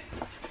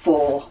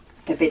for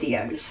the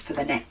videos for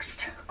the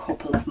next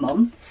couple of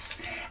months,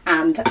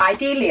 and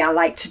ideally I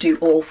like to do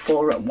all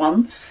 4 at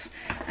once.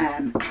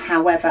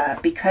 However,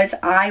 because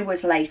I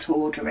was late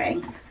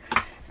ordering,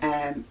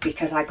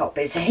 because I got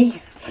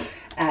busy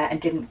and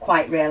didn't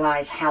quite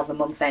realise how the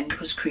month end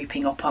was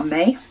creeping up on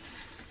me,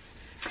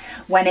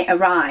 when it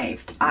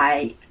arrived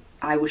I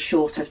was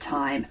short of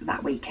time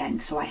that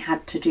weekend, so I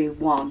had to do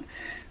one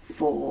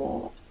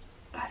for,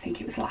 I think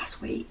it was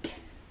last week.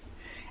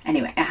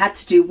 Anyway, I had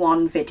to do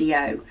one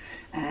video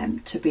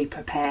to be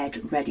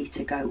prepared, ready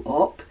to go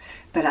up,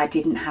 but I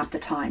didn't have the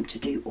time to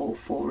do all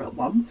 4 at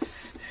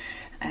once.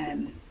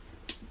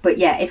 But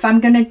yeah, if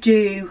I'm going to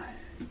do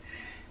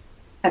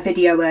a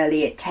video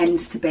early, it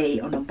tends to be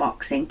an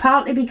unboxing,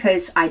 partly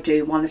because I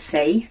do want to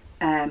see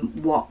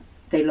what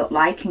they look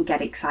like and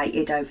get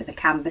excited over the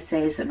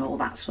canvases and all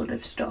that sort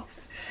of stuff.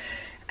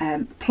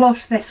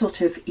 Plus they're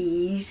sort of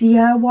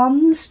easier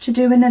ones to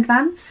do in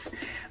advance.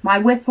 My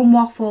WIP and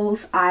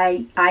waffles,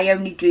 I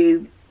only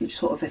do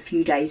sort of a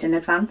few days in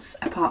advance.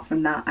 Apart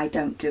from that, I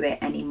don't do it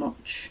any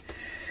much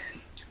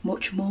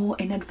much more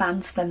in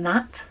advance than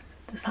that.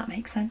 Does that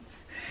make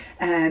sense?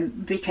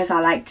 Because I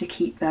like to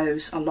keep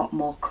those a lot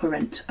more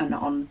current and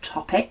on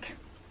topic.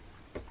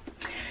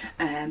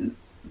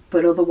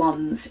 But other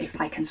ones, if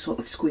I can sort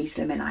of squeeze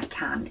them in, I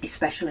can,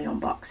 especially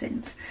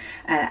unboxings.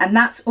 And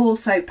that's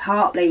also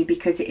partly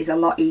because it is a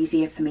lot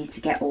easier for me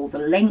to get all the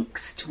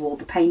links to all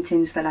the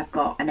paintings that I've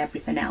got and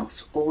everything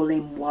else all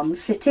in one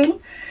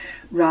sitting,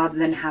 rather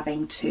than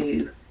having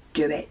to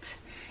do it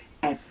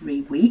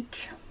every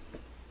week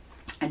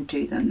and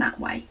do them that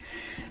way.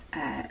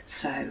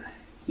 So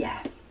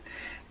yeah,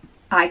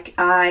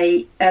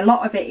 a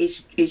lot of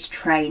it is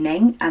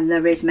training, and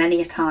there is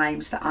many a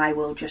times that I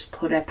will just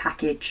put a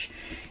package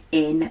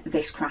in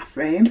this craft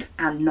room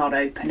and not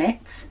open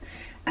it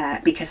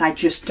because I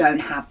just don't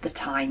have the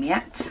time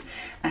yet.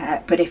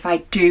 But if I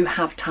do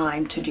have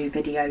time to do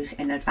videos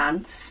in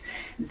advance,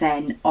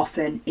 then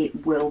often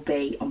it will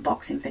be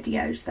unboxing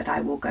videos that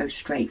I will go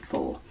straight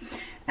for,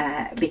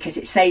 because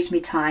it saves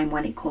me time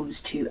when it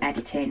comes to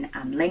editing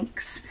and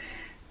links,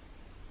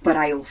 but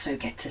I also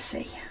get to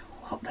see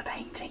what the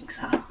paintings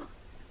are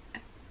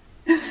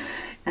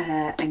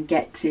and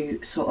get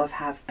to sort of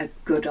have a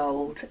good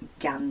old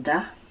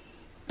gander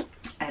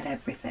at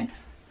everything.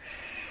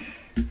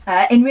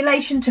 In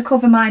relation to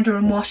cover minder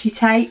and washi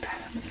tape,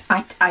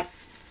 I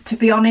to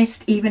be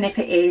honest, even if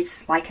it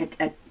is like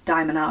a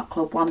Diamond Art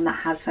Club one that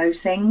has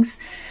those things,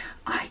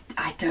 I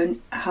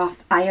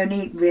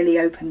only really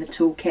open the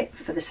toolkit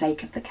for the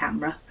sake of the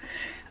camera.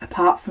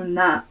 Apart from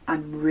that,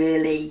 I'm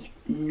really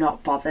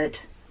not bothered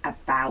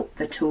about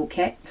the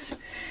toolkits.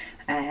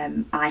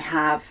 I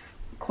have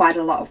quite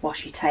a lot of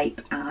washi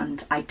tape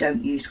and I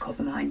don't use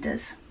cover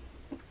minders.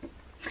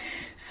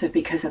 So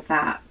because of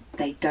that,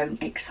 they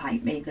don't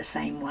excite me the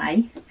same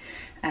way.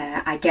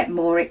 I get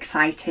more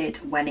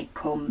excited when it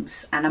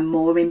comes, and I'm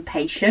more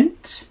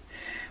impatient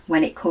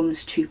when it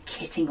comes to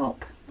kitting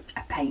up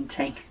a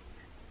painting.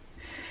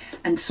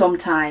 And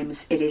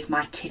sometimes it is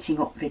my kitting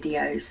up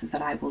videos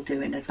that I will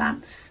do in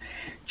advance,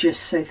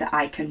 just so that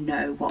I can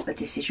know what the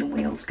decision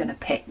wheel's going to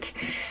pick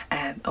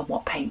and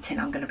what painting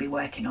I'm going to be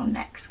working on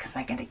next, because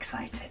I get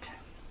excited.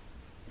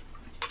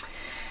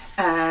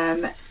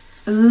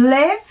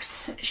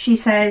 Livs, she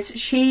says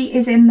she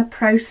is in the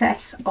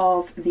process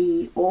of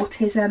the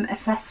autism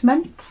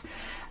assessment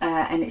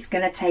and it's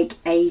going to take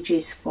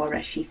ages for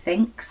her, she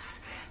thinks,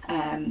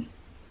 and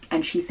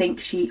she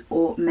thinks she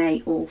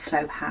may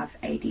also have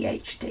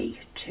ADHD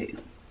too.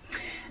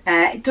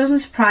 It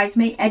doesn't surprise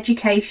me.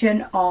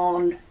 Education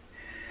on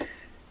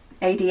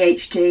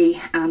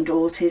ADHD and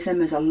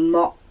autism is a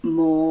lot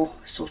more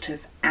sort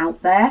of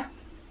out there.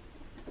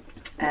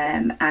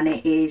 And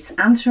it is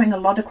answering a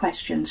lot of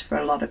questions for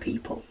a lot of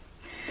people,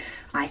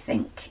 I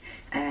think.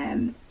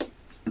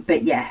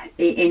 But yeah,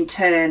 in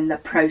turn, the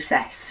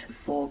process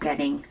for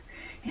getting,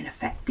 in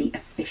effect, the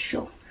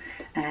official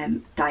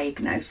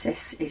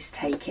diagnosis is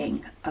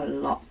taking a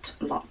lot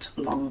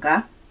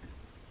longer.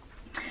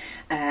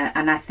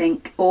 And I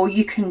think all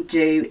you can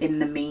do in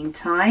the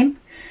meantime,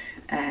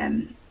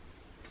 and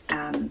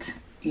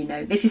you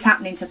know, this is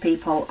happening to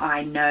people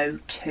I know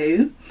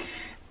too,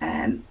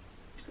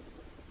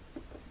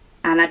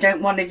 and I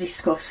don't want to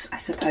discuss, I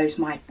suppose,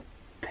 my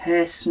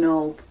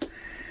personal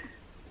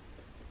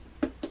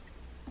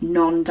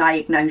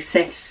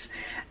non-diagnosis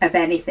of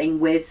anything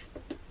with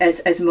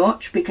as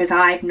much, because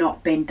I've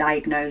not been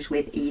diagnosed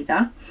with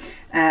either.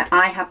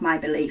 I have my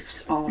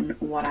beliefs on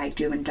what I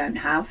do and don't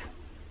have.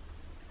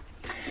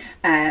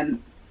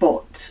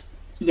 But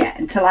yeah,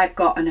 until I've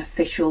got an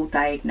official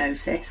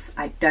diagnosis,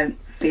 I don't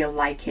feel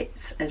like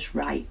it's as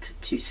right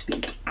to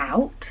speak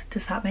out.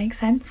 Does that make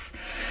sense?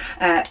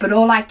 But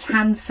all I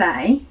can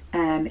say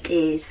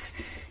is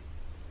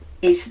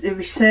the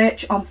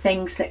research on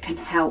things that can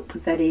help,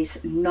 that is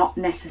not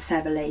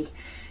necessarily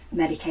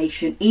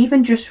medication.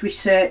 Even just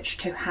research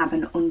to have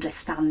an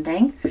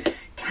understanding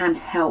can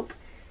help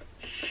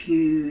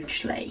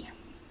hugely.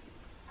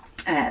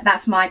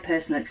 That's my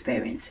personal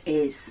experience,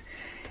 is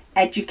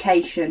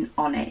education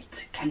on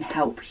it can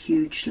help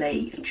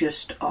hugely,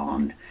 just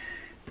on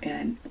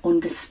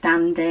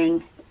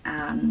understanding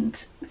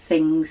and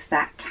things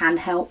that can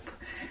help,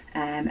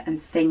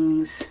 and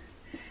things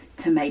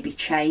to maybe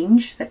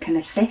change that can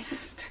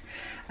assist.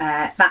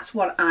 That's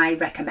what I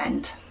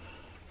recommend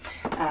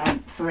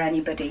for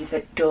anybody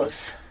that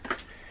does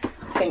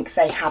think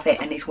they have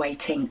it and is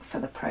waiting for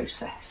the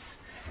process.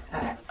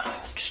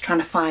 Just trying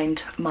to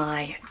find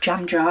my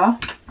jam jar.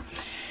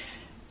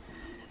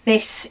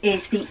 This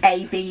is the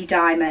AB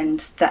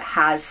diamond that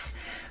has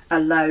a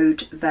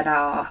load that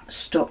are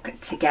stuck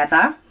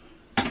together,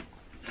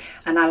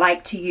 and I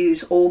like to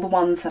use all the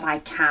ones that I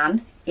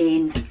can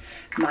in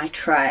my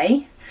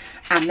tray,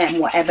 and then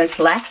whatever's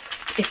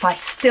left, if I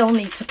still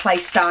need to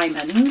place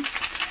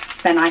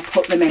diamonds, then I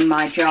put them in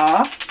my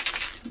jar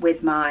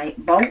with my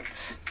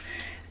bolts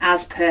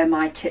as per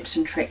my tips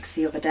and tricks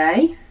the other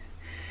day,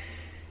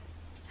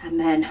 and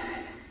then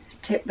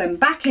tip them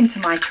back into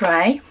my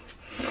tray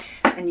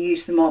and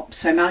use them up.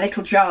 So my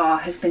little jar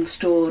has been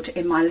stored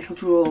in my little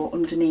drawer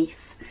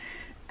underneath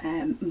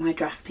my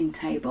drafting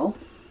table,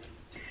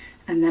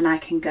 and then I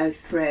can go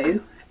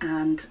through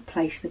and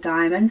place the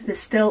diamonds. There's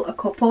still a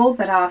couple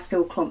that are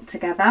still clumped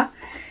together.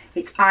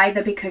 It's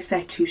either because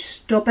they're too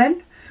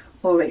stubborn,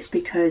 or it's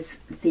because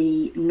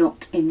the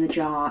nut in the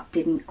jar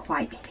didn't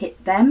quite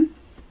hit them,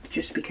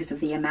 just because of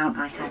the amount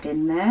I had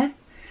in there.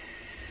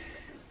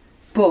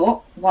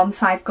 But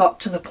once I've got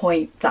to the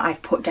point that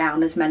I've put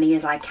down as many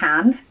as I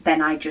can,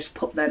 then I just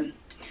put them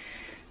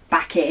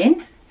back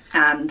in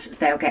and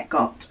they'll get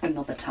got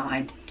another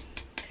time.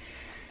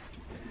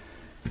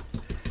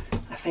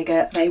 I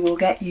figure they will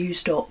get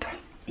used up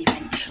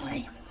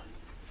eventually.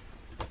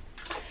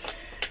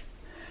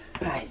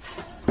 Right.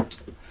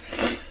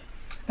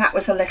 That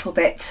was a little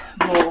bit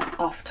more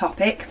off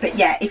topic, but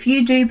yeah, if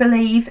you do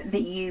believe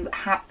that you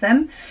have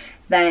them,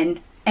 then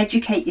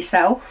educate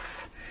yourself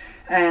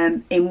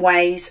in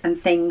ways and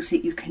things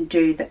that you can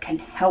do that can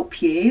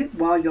help you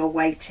while you're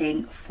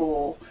waiting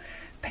for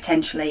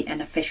potentially an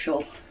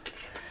official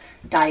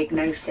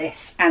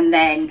diagnosis, and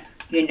then,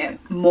 you know,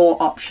 more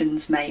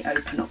options may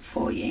open up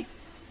for you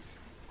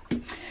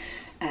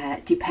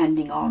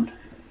depending on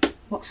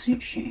what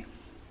suits you.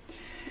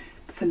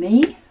 For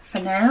me, for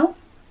now,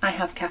 I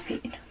have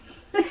caffeine.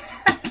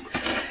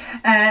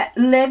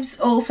 Livs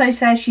also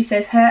says, she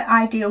says her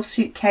ideal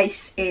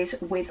suitcase is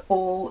with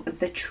all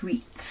the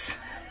treats.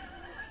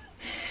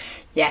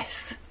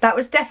 Yes, that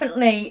was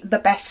definitely the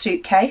best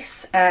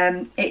suitcase.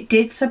 It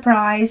did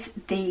surprise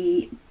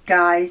the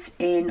guys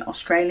in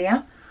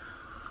Australia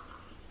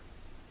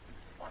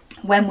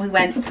when we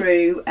went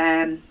through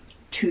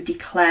to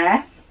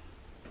declare,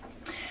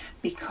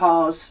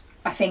 because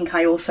I think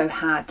I also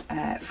had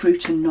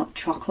fruit and nut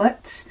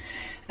chocolate,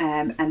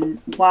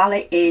 and while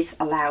it is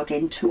allowed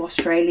into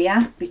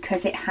Australia,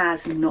 because it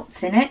has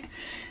nuts in it,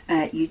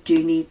 you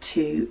do need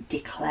to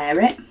declare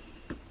it,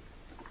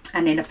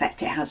 and in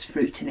effect it has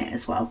fruit in it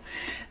as well.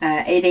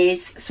 It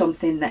is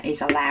something that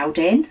is allowed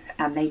in,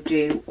 and they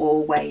do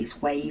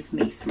always wave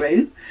me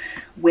through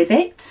with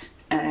it,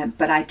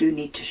 but I do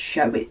need to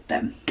show it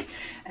them.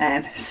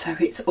 So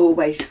it's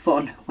always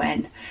fun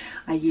when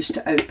I used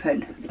to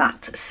open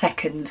that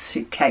second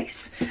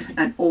suitcase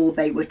and all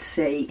they would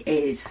see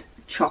is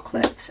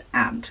chocolate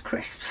and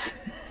crisps.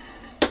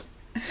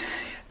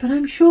 But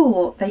I'm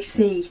sure they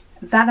see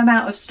that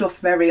amount of stuff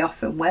very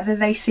often. Whether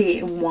they see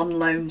it in one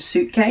lone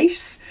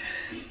suitcase,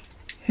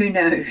 who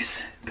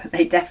knows, but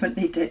they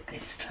definitely did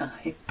this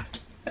time.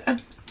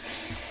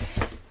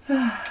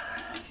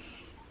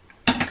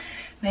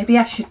 Maybe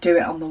I should do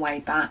it on the way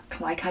back.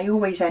 Like, I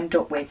always end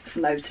up with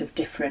loads of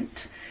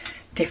different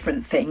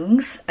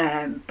things,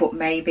 but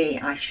maybe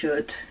I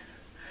should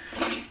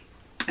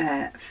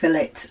fill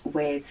it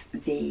with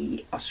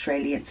the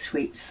Australian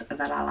sweets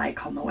that I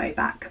like on the way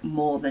back,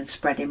 more than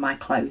spreading my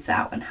clothes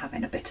out and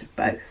having a bit of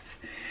both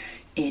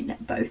in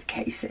both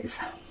cases.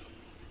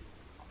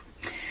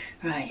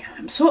 Right,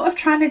 I'm sort of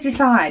trying to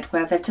decide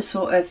whether to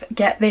sort of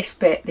get this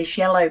bit, this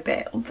yellow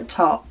bit on the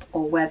top,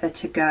 or whether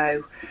to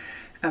go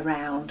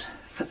around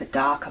for the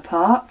darker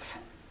part.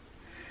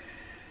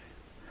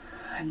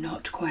 I'm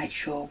not quite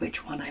sure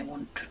which one I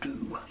want to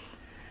do.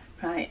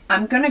 Right,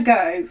 I'm going to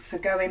go for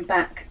going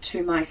back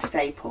to my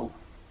staple,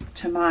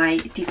 to my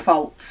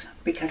default,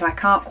 because I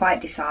can't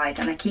quite decide,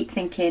 and I keep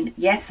thinking,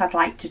 yes, I'd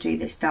like to do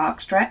this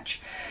dark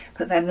stretch,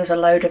 but then there's a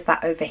load of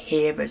that over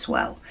here as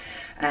well.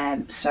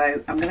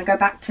 So I'm going to go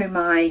back to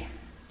my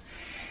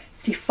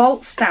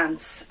default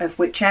stance of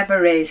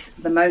whichever is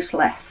the most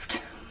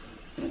left,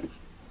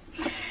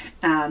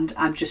 and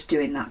I'm just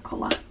doing that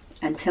colour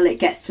until it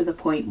gets to the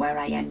point where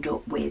I end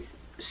up with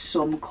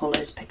some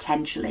colours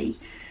potentially,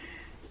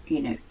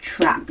 you know,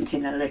 trapped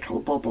in a little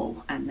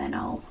bubble, and then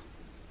I'll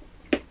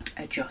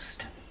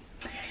adjust.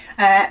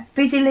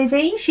 Busy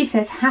Lizzie, she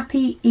says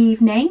happy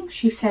evening.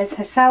 She says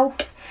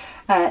herself,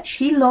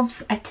 she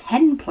loves a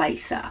 10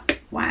 placer.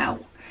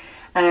 Wow.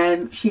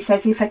 She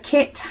says if a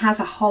kit has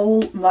a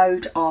whole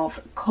load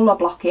of colour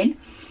blocking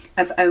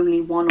of only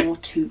 1 or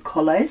 2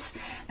 colours,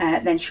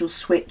 then she'll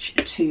switch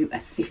to a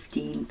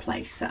 15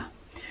 placer.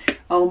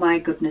 Oh my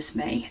goodness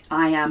me,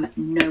 I am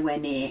nowhere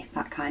near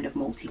that kind of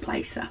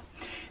multi-placer.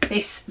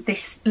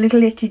 This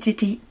little itty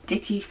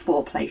ditty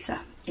 4 placer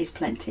is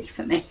plenty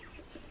for me.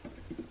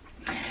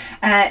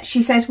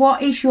 She says,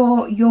 what is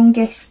your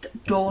youngest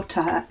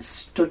daughter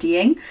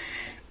studying?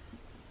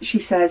 She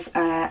says,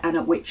 and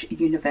at which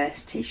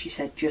university? She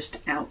said, just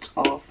out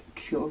of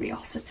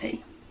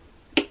curiosity.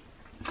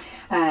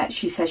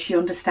 She says she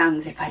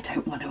understands if I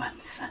don't want to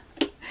answer.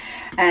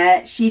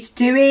 She's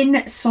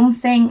doing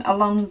something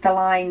along the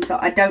lines of,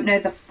 I don't know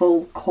the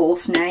full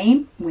course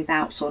name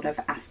without sort of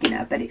asking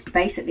her, but it's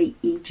basically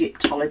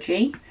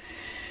Egyptology,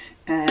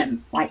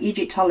 like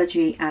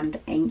Egyptology and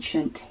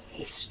ancient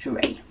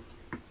history.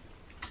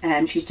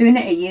 She's doing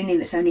it at a uni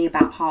that's only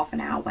about half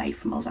an hour away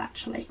from us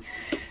actually,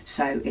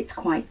 so it's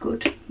quite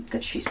good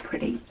that she's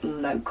pretty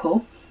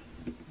local.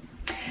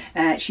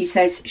 She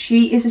says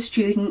she is a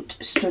student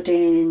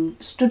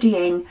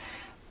studying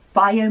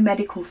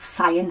biomedical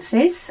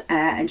sciences,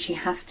 and she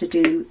has to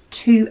do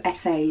 2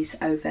 essays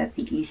over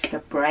the Easter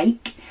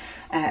break,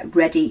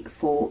 ready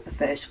for the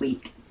first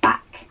week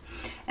back.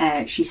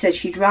 She says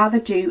she'd rather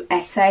do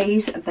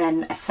essays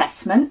than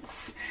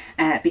assessments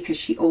because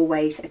she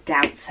always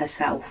doubts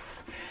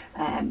herself.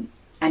 And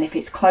if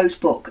it's closed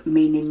book,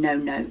 meaning no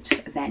notes,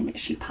 then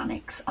she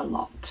panics a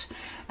lot.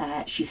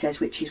 She says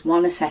which is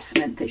one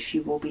assessment that she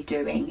will be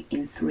doing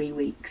in 3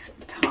 weeks'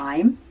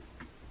 time.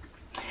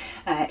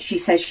 She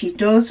says she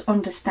does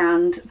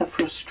understand the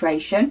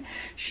frustration.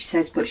 She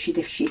says, but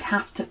if she'd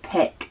have to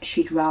pick,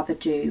 she'd rather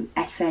do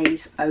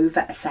essays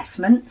over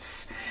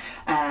assessments.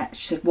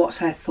 She said, what's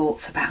her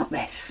thoughts about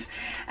this?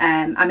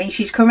 I mean,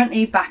 she's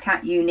currently back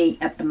at uni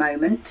at the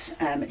moment.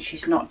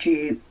 She's not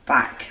due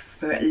back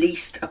for at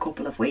least a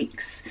couple of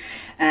weeks.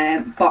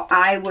 But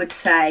I would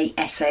say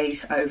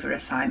essays over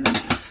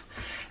assignments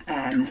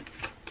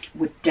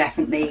would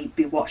definitely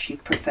be what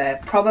she'd prefer,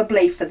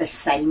 probably for the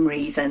same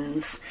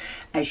reasons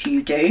as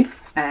you do,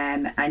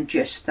 and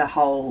just the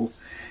whole,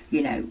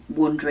 you know,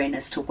 wondering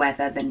as to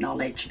whether the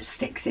knowledge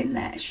sticks in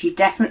there. She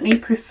definitely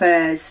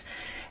prefers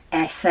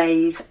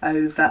essays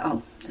over,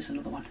 oh, there's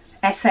another one,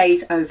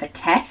 essays over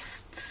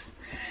tests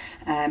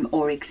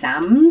or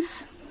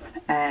exams,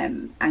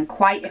 and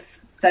quite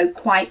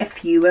a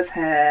few of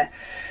her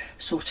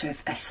sort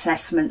of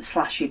assessment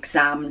 /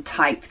 exam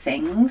type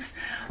things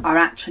are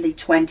actually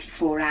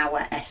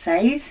 24-hour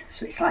essays.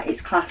 So it's like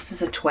it's classed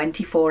as a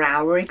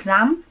 24-hour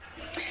exam,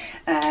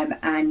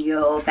 and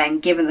you're then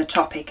given the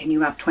topic and you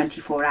have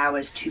 24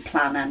 hours to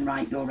plan and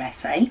write your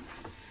essay,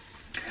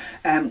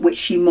 which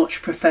she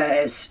much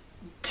prefers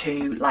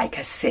to like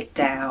a sit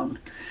down,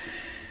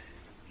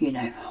 you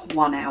know,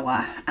 1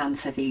 hour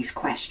answer these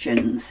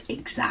questions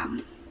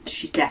exam.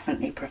 She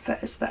definitely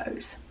prefers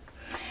those.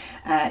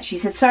 She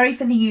said, sorry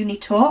for the uni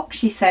talk,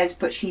 she says,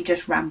 but she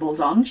just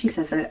rambles on. She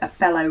says, a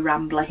fellow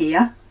rambler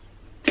here.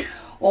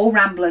 All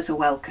ramblers are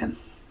welcome.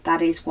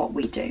 That is what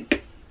we do.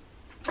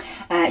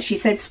 She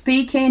said,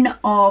 speaking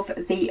of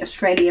the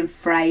Australian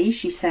phrase,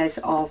 she says,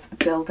 of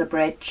build a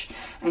bridge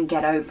and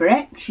get over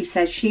it. She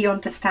says she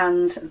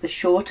understands the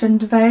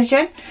shortened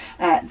version,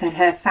 that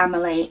her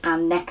family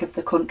and neck of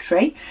the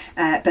country,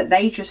 but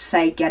they just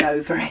say get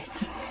over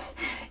it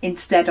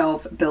instead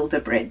of build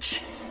a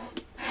bridge.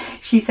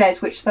 She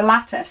says, which the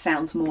latter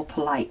sounds more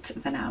polite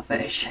than our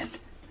version.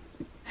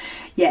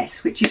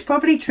 Yes, which is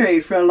probably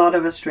true for a lot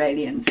of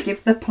Australians.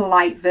 Give the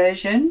polite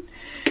version,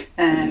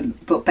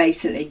 but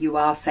basically you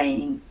are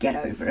saying get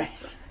over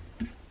it,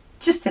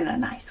 just in a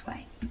nice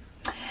way.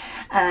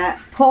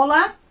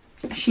 Paula,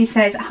 she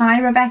says, hi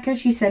Rebecca.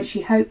 She says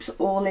she hopes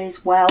all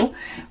is well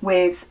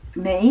with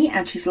me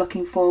and she's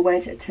looking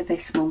forward to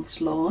this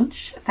month's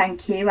launch.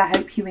 Thank you. I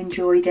hope you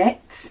enjoyed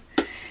it.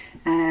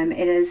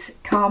 It has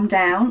calmed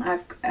down.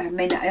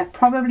 I've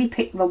probably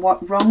picked the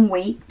wrong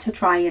week to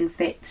try and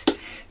fit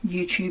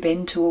YouTube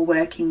into a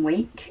working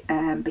week,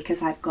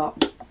 because I've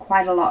got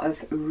quite a lot of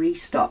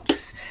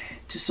restocks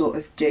to sort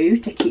of do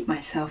to keep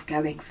myself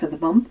going for the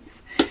month.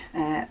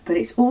 But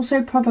it's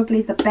also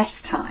probably the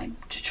best time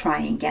to try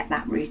and get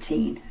that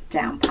routine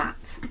down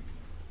pat.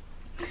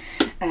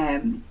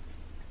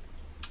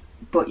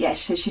 But yeah,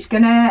 so she's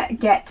gonna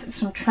get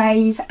some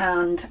trays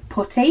and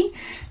putty,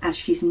 as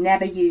she's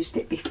never used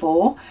it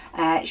before.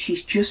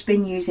 She's just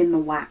been using the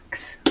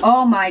wax.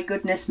 Oh my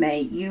goodness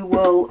me, you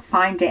will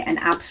find it an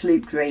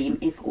absolute dream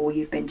if all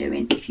you've been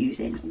doing is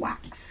using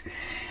wax.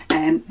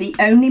 The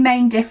only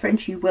main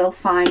difference you will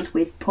find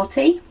with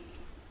putty,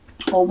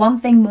 or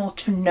one thing more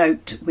to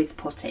note with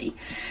putty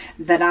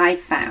that I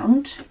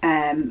found,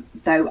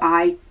 though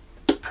I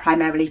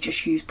primarily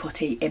just use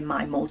putty in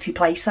my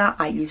multi-placer,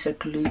 I use a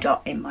glue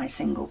dot in my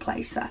single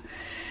placer,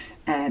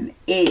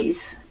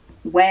 is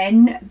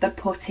when the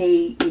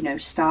putty, you know,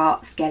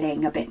 starts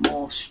getting a bit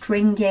more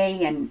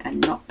stringy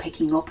and not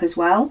picking up as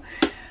well,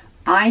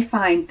 I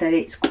find that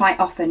it's quite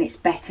often it's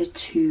better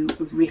to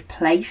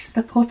replace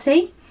the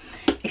putty,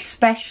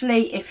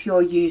 especially if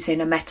you're using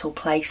a metal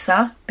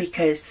placer,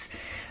 because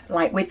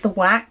like with the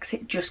wax,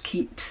 it just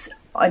keeps,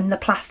 in the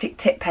plastic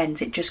tip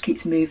pens, it just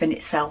keeps moving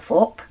itself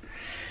up.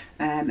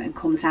 And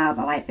comes out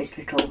like this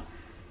little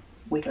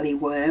wiggly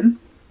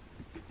worm.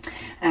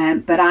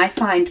 But I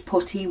find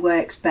putty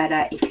works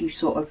better if you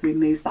sort of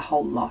remove the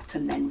whole lot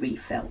and then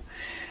refill.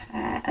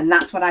 And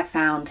that's what I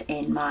found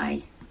in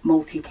my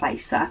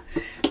multi-placer,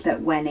 that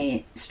when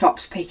it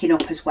stops picking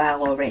up as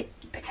well, or it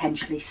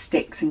potentially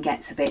sticks and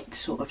gets a bit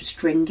sort of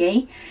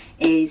stringy,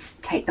 is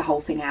take the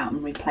whole thing out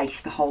and replace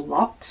the whole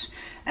lot.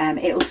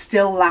 It'll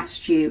still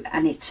last you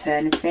an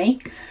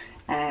eternity,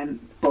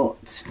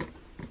 but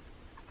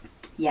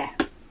yeah,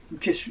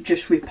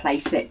 just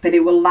replace it, but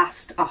it will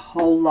last a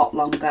whole lot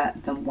longer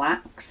than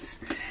wax,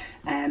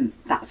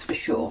 that's for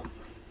sure.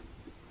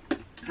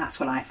 That's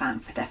what I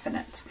found for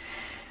definite.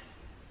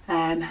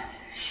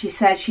 She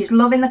says she's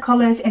loving the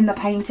colours in the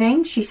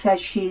painting. She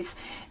says she's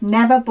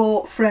never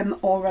bought from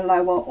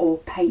Oraloa or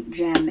Paint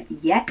Gem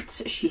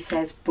yet, she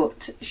says,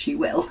 but she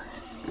will.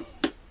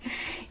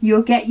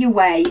 You'll get your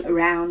way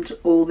around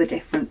all the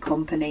different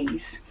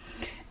companies,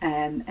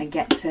 and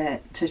get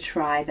to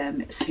try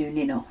them soon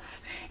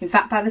enough. In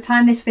fact, by the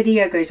time this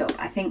video goes up,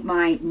 I think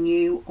my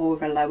new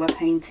Oraloa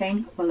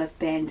painting will have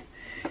been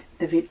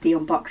the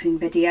unboxing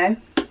video.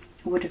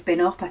 would have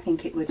been up. I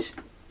think it would.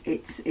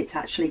 It's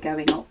actually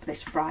going up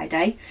this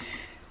Friday.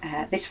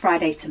 This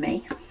Friday to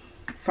me.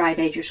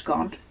 Friday just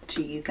gone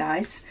to you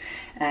guys.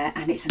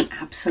 And it's an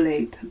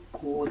absolute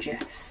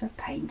gorgeous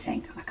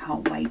painting. I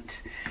can't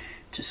wait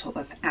to sort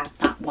of add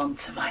that one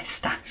to my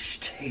stash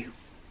too.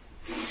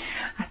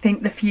 I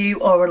think the few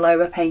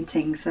Oraloa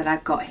paintings that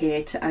I've got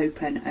here to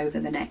open over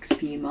the next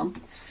few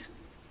months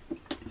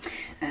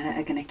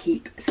are going to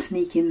keep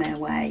sneaking their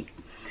way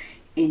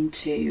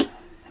into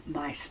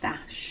my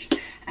stash,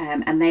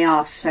 and they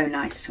are so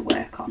nice to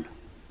work on.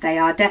 They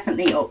are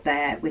definitely up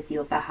there with the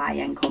other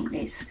high-end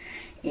companies,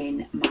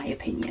 in my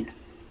opinion,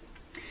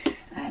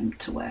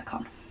 to work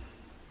on.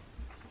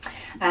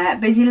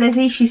 Busy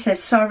Lizzie, she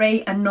says,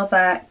 sorry,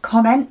 another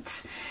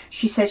comment.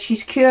 She says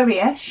she's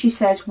curious. She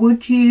says,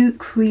 would you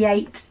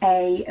create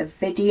a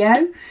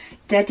video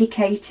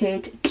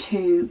dedicated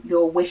to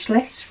your wish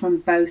list from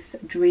both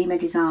Dreamer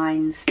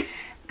Designs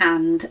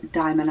and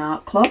Diamond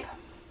Art Club?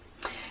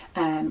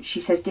 She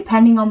says,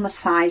 depending on the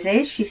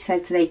sizes, she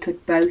says they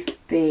could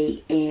both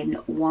be in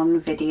one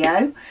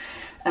video,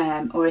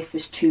 or if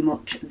there's too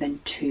much, then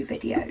 2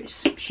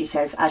 videos. She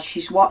says, as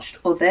she's watched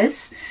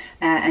others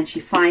and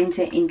she finds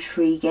it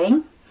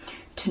intriguing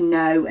to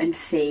know and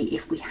see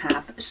if we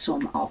have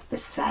some of the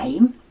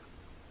same.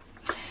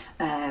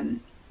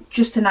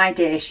 Just an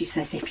idea, she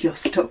says, if you're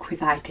stuck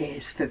with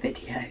ideas for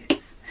videos.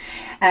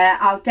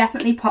 I'll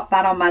definitely pop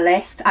that on my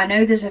list. I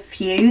know there's a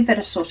few that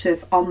are sort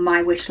of on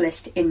my wish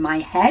list in my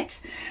head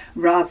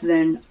rather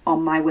than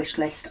on my wish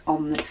list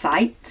on the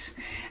site.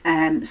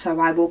 So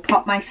I will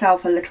pop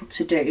myself a little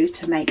to do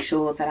to make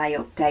sure that I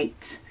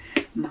update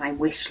my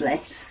wish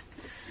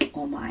lists,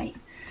 or my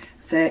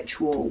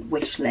virtual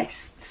wish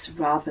lists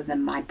rather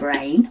than my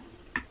brain.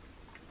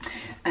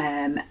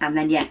 And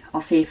then yeah,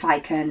 I'll see if I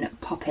can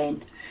pop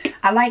in.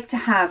 I like to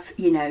have,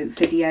 you know,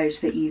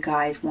 videos that you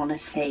guys want to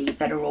see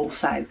that are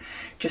also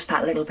just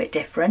that little bit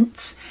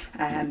different.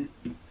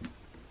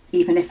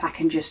 Even if I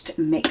can just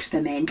mix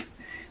them in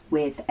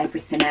with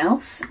everything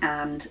else.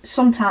 And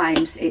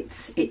sometimes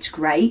it's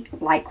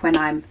great, like when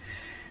I'm,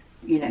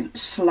 you know,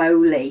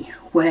 slowly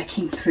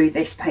working through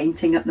this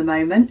painting at the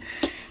moment.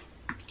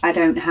 I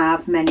don't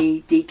have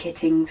many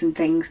dekittings and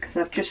things because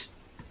I've just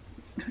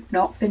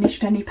not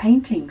finished any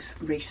paintings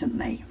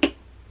recently.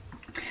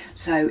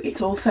 So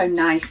it's also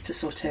nice to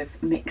sort of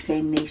mix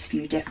in these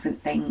few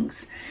different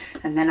things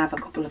and then have a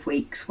couple of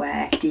weeks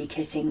where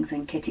dekittings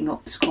and kitting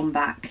ups come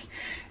back,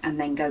 and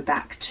then go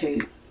back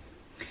to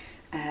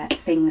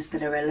things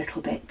that are a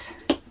little bit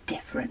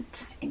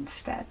different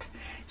instead.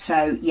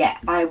 So yeah,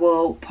 I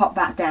will pop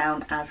that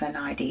down as an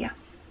idea.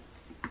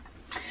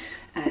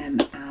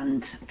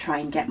 And try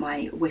and get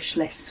my wish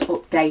lists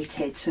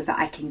updated so that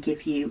I can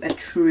give you a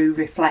true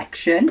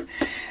reflection,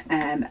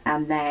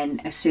 and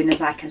then as soon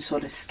as I can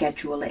sort of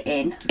schedule it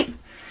in.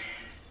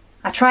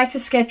 I try to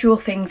schedule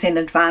things in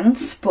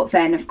advance, but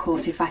then of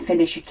course if I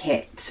finish a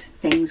kit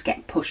things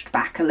get pushed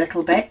back a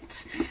little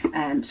bit,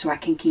 so I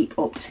can keep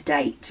up to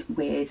date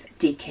with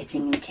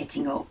dekitting and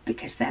kitting up,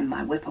 because then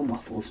my WIP and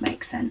waffles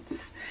make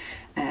sense.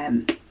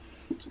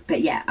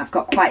 But yeah, I've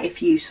got quite a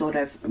few sort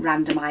of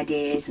random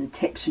ideas and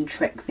tips and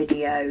trick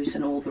videos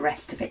and all the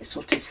rest of it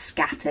sort of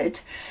scattered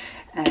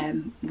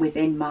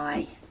within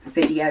my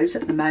videos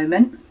at the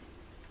moment.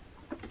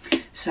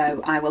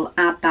 So I will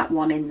add that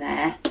one in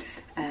there,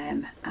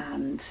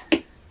 and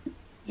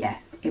yeah,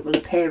 it will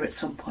appear at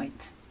some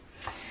point.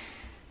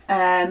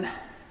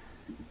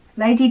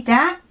 Lady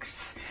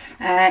Dax,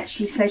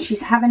 she says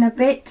she's having a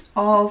bit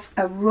of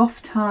a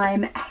rough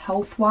time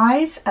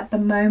health-wise at the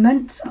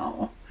moment.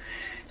 Oh.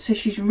 So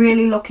she's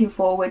really looking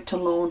forward to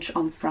launch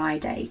on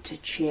Friday to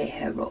cheer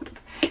her up.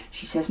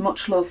 She says,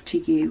 much love to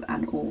you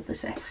and all the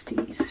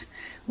zesties.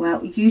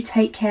 Well, you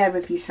take care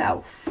of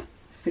yourself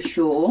for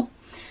sure.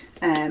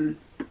 I'm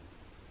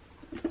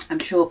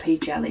sure P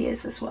Jelly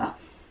is as well,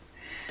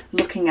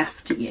 looking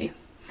after you.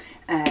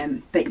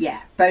 But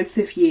yeah, both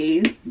of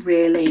you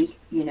really,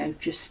 you know,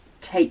 just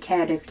take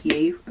care of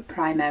you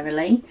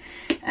primarily.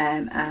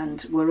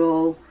 And we're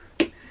all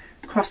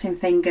crossing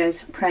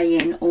fingers,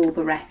 praying all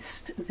the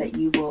rest that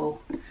you will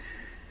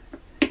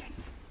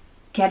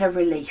get a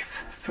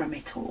relief from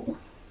it all,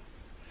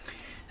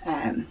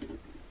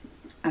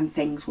 and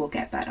things will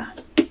get better.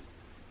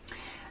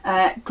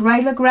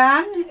 Grey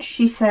Legrand,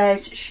 she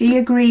says she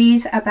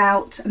agrees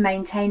about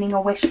maintaining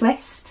a wish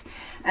list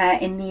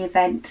in the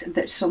event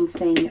that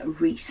something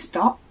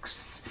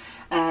restocks.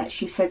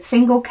 She said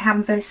single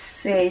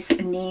canvases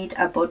need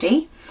a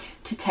buddy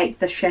to take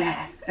the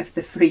share of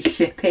the free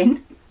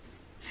shipping.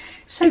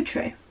 So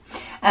true.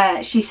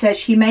 She says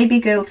she may be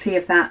guilty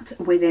of that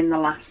within the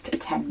last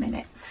 10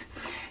 minutes.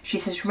 She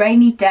says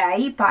Rainy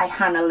Day by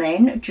Hannah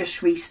Lynn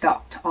just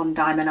restocked on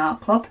Diamond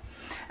Art Club.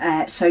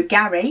 So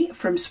Gary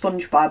from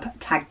SpongeBob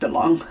tagged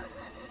along.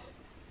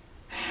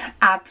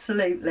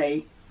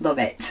 Absolutely love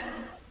it.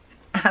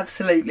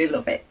 Absolutely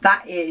love it.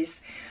 That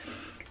is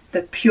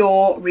the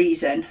pure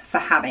reason for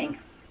having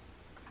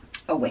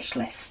a wish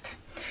list.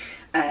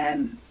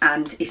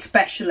 and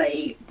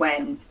especially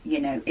when, you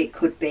know, it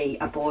could be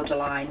a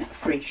borderline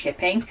free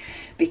shipping,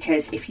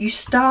 because if you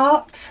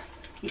start,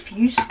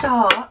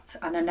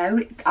 and I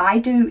know I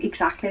do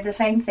exactly the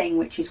same thing,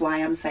 which is why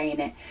I'm saying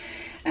it,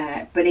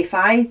 but if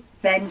I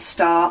then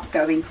start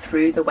going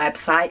through the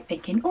website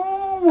thinking,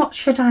 oh, what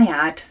should I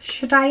add?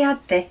 Should I add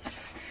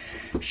this?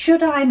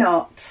 Should I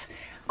not?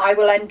 I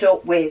will end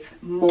up with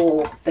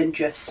more than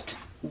just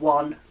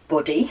one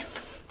buddy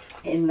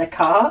in the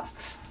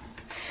cart.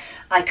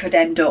 I could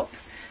end up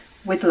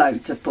with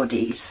loads of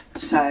buddies.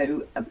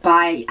 So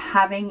by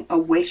having a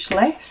wish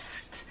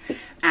list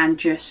and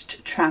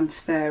just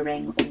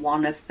transferring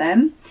one of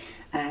them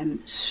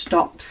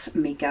stops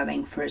me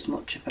going for as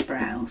much of a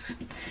browse.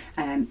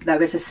 Though,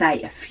 as I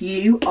say, a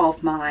few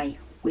of my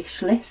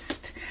wish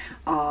list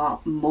are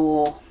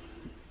more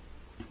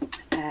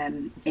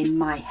in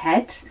my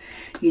head,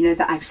 you know,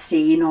 that I've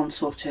seen on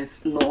sort of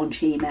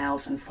launch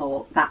emails and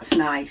thought, that's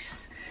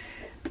nice,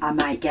 I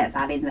might get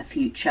that in the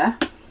future.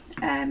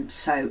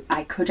 So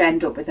I could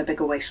end up with a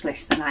bigger wish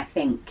list than I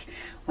think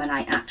when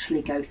I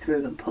actually go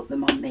through and put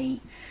them on the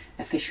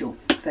official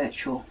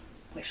virtual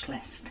wish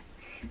list.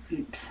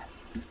 Oops.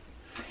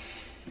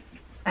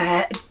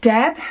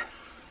 Deb,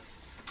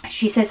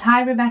 she says,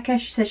 hi Rebecca.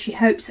 She says she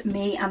hopes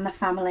me and the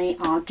family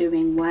are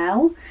doing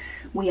well.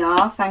 We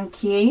are,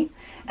 thank you.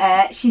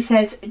 She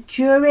says,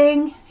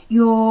 during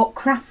your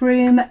craft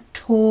room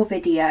tour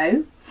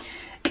video,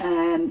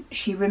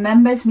 she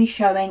remembers me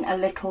showing a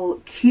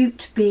little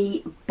cute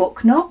bee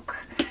book nook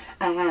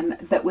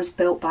that was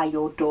built by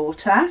your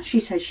daughter. She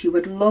says she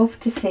would love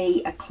to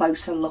see a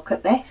closer look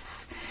at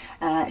this.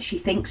 She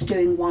thinks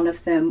doing one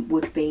of them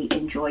would be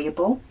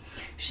enjoyable.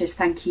 She says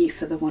thank you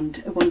for the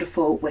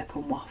wonderful WIP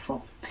and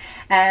Waffle.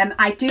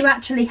 I do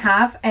actually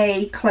have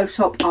a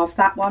close-up of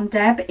that one,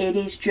 Deb. It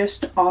is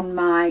just on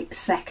my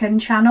second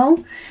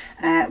channel,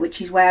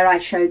 which is where I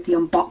showed the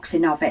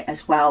unboxing of it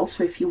as well.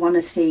 So if you want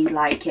to see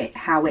like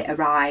how it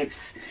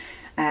arrives,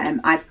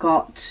 I've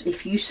got,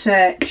 if you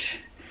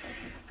search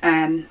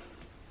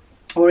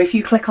or if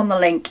you click on the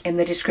link in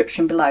the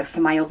description below for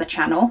my other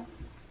channel,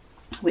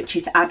 which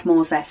is Add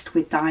More Zest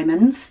with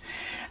Diamonds,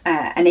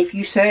 and if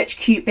you search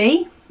Cute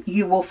Bee,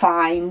 you will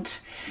find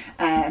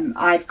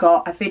I've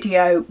got a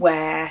video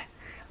where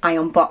I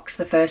unbox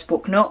the first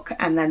book nook,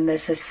 and then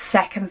there's a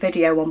second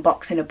video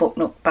unboxing a book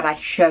nook, but I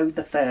show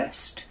the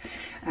first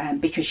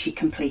because she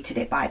completed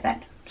it by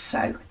then,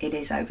 so it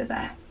is over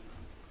there.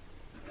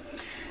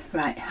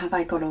 Right, have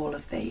I got all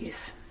of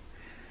these?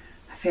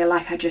 I feel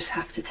like I just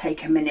have to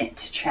take a minute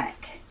to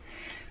check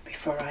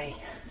before I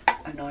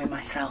annoy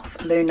myself.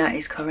 Luna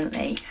is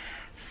currently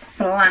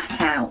flat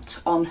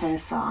out on her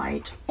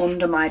side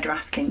under my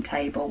drafting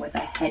table with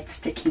her head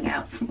sticking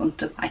out from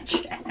under my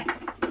chair.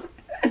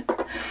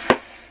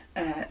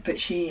 But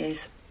she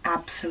is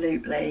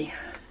absolutely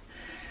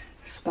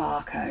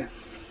sparko.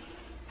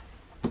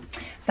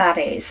 That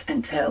is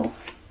until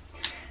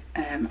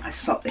I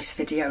stop this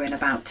video in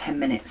about 10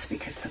 minutes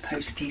because the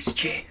postie's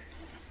due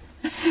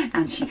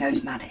and she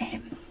goes mad at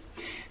him.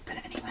 But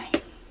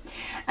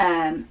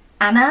anyway,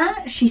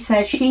 Anna, she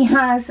says she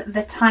has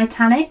the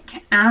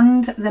Titanic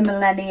and the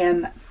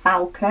Millennium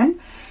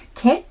Falcon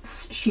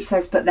kits. She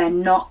says, but they're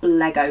not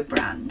Lego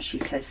brand. She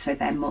says, so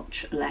they're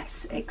much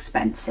less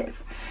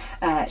expensive.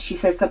 She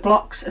says the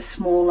blocks are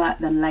smaller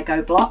than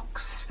Lego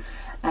blocks.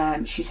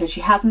 She says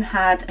she hasn't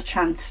had a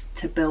chance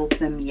to build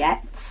them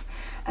yet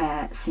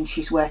since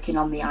she's working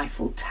on the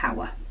Eiffel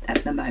Tower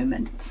at the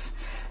moment,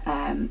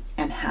 and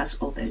has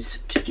others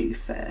to do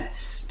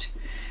first.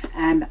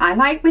 I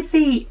like with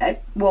the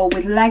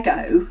with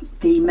Lego,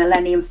 the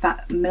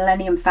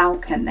Millennium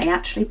Falcon, they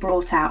actually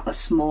brought out a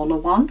smaller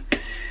one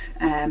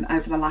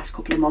over the last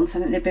couple of months. I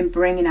think they've been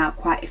bringing out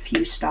quite a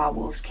few Star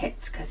Wars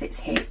kits because it's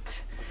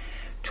hit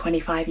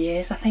 25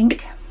 years, I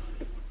think.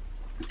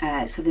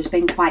 So there's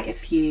been quite a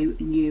few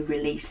new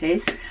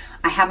releases.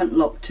 I haven't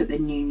looked at the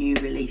new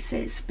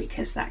releases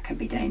because that can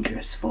be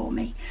dangerous for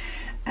me.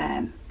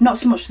 Not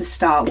so much the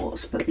Star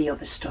Wars, but the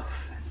other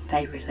stuff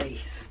they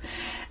release.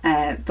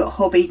 But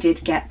hubby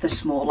did get the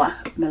smaller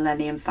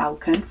Millennium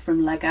Falcon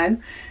from Lego,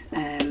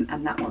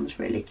 and that one's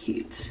really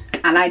cute.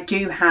 And I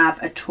do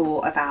have a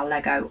tour of our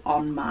Lego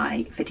on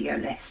my video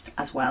list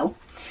as well.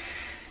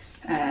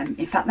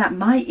 In fact, that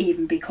might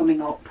even be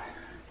coming up.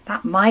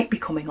 That might be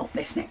coming up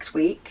this next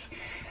week.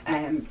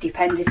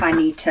 Depends if I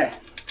need to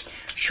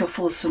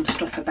shuffle some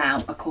stuff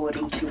about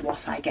according to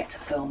what I get to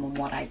film and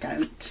what I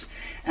don't.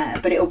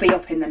 But it'll be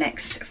up in the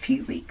next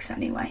few weeks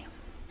anyway.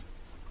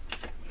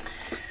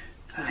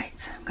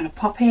 Right, I'm going to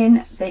pop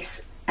in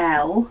this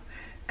L,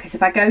 because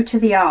if I go to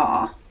the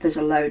R, there's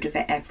a load of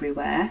it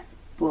everywhere.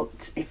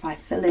 But if I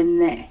fill in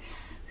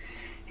this,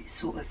 it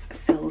sort of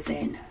fills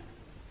in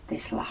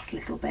this last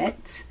little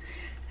bit,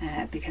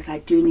 because I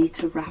do need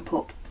to wrap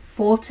up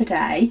for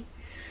today,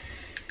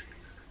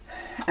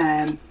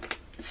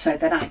 so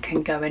that I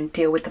can go and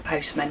deal with the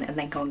postman and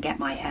then go and get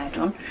my hair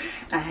done.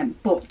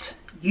 But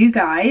you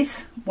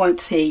guys won't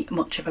see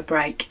much of a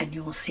break, and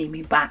you'll see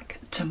me back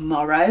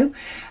tomorrow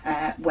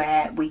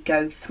where we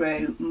go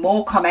through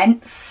more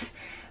comments,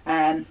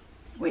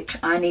 which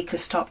I need to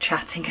stop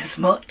chatting as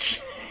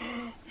much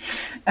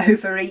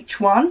over each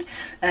one,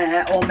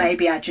 or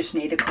maybe I just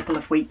need a couple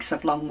of weeks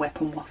of long WIP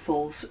and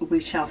waffles, we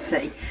shall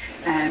see.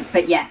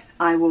 But yeah,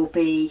 I will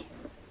be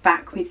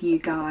back with you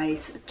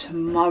guys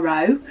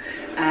tomorrow,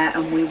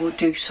 and we will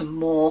do some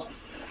more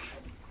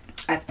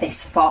of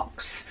this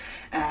fox,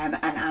 and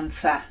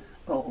answer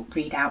or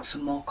read out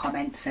some more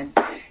comments and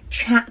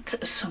chat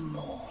some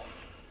more.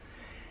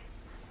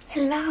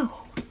 Hello.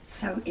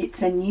 So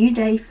it's a new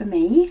day for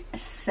me, a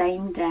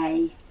same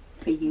day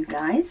for you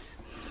guys,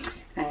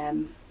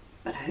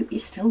 but I hope you're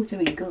still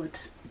doing good,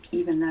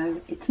 even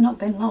though it's not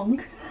been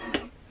long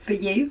for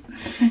you.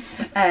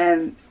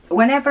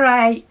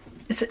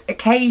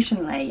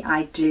 Occasionally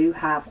I do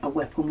have a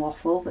WIP and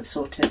waffle that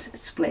sort of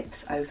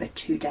splits over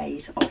 2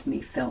 days of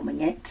me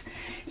filming it.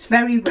 It's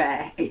very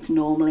rare, it's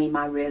normally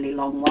my really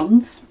long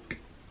ones.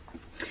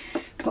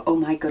 But oh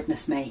my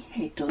goodness me,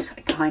 it does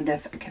kind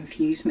of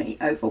confuse me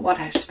over what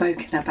I've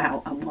spoken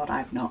about and what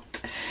I've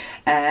not.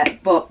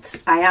 But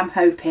I am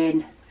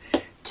hoping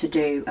to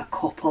do a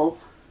couple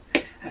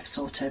of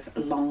sort of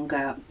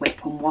longer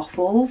WIP and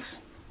waffles.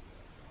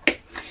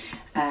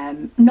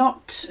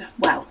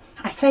 Well,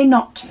 I say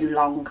not too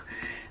long.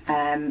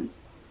 I'm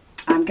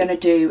going to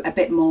do a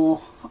bit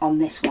more on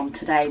this one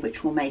today,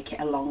 which will make it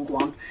a long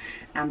one,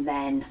 and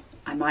then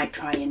I might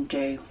try and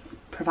do,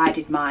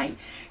 provided my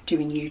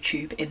doing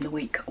YouTube in the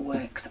week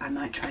works, I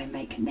might try and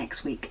make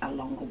next week a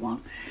longer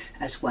one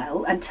as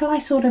well, until I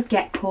sort of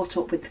get caught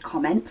up with the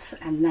comments.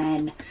 And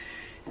then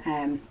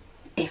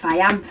if I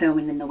am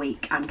filming in the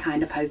week, I'm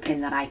kind of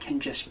hoping that I can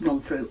just run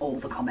through all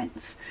the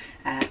comments,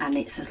 and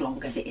it's as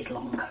long as it is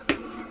long.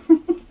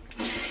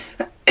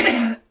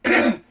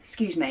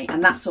 Excuse me,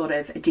 and that sort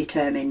of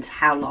determines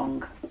how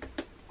long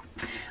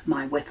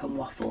my WIP and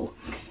waffle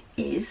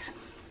is.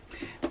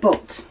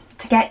 But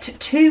to get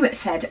to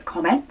said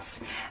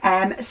comments,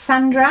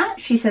 Sandra,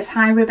 she says,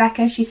 hi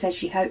Rebecca, she says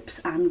she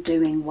hopes I'm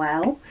doing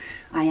well.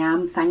 I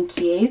am, thank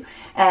you.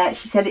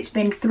 She said it's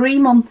been 3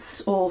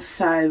 months or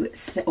so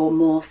or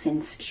more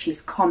since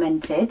she's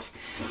commented.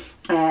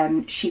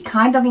 She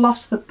kind of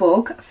lost the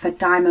bug for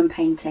diamond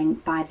painting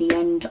by the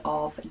end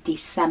of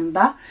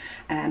December,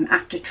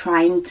 after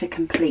trying to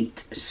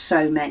complete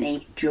so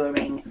many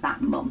during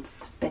that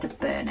month. Bit of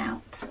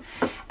burnout.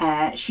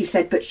 She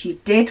said, but she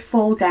did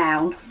fall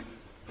down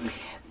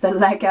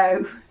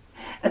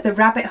the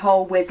rabbit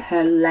hole with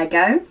her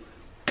Lego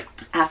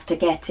after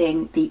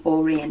getting the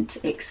Orient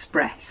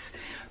Express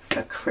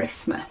for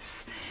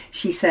Christmas.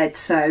 She said,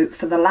 so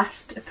for the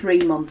last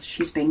 3 months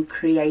she's been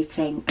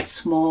creating a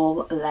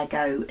small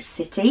Lego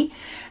city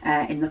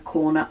in the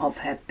corner of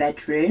her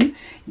bedroom,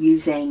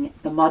 using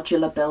the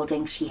modular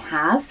building she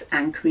has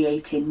and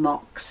creating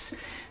mocks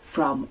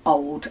from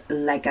old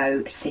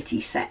Lego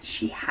city sets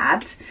she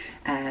had,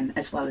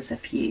 as well as a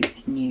few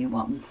new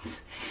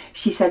ones.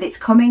 She said it's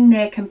coming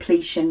near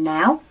completion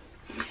now,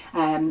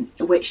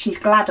 which she's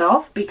glad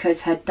of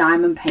because her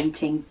diamond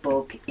painting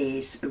bug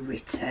is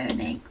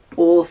returning.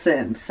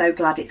 Awesome, so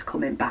glad it's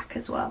coming back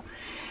as well.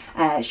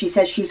 She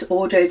says she's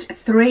ordered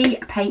 3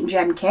 paint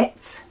gem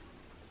kits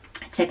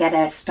to get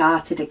her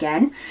started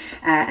again,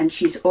 and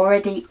she's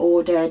already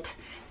ordered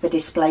the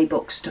display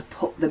books to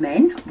put them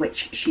in,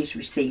 which she's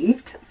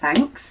received.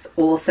 Thanks,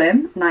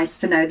 awesome, nice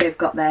to know they've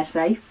got there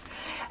safe.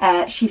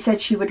 She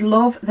said she would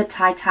love the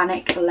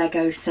Titanic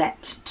Lego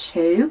set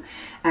too,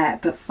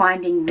 but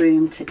finding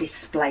room to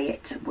display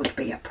it would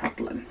be a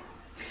problem.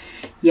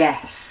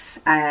 Yes,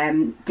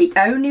 the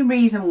only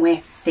reason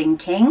we're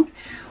thinking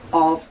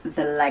of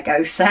the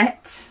Lego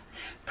set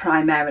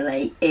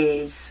primarily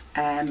is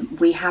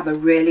we have a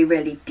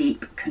really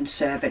deep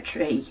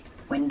conservatory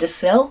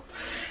windowsill,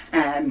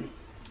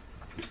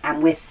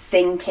 and we're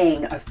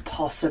thinking of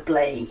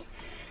possibly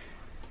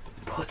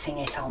putting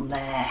it on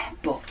there,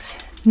 but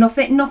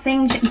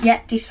nothing's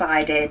yet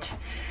decided,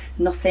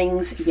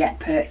 nothing's yet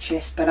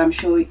purchased. But I'm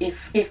sure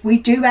if we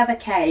do ever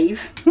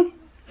cave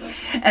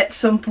at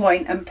some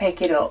point and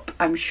pick it up,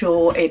 I'm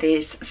sure it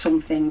is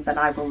something that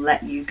I will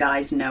let you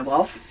guys know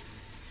of,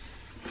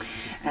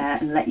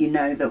 and let you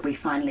know that we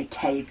finally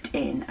caved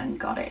in and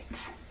got it.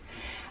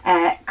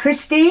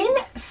 Christine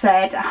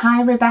said,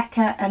 hi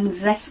Rebecca and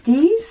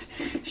Zesties.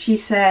 She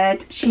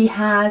said she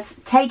has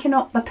taken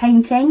up the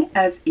painting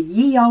of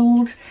Ye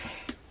Olde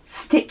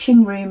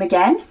Stitching Room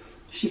again.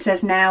 She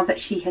says now that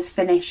she has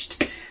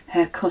finished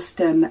her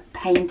custom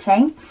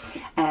painting,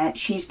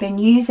 she's been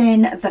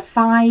using the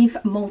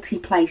 5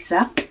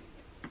 multi-placer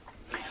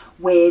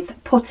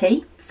with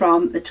putty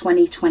from the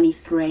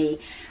 2023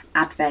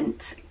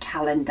 Advent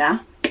calendar.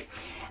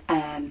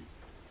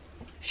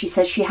 She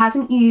says she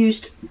hasn't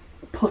used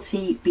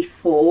putty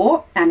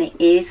before and it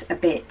is a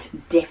bit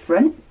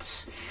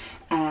different,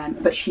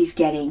 but she's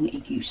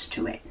getting used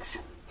to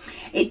it.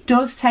 It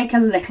does take a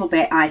little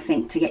bit, I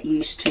think, to get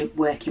used to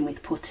working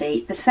with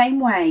putty, the same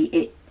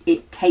way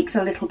it takes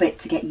a little bit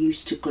to get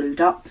used to glue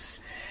dots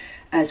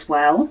as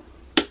well.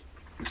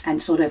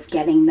 and sort of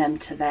getting them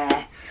to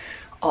their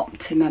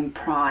optimum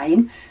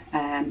prime.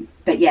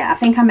 But yeah, I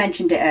think I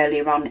mentioned it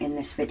earlier on in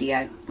this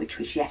video, which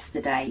was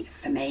yesterday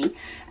for me.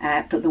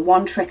 But the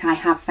one trick I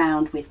have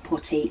found with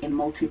putty in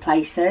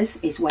multi-placers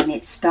is when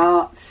it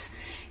starts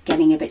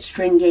getting a bit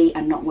stringy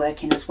and not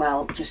working as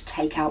well, just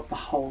take out the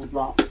whole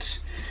lot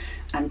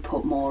and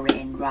put more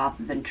in,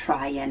 rather than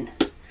try and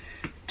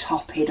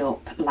top it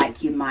up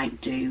like you might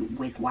do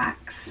with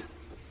wax.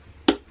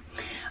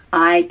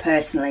 I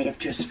personally have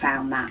just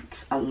found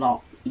that a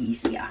lot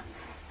easier.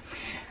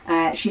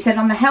 She said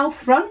on the health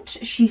front,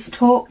 she's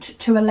talked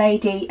to a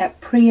lady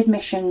at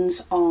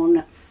pre-admissions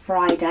on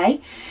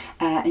Friday,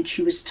 and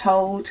she was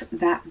told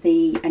that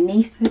the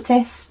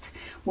anaesthetist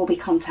will be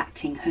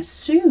contacting her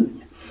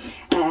soon.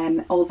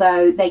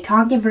 Although they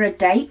can't give her a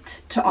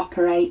date to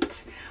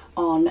operate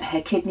on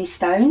her kidney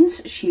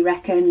stones, she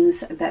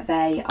reckons that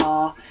they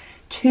are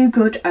two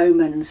good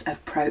omens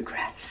of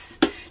progress.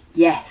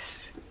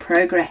 Yes,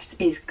 progress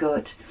is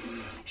good.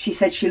 She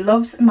said she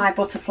loves my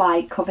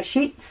butterfly cover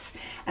sheets,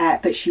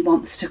 but she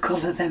wants to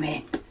colour them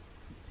in.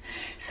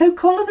 So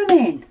colour them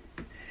in.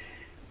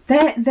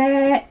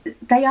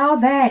 They are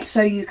there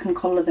so you can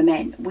colour them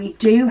in. We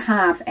do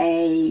have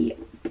a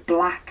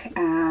black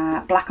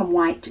and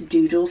white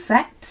doodle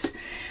set,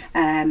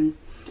 and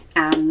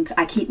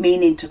I keep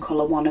meaning to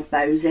colour one of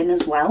those in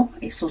as well.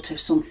 It's sort of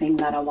something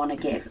that I want to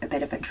give a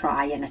bit of a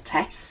try and a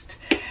test.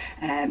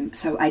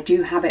 So I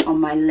do have it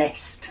on my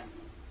list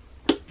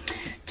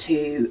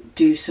to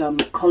do some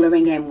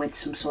colouring in with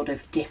some sort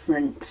of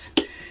different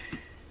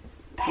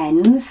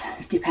pens,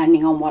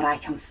 depending on what I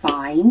can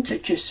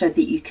find, just so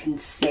that you can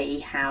see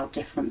how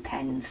different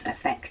pens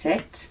affect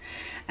it.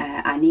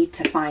 I need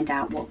to find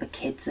out what the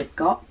kids have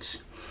got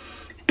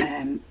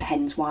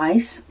pens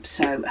wise,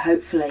 so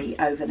hopefully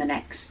over the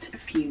next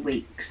few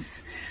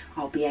weeks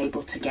I'll be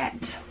able to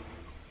get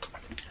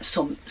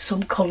some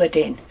coloured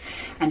in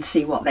and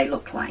see what they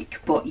look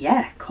like. But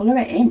yeah, colour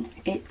it in.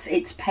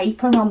 It's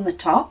paper on the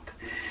top.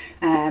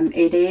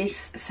 It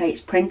is, say,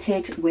 it's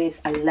printed with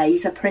a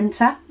laser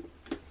printer,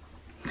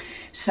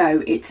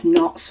 so it's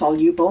not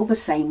soluble the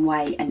same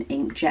way an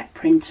inkjet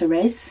printer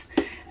is.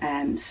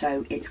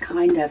 So it's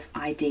kind of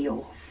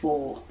ideal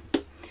for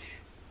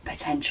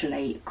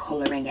potentially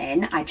colouring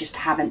in. I just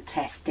haven't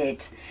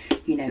tested,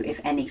 you know, if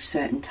any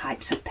certain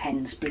types of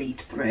pens bleed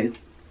through.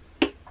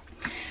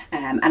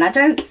 And I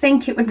don't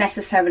think it would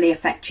necessarily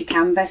affect your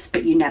canvas,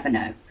 but you never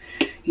know.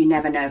 You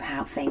never know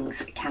how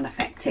things can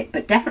affect it.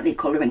 But definitely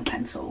colouring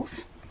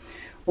pencils,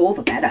 all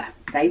the better.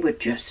 They would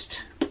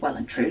just well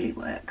and truly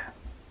work.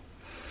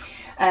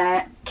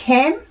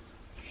 Kim,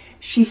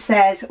 she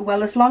says,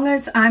 well, as long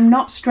as I'm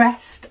not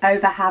stressed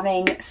over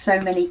having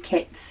so many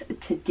kits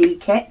to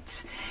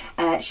de-kit,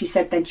 she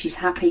said then she's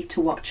happy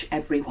to watch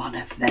every one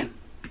of them.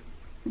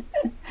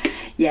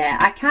 Yeah,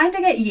 I kind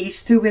of get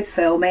used to, with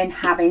filming,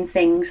 having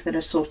things that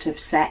are sort of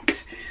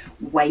set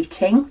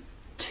waiting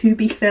to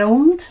be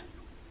filmed.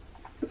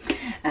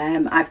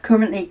 I've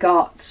currently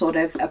got sort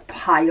of a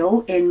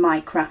pile in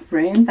my craft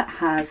room that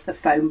has the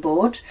foam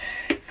board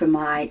for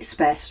my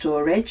spare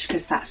storage,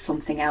 because that's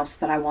something else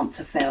that I want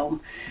to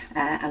film.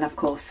 And of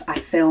course I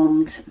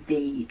filmed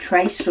the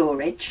tray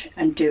storage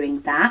and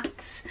doing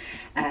that,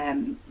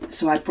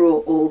 so I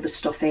brought all the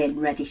stuff in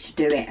ready to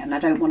do it, and I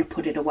don't want to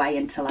put it away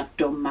until I've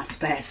done my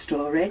spare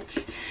storage.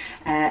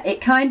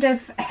 It kind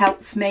of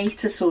helps me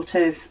to sort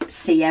of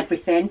see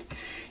everything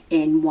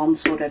in one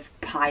sort of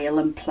pile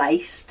and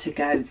place to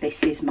go,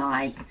 this is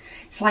my,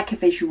 it's like a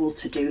visual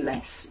to-do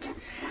list.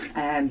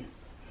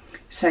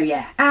 So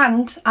yeah,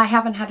 and I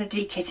haven't had a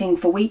de-kitting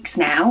for weeks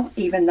now,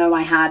 even though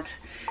I had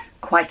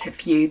quite a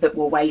few that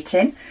were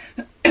waiting.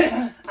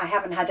 I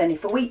haven't had any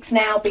for weeks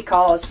now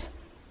because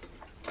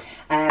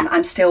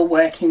I'm still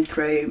working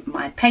through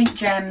my paint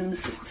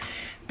gems,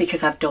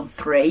 because I've done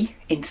 3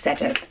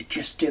 instead of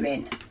just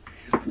doing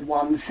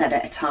 1 set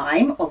at a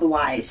time.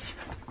 Otherwise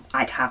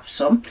I'd have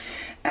some.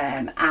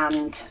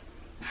 And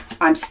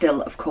I'm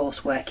still, of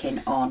course,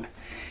 working on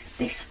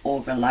this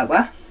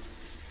Oraloa.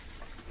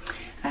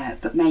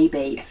 But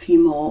maybe a few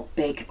more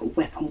big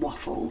WIP and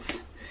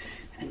waffles,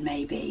 and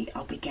maybe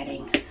I'll be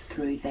getting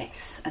through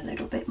this a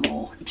little bit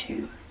more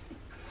too.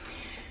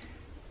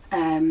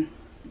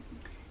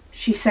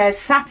 She says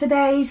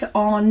Saturdays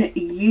on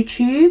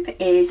YouTube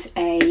is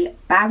a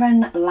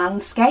barren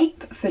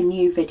landscape for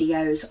new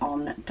videos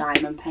on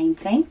diamond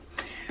painting.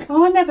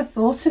 Oh, I never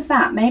thought of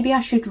that. Maybe I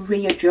should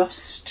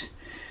readjust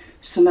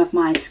some of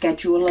my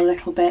schedule a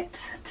little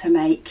bit to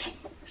make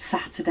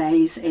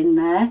Saturdays in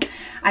there.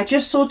 I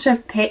just sort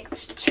of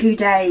picked 2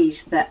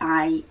 days that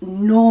I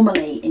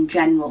normally in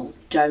general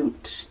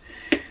don't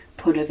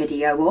put a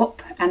video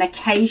up, and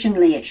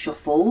occasionally it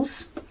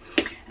shuffles.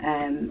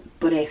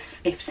 But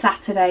if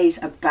Saturday's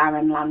a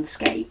barren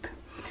landscape,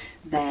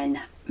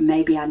 then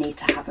maybe I need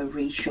to have a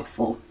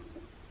reshuffle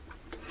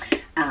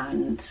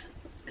and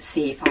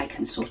see if I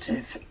can sort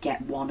of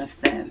get one of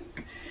them,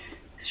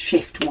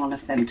 shift one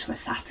of them to a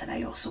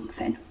Saturday or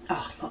something.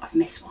 Oh look, I've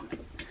missed one.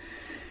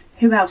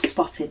 Who else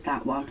spotted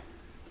that one?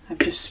 I've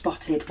just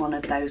spotted one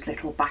of those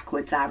little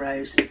backwards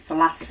arrows. It's the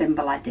last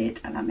symbol I did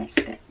and I missed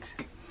it.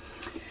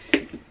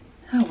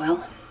 Oh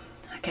well,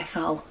 I guess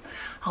I'll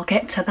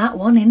get to that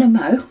one in a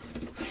mo.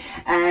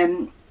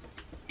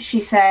 She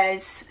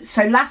says,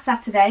 so last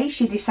Saturday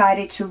she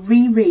decided to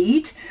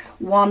reread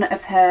one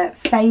of her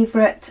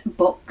favourite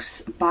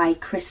books by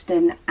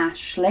Kristen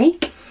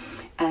Ashley.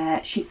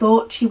 She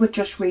thought she would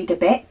just read a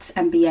bit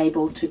and be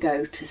able to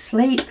go to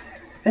sleep.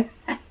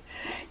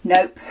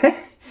 Nope.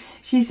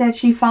 She said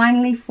she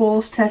finally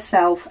forced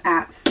herself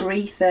at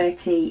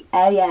 3:30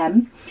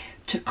 a.m.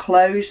 to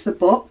close the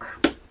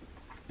book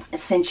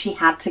since she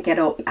had to get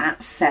up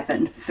at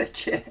 7 for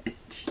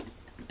church.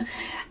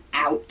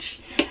 Ouch.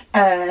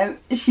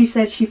 She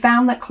said she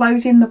found that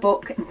closing the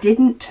book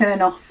didn't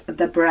turn off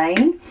the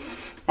brain.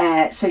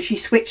 So she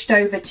switched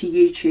over to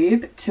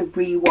YouTube to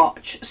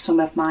re-watch some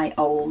of my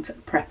old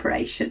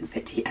preparation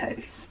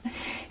videos.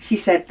 She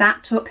said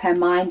that took her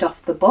mind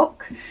off the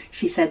book.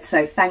 She said,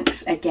 so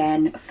thanks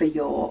again for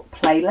your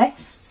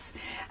playlists.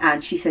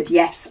 And she said,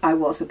 yes, I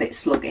was a bit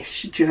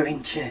sluggish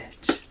during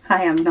church.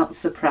 I am not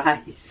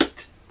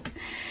surprised.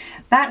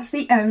 That's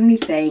the only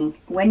thing.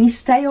 When you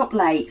stay up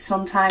late,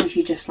 sometimes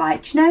you're just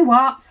like, do you know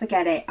what?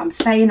 Forget it. I'm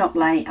staying up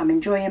late. I'm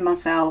enjoying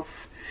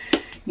myself.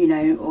 You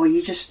know, or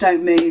you just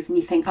don't move and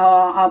you think,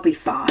 oh, I'll be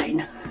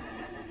fine.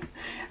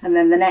 And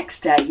then the next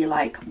day you're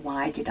like,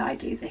 why did I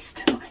do this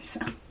to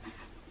myself?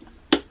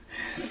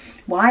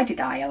 Why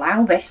did I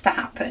allow this to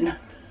happen?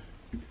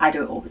 I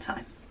do it all the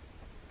time.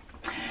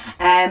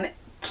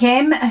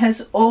 Kim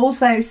has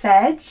also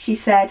said, she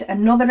said,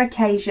 another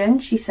occasion,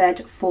 she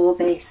said, for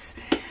this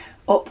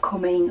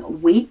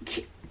upcoming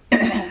week,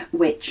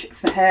 which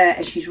for her,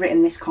 as she's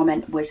written this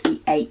comment, was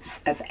the 8th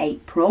of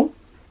April.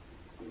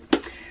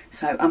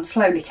 So I'm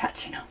slowly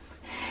catching up.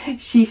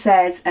 She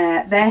says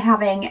they're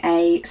having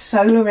a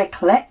solar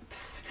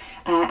eclipse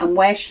and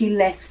where she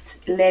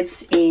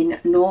lives in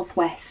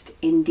northwest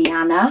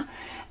Indiana,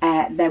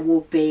 there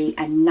will be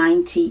a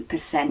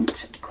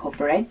 90%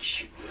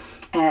 coverage.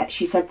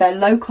 She said their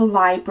local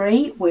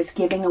library was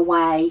giving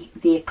away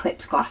the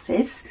eclipse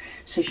glasses,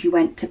 so she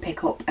went to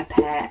pick up a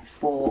pair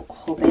for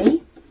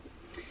hubby.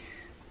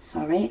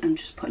 Sorry, I'm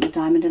just putting a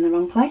diamond in the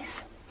wrong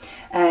place.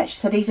 She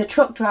said he's a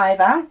truck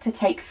driver to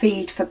take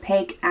feed for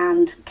pig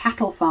and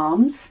cattle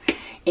farms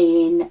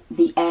in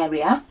the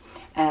area.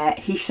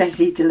 He says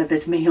he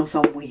delivers meals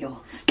on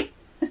wheels.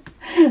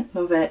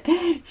 Love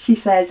it. She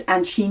says,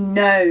 and she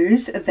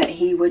knows that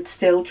he would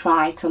still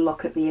try to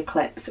look at the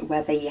eclipse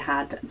whether he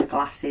had the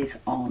glasses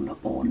on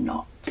or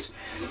not.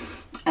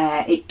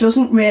 It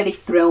doesn't really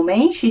thrill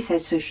me, she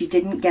says, so she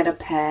didn't get a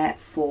pair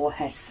for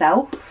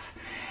herself.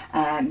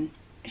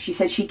 She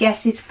said she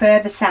guesses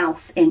further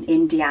south in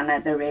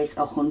Indiana there is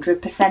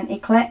 100%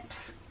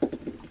 eclipse,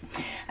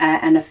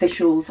 and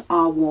officials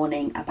are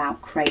warning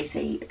about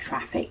crazy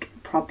traffic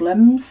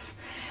problems.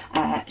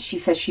 She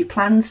says she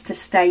plans to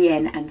stay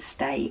in and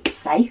stay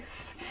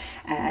safe.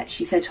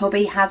 She said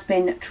hubby has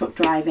been truck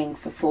driving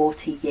for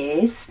 40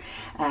 years,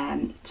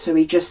 so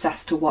he just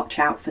has to watch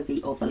out for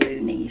the other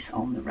loonies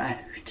on the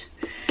road.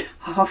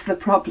 Half the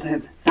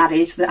problem, that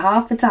is the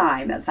half the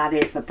time, that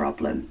is the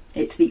problem.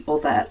 It's the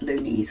other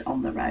loonies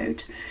on the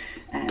road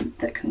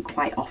that can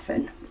quite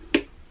often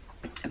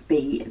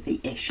be the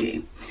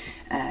issue,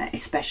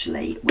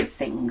 especially with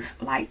things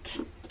like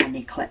an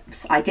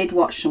eclipse. I did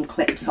watch some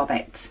clips of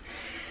it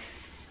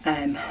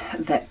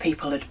that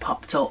people had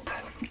popped up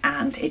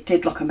and it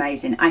did look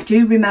amazing. I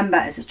do remember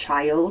as a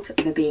child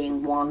there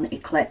being one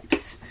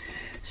eclipse,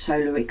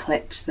 solar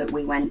eclipse, that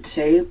we went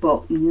to,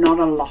 but not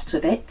a lot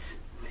of it.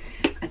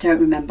 I don't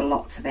remember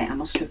lots of it. I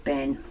must have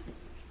been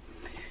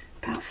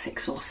about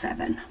 6 or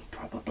 7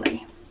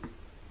 probably.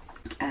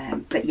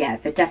 But yeah,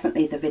 the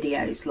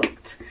videos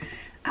looked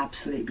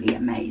absolutely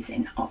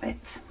amazing of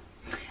it.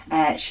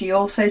 She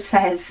also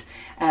says,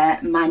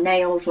 my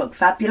nails look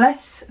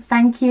fabulous,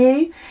 thank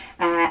you.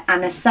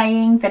 And a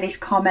saying that is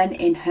common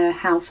in her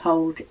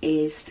household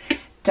is,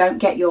 don't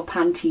get your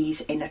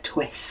panties in a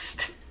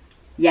twist.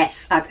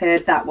 Yes, I've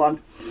heard that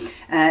one.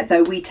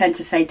 Though we tend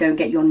to say don't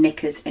get your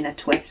knickers in a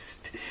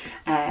twist.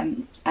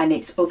 And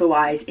it's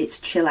otherwise, it's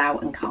chill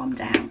out and calm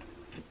down.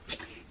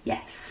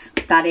 Yes,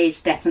 that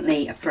is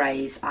definitely a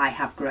phrase I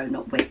have grown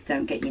up with.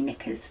 Don't get your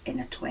knickers in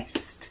a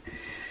twist.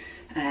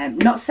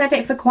 Not said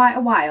it for quite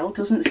a while.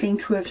 Doesn't seem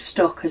to have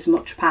stuck as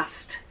much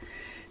past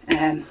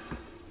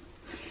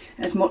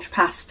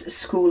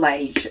school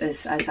age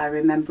as I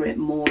remember it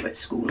more at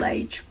school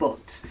age.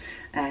 But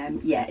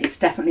yeah, it's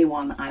definitely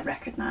one I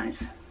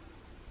recognise.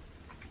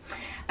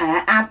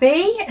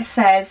 Abby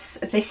says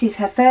this is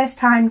her first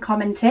time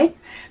commenting,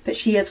 but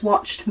she has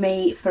watched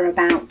me for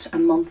about a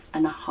month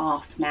and a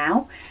half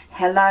now.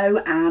 Hello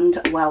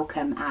and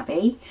welcome,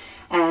 Abby.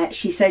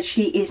 She says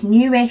she is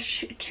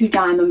newish to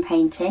diamond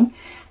painting,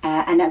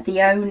 and at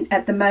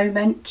the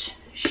moment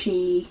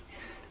she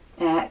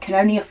Can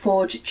only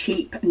afford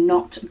cheap,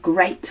 not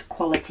great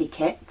quality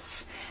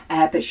kits,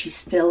 but she's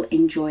still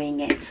enjoying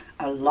it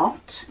a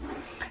lot.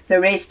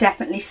 There is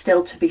definitely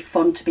still to be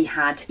fun to be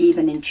had,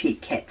 even in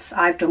cheap kits.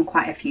 I've done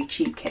quite a few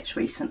cheap kits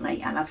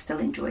recently and I've still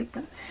enjoyed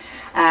them.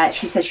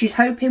 She says she's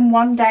hoping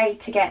one day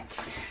to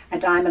get a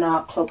Diamond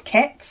Art Club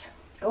kit.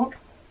 Oh,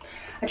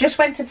 I just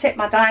went to tip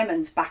my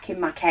diamonds back in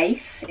my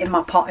case, in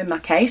my pot in my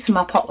case, and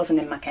my pot wasn't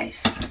in my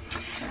case.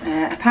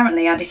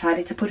 Apparently I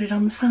decided to put it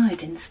on the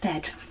side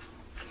instead.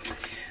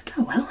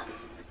 Oh well.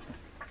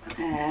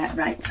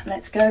 Right,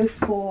 let's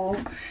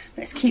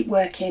keep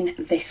working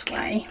this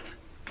way.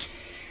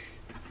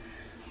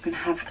 I'm going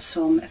to have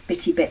some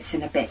bitty bits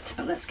in a bit,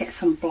 but let's get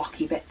some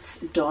blocky bits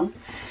done.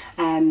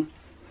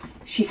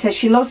 She says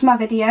she loves my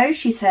videos,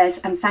 she says,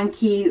 and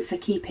thank you for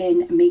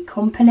keeping me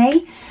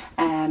company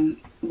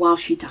while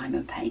she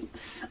diamond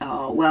paints.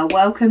 Oh, well,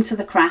 welcome to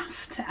the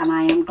craft, and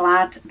I am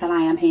glad that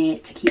I am here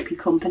to keep you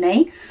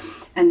company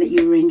and that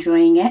you were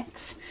enjoying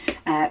it.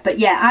 But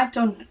yeah, I've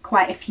done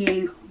quite a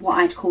few what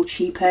I'd call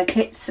cheaper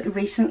kits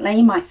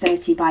recently, my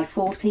 30 by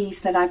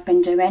 40s that I've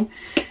been doing,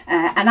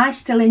 and I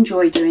still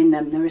enjoy doing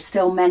them. There are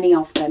still many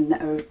of them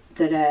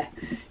that are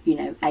you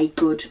know, a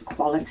good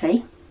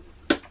quality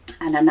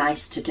and are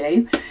nice to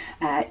do.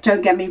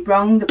 Don't get me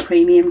wrong, the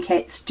premium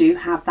kits do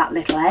have that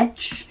little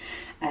edge,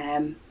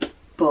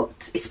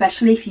 but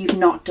especially if you've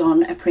not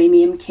done a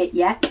premium kit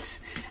yet,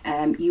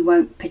 you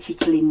won't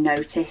particularly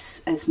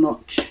notice as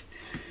much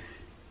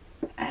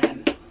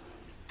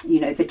you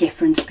know, the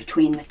difference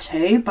between the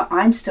two, but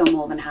I'm still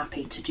more than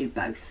happy to do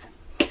both.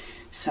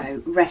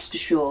 So rest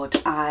assured,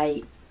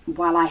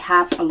 while I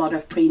have a lot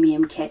of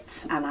premium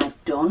kits and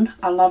I've done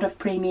a lot of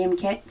premium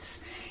kits,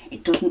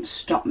 it doesn't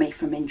stop me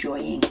from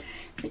enjoying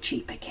the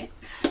cheaper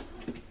kits.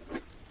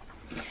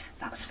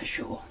 That's for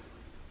sure.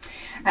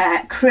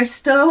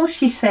 Crystal,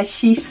 she says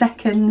she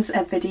seconds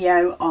a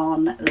video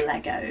on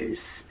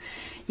Legos.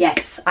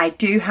 Yes, I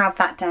do have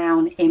that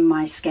down in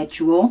my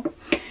schedule.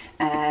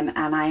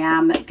 And I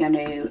am going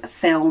to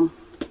film,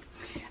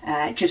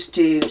 just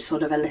do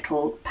sort of a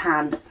little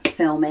pan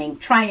filming,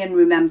 try and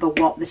remember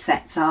what the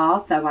sets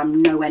are, though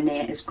I'm nowhere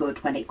near as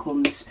good when it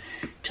comes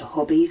to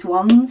hubby's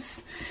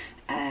ones.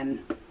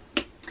 I'm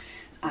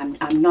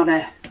not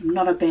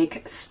a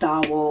big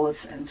Star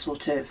Wars and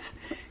sort of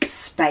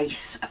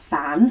space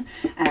fan,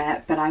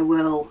 but I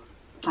will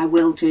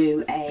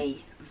do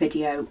a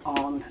video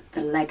on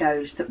the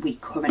Legos that we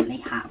currently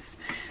have,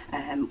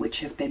 which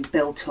have been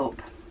built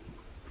up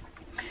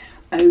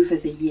over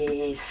the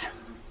years,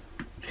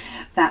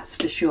 that's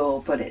for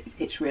sure, but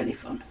it's really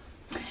fun.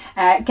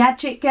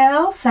 Gadget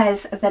Girl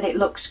says that it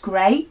looks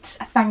great,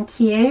 thank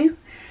you.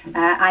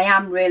 I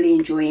am really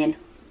enjoying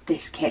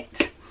this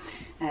kit,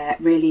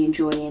 really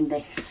enjoying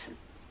this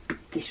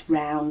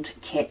round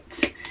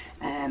kit,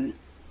 and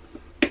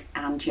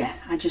yeah,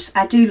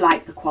 I do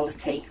like the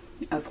quality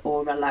of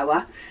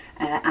Oraloa,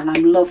 and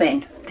I'm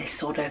loving this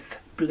sort of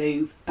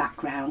blue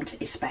background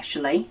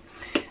especially.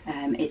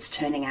 It's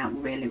turning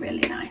out really,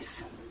 really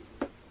nice.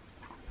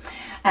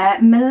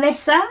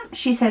 Melissa,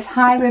 she says,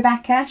 hi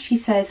Rebecca. She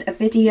says a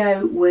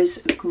video was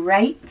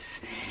great.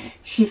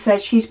 She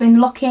says she's been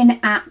looking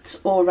at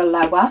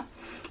Oraloa.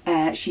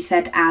 She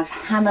said as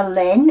Hannah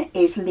Lynn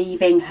is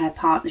leaving her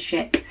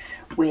partnership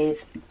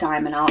with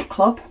Diamond Art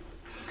Club.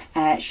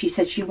 She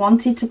said she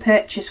wanted to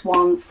purchase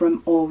one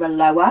from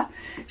Oraloa.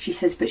 She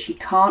says, but she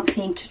can't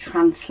seem to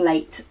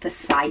translate the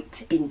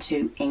site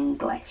into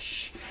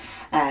English.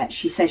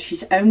 She says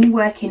she's only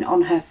working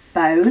on her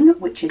phone,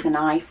 which is an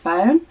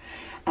iPhone,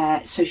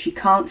 so she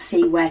can't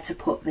see where to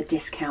put the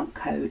discount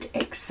code,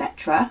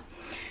 etc.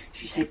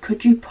 She said,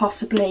 could you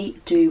possibly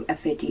do a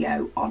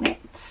video on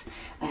it?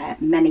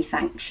 Many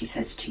thanks, she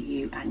says, to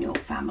you and your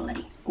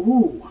family.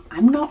 Ooh,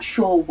 I'm not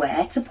sure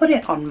where to put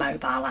it on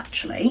mobile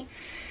actually.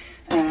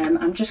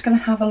 I'm just going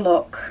to have a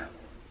look.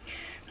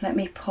 Let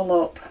me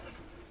pull up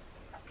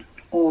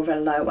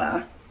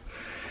Oraloa.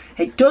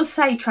 It does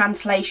say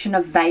translation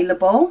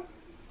available.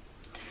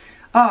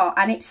 Oh,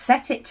 and it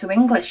set it to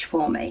English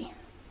for me.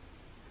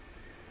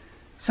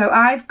 So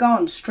I've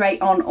gone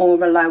straight on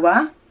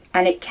Oraloa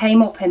and it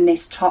came up in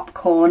this top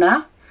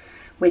corner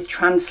with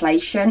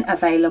translation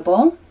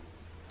available.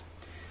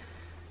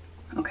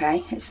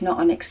 Okay, it's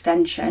not an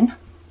extension.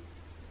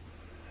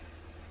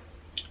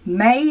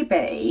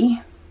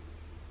 Maybe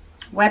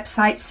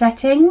website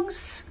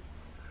settings.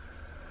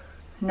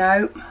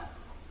 No,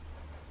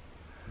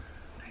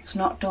 it's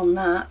not done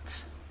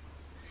that.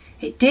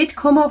 It did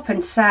come up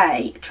and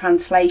say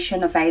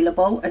translation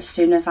available as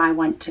soon as I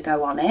went to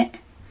go on it,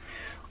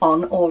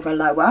 on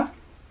Oraloa.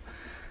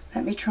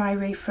 Let me try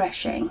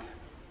refreshing.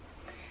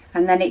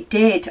 And then it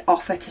did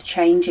offer to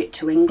change it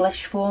to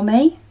English for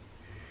me.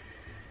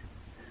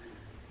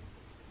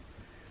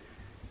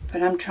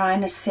 But I'm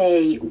trying to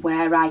see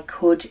where I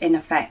could, in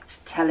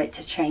effect, tell it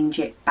to change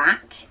it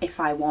back if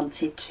I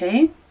wanted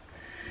to.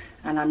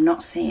 And I'm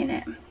not seeing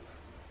it.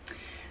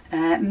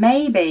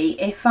 Maybe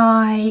if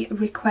I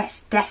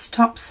request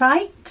desktop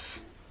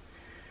site.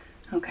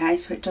 Okay,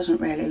 so it doesn't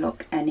really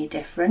look any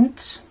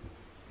different.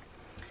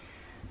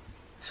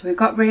 So we've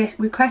got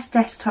request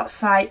desktop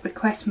site,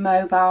 request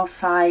mobile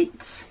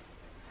site.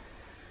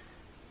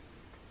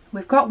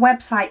 We've got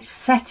website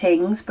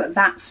settings, but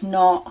that's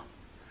not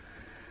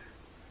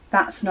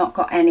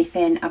got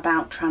anything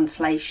about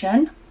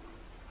translation.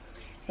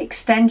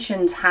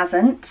 Extensions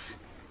hasn't.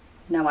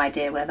 No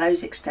idea where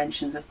those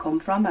extensions have come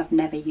from. I've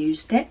never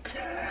used it.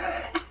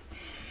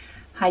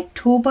 Hide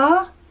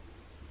toolbar.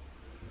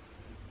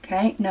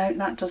 Okay, no,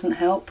 that doesn't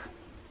help.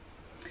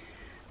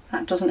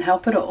 That doesn't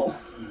help at all.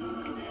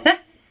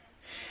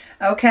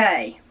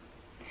 Okay.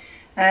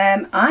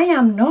 I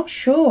am not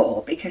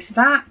sure because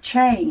that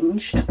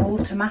changed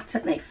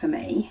automatically for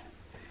me.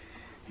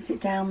 Is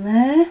it down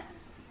there?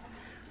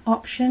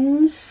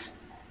 Options?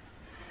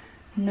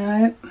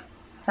 No,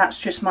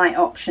 that's just my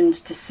options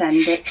to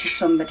send it to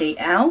somebody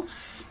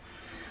else.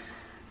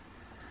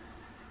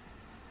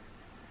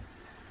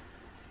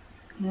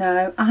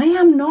 No, I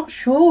am not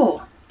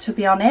sure, to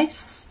be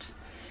honest,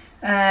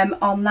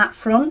 on that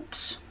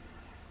front.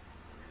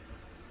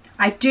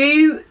 I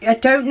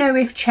don't know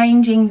if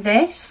changing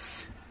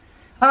this.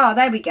 Oh,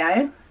 there we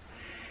go.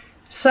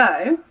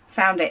 So,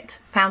 found it.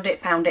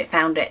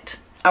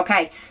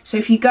 Okay, so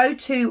if you go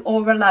to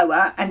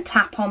Oraloa and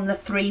tap on the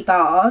 3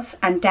 bars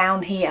and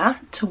down here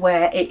to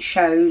where it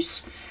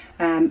shows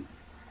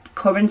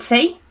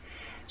currency,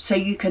 so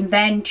you can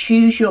then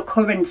choose your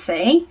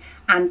currency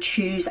and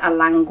choose a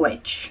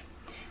language.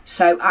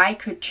 So I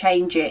could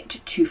change it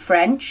to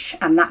French,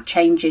 and that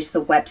changes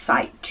the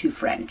website to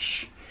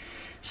French.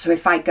 So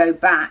if I go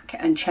back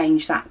and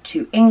change that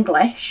to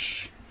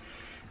English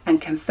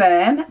and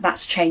confirm,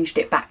 that's changed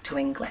it back to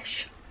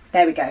English.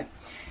 There we go.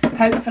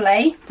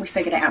 Hopefully we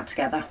figured it out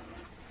together.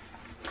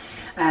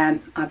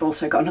 I've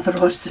also got another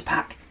order to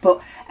pack, but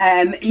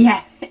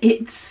yeah,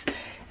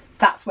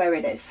 that's where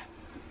it is.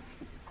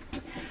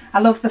 I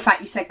love the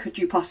fact you said, could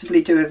you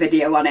possibly do a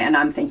video on it? And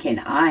I'm thinking,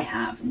 I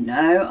have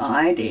no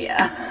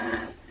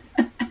idea.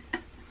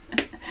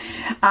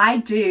 I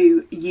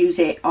do use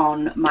it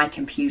on my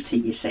computer,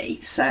 you see,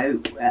 so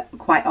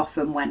quite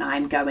often when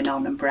I'm going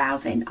on and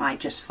browsing, I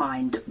just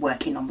find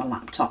working on the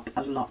laptop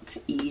a lot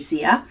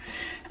easier.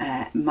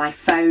 My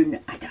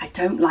phone, I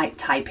don't like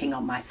typing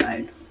on my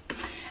phone.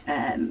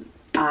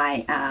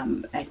 I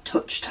am a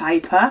touch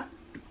typer,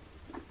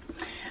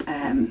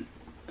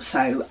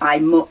 so I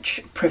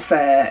much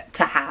prefer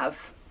to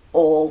have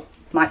all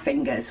my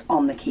fingers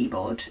on the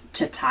keyboard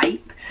to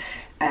type.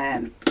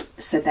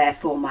 So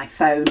therefore my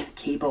phone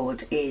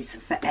keyboard is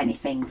for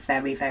anything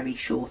very, very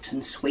short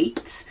and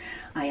sweet.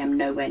 I am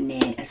nowhere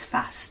near as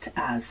fast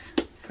as,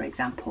 for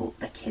example,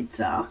 the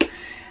kids are.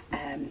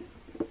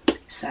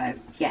 So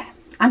yeah,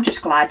 I'm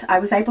just glad I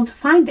was able to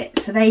find it.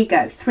 So there you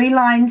go, 3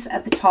 lines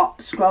at the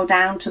top, scroll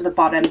down to the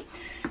bottom,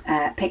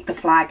 pick the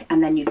flag,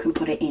 and then you can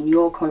put it in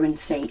your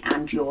currency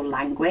and your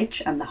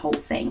language, and the whole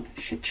thing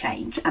should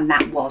change. And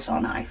that was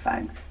on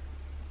iPhone.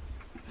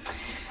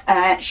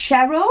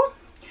 Cheryl,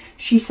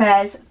 she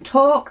says,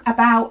 talk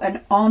about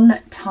an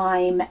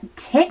on-time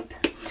tip.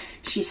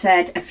 She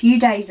said a few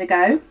days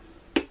ago,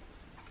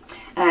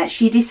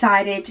 she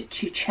decided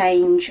to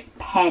change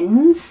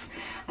pens,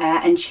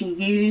 and she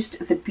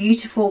used the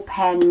beautiful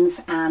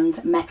pens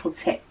and metal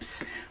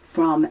tips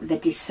from the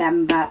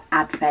December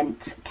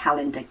Advent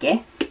calendar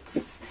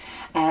gifts.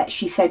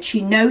 She said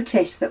she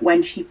noticed that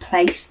when she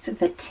placed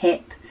the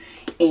tip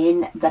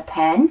in the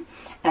pen,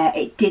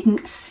 it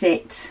didn't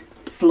sit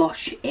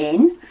flush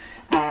in.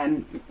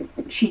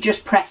 She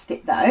just pressed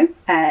it though,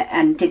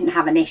 and didn't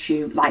have an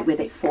issue like with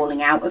it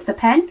falling out of the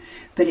pen,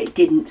 but it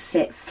didn't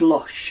sit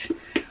flush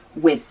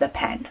with the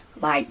pen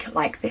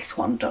like this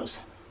one does.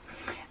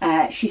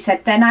 She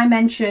said, then I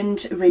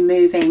mentioned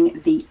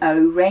removing the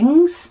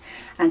O-rings,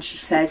 and she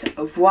says,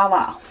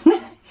 voila,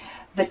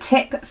 the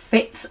tip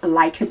fits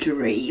like a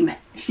dream.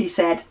 She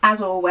said,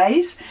 as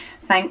always,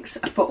 thanks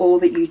for all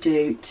that you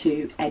do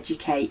to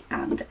educate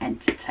and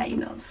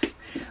entertain us.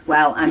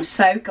 Well, I'm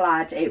so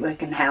glad it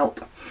can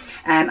help.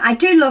 I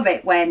do love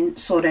it when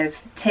sort of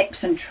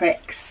tips and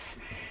tricks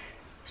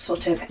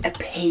sort of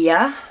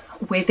appear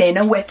within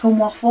a WIP and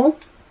Waffle.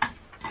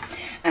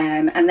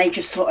 And they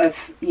just sort of,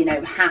 you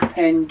know,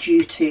 happen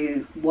due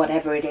to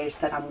whatever it is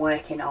that I'm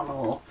working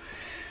on,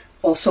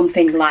 or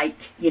something like,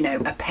 you know,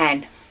 a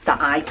pen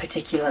that I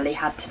particularly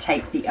had to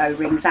take the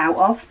O-rings out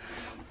of.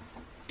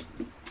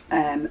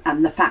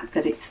 And the fact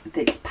that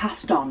it's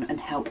passed on and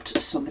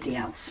helped somebody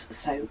else,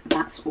 so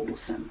that's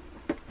awesome.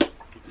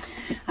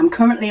 I'm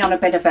currently on a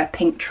bit of a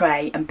pink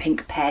tray and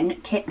pink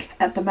pen kick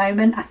at the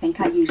moment. I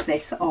think I used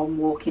this on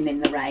Walking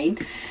in the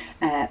Rain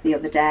the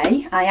other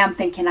day. I am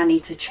thinking I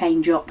need to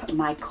change up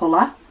my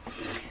colour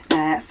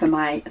for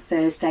my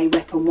Thursday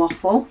WIP and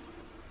Waffle,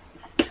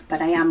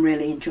 but I am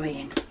really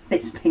enjoying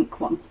this pink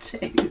one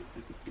too.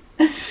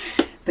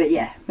 But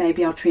yeah,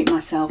 maybe I'll treat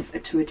myself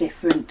to a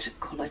different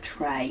colour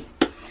tray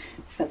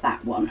for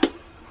that one.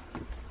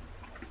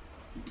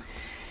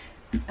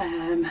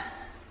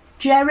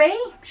 Jerry,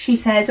 she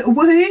says,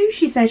 woohoo,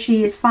 she says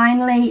she is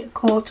finally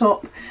caught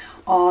up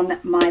on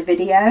my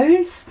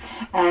videos.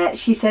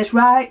 She says,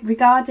 right,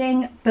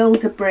 regarding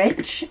build a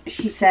bridge,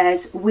 she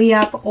says, we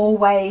have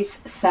always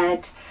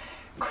said,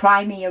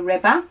 cry me a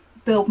river,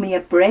 build me a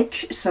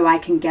bridge so I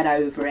can get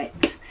over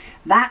it.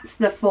 That's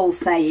the full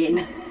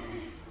saying.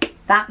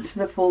 That's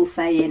the full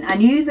saying. I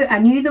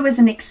knew there was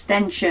an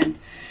extension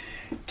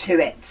to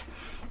it.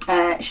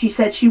 She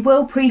said she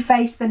will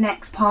preface the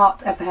next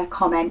part of her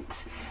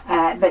comment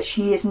that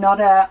she is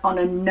not on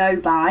a no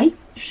buy.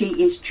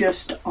 She is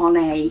just on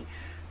a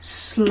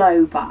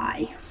slow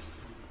buy.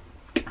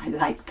 I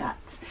like that.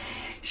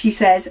 She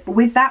says,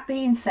 with that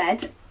being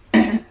said,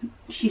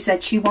 she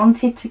said she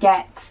wanted to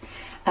get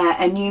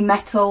a new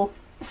metal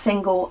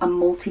single and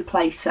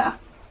multi-placer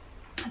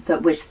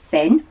that was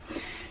thin.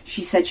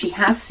 She said she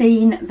has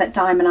seen that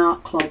Diamond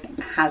Art Club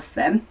has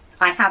them.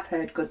 I have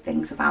heard good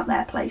things about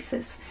their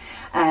places.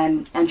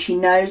 And she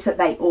knows that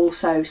they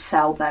also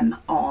sell them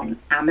on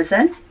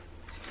Amazon.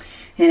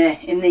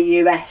 In the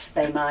US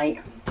they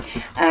might.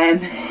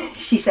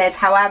 She says,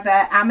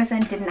 however,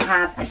 Amazon didn't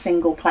have a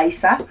single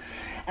placer.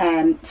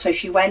 So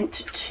she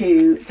went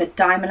to the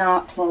Diamond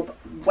Art Club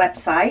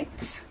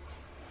website.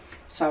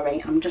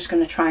 Sorry, I'm just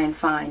going to try and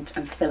find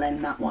and fill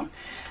in that one.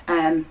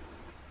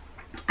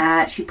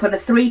 She put a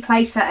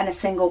 3-placer and a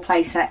single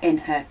placer in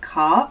her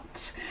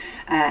cart.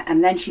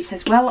 And then she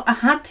says, well, I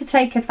had to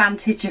take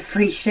advantage of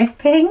free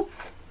shipping.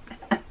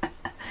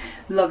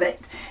 Love it.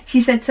 She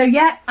said, so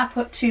yeah, I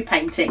put 2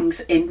 paintings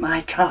in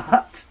my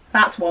cart.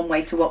 That's one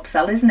way to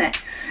upsell, isn't it?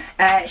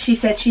 She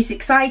says she's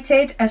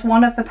excited as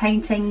one of the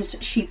paintings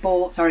she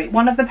bought,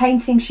 one of the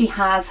paintings she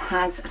has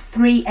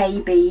 3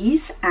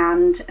 ABs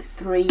and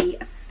 3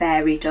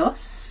 fairy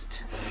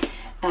dust.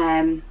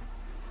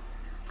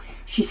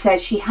 She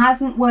says she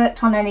hasn't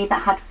worked on any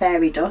that had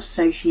fairy dust,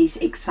 so she's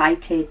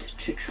excited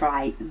to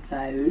try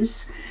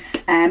those.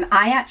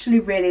 I actually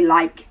really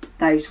like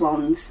those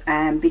ones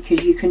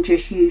because you can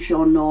just use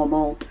your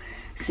normal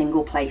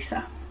single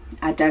placer.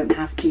 I don't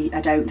have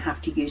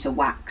to use a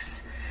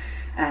wax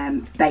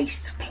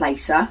based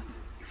placer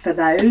for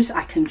those.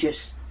 I can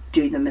just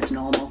do them as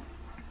normal,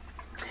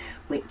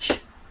 which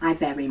I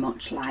very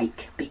much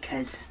like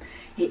because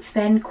it's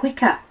then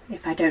quicker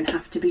if I don't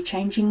have to be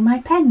changing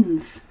my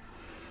pens,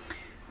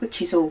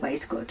 which is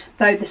always good,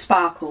 though the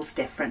sparkle's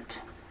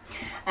different.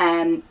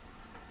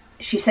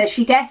 She says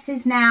she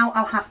guesses now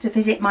I'll have to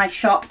visit my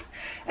shop.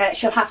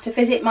 She'll have to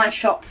visit my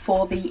shop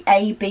for the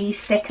AB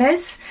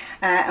stickers,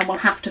 and we'll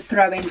have to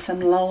throw in some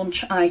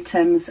launch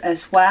items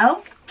as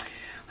well.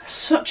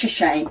 Such a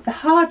shame, the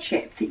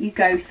hardship that you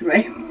go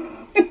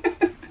through.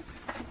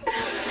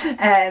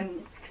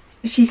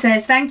 She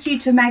says, thank you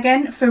to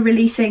Megan for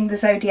releasing the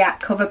Zodiac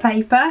cover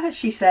paper.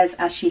 She says,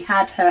 as she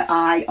had her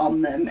eye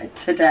on them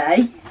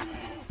today.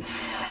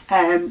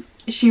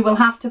 She will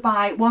have to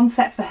buy 1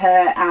 set for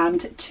her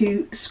and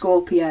 2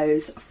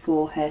 Scorpios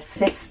for her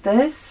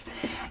sisters.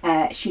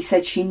 She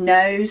said she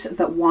knows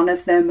that one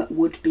of them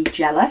would be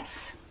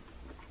jealous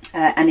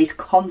and is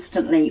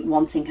constantly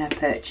wanting her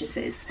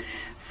purchases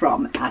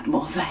from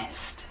Admiral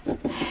Zest.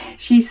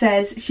 She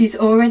says she's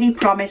already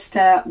promised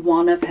her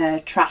one of her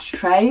trash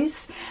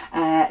trays,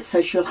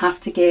 so she'll have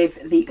to give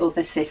the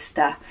other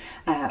sister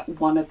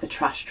one of the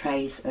trash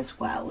trays as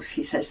well.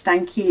 She says,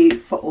 thank you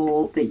for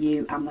all that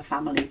you and the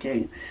family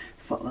do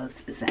for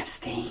us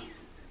Zesty.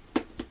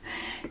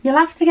 You'll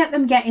have to get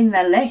them getting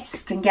their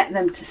list and get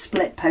them to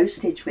split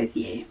postage with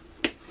you.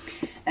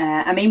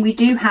 I mean, we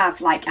do have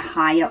like a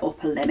higher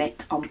upper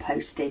limit on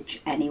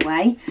postage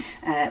anyway.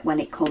 When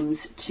it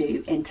comes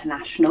to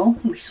international,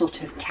 we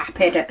sort of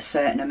cap it at a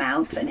certain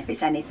amount, and if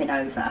it's anything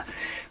over,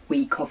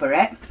 we cover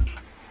it.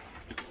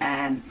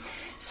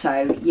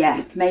 So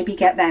yeah, maybe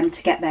get them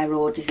to get their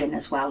orders in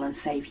as well and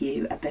save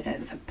you a bit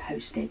of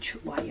postage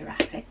while you're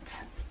at it.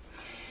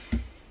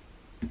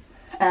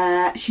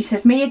 She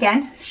says, me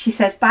again. She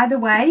says, by the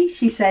way,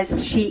 she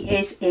says she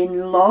is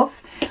in love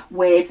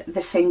with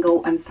the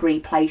single and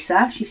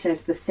 3-placer. She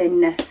says the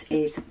thinness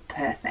is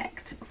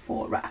perfect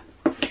for her.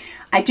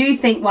 I do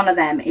think one of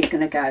them is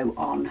going to go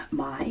on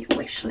my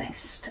wish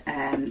list.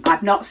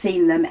 I've not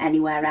seen them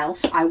anywhere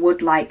else. I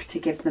would like to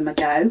give them a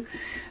go.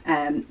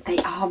 They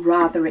are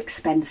rather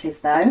expensive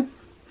though.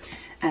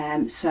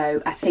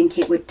 So I think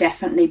it would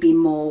definitely be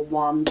more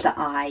one that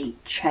I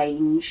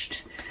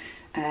changed,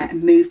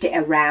 moved it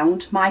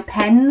around my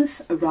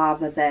pens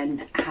rather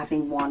than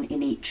having one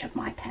in each of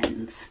my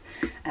pens,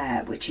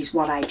 which is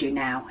what I do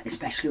now,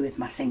 especially with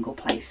my single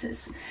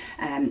placers.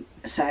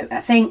 So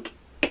I think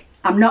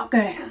I'm not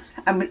going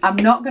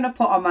to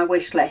put on my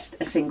wish list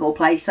a single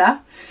placer.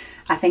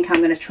 I think I'm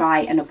going to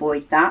try and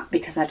avoid that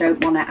because I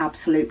don't want to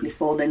absolutely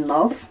fall in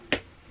love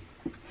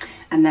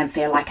and then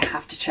feel like I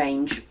have to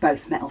change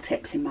both metal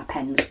tips in my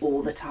pens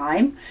all the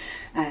time.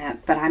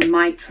 But I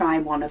might try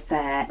one of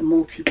their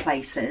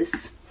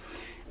multi-placers,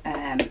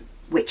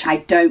 which I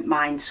don't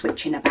mind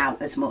switching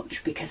about as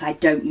much because I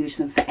don't use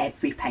them for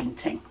every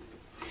painting.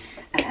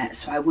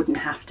 So I wouldn't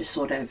have to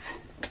sort of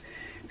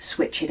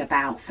switch it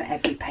about for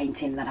every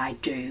painting that I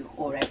do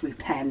or every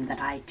pen that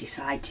I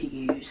decide to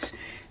use,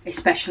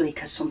 especially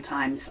because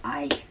sometimes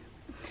I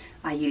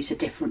I use a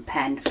different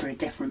pen for a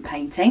different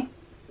painting.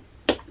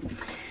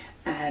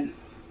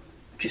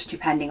 Just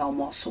depending on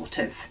what sort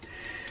of,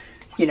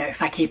 you know,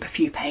 if I keep a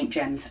few paint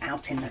gems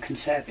out in the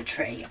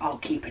conservatory, I'll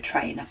keep a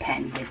tray and a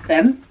pen with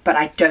them, but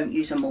I don't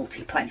use a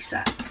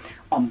multi-placer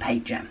on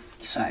paint gem,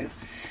 so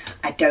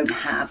I don't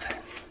have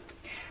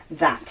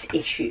that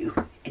issue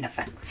in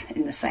effect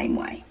in the same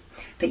way.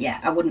 But yeah,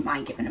 I wouldn't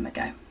mind giving them a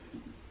go.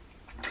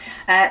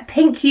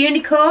 Pink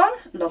Unicorn,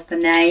 love the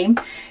name.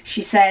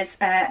 She says,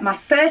 my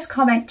first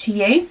comment to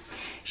you.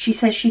 She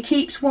says she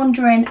keeps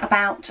wondering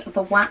about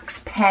the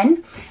wax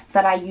pen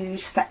that I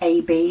use for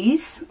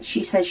ABs.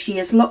 She says she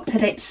has looked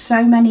at it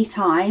so many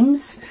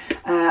times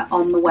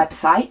on the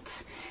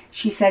website.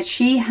 She says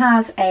she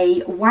has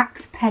a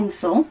wax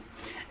pencil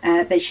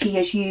that she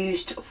has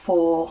used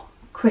for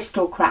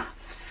crystal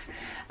crafts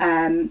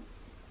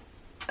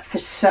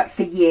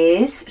for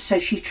years. So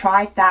she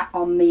tried that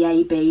on the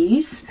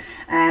ABs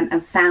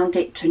and found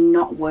it to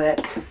not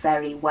work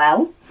very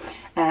well.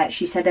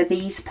 She said, are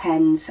these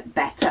pens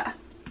better?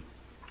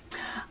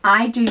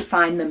 I do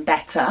find them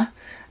better.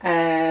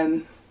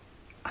 I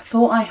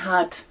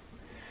thought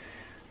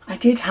I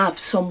did have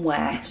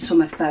somewhere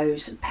some of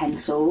those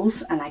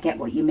pencils, and I get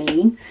what you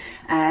mean.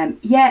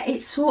 Yeah,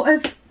 it's sort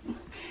of,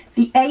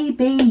 the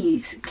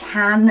ABs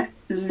can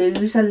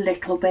lose a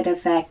little bit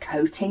of their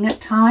coating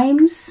at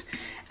times,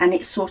 and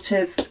it sort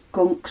of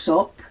gunks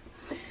up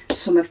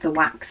some of the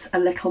wax a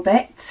little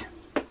bit.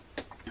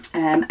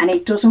 And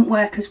it doesn't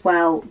work as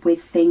well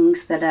with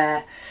things that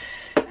are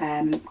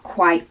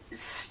quite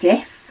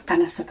stiff,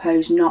 and I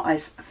suppose not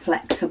as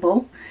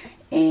flexible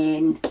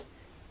in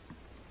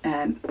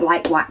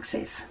like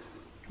waxes.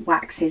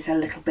 Wax is a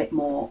little bit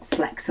more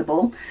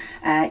flexible.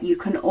 You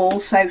can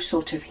also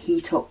sort of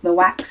heat up the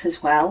wax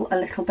as well a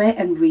little bit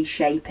and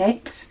reshape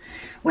it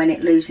when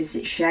it loses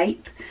its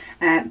shape.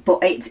 But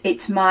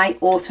it's my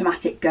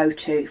automatic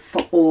go-to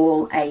for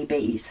all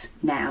ABs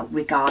now,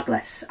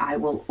 regardless. I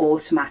will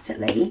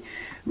automatically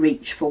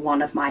reach for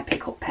one of my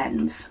pickup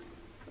pens.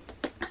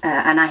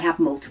 And I have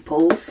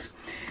multiples.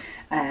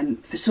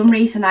 For some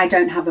reason I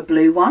don't have a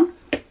blue one.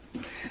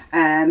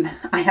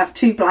 I have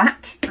two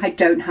black, I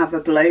don't have a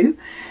blue.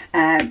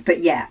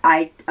 But yeah,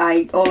 I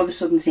all of a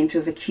sudden seem to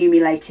have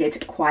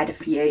accumulated quite a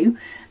few,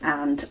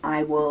 and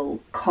I will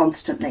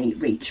constantly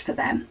reach for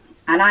them.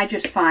 And I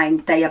just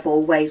find they have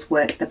always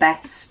worked the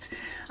best.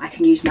 I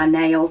can use my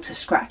nail to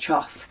scratch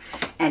off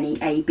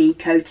any AB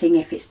coating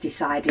if it's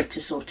decided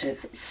to sort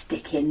of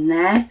stick in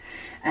there,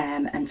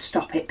 and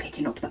stop it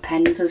picking up the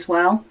pens as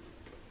well.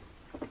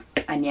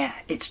 And yeah,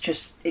 it's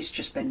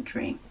just been a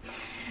dream.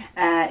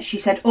 She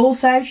said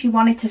also she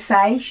wanted to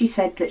say, she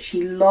said that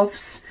she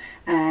loves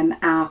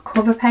our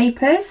cover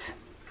papers.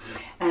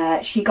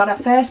 She got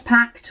her first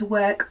pack to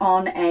work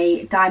on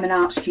a Diamond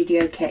Art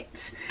Studio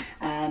kit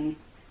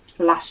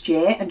last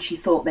year, and she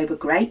thought they were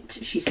great.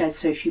 She says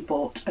so she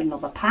bought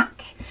another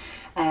pack.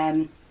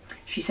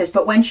 She says,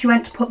 but when she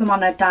went to put them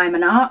on a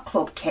Diamond Art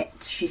Club kit,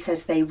 she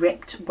says they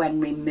ripped when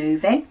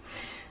removing.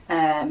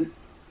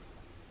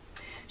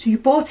 So you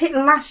bought it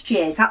last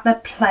year. Is that the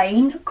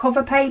plain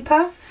cover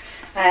paper?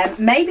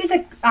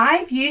 Maybe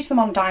I've used them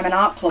on Diamond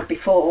Art Club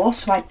before,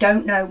 so I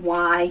don't know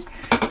why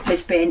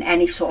there's been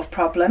any sort of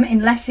problem,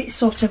 unless it's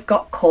sort of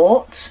got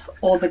caught,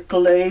 or the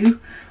glue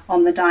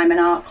on the Diamond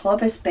Art Club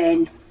has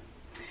been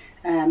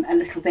a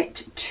little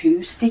bit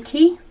too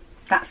sticky.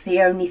 That's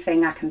the only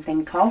thing I can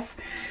think of.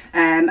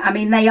 I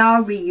mean, they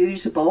are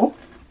reusable,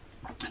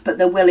 but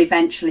there will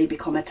eventually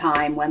become a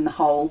time when the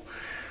whole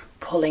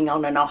pulling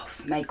on and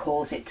off may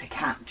cause it to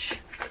catch.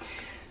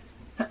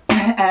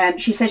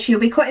 She says she'll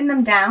be cutting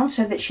them down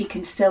so that she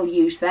can still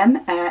use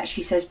them.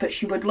 She says, but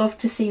she would love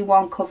to see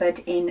one covered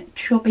in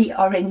chubby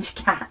orange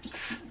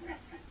cats.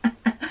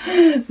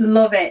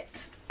 Love it.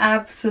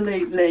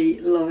 Absolutely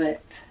love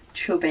it.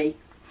 Chubby.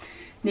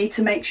 Need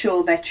to make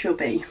sure they're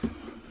chubby.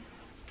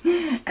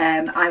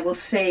 I will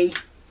see.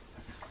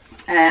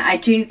 I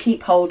do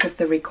keep hold of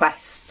the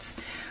requests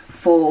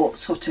for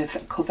sort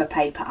of cover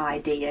paper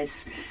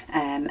ideas,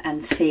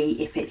 and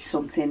see if it's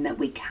something that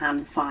we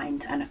can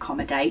find and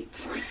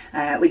accommodate.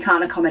 We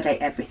can't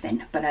accommodate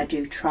everything, but I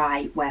do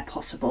try where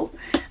possible,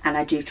 and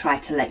I do try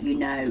to let you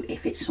know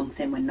if it's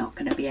something we're not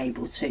going to be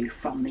able to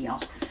from the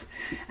off.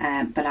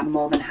 But I'm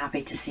more than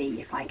happy to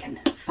see if I can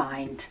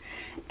find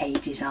a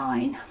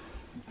design.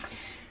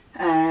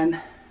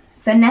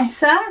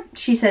 Vanessa,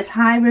 she says,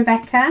 hi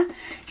Rebecca.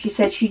 She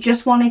said she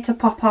just wanted to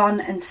pop on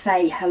and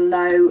say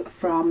hello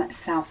from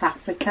South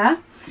Africa.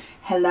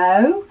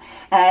 Hello.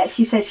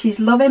 She says she's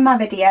loving my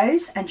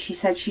videos, and she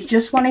said she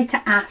just wanted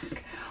to ask,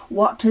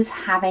 what does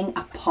having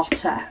a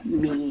potter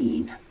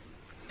mean?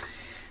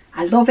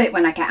 I love it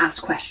when I get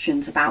asked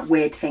questions about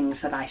weird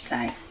things that I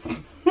say.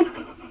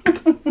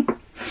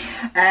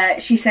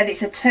 She said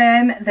it's a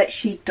term that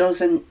she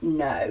doesn't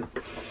know.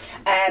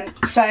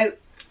 So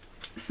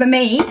for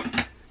me,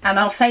 and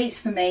I'll say it's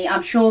for me,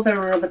 I'm sure there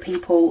are other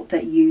people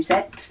that use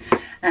it.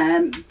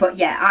 But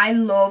yeah, I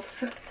love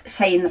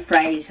saying the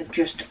phrase of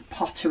just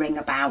pottering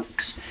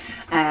about.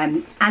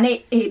 And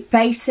it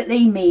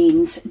basically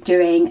means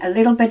doing a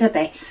little bit of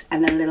this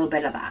and a little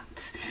bit of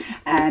that.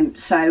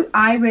 So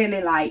I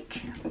really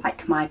like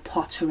my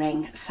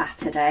pottering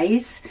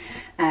Saturdays.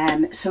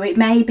 So it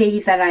may be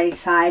that I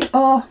decide,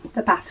 oh,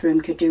 the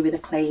bathroom could do with a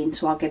clean,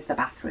 so I'll give the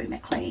bathroom a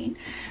clean.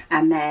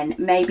 And then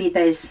maybe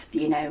there's,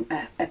 you know,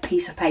 a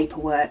piece of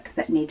paperwork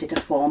that needed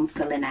a form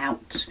filling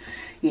out,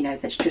 you know,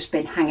 that's just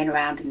been hanging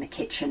around in the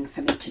kitchen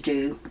for me to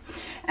do.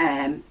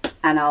 And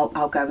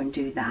I'll go and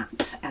do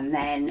that. And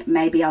then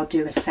maybe I'll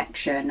do a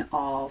section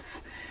of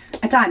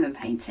a diamond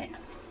painting.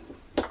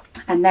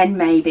 And then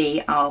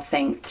maybe I'll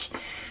think,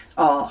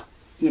 oh,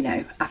 you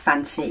know, I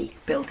fancy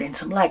building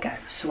some Lego,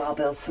 so I'll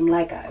build some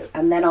Lego.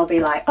 And then I'll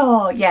be like,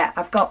 oh yeah,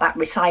 I've got that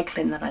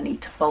recycling that I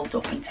need to fold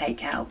up and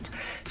take out,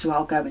 so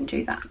I'll go and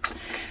do that.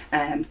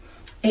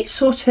 It's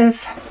sort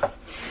of,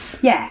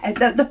 yeah,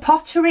 the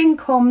pottering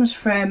comes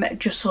from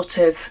just sort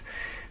of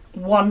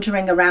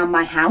wandering around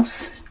my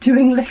house,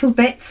 doing little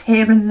bits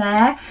here and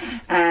there,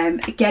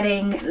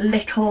 getting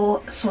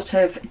little sort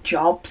of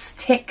jobs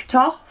ticked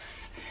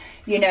off,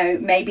 you know,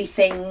 maybe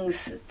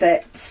things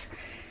that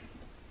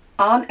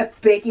aren't a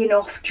big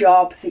enough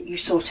job that you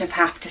sort of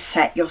have to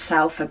set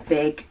yourself a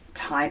big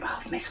time, oh,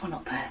 I've missed one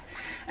up there,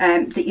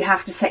 that you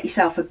have to set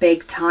yourself a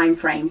big time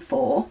frame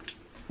for.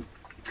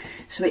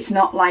 So it's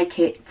not like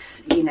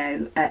it's, you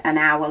know, an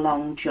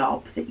hour-long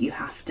job that you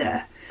have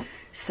to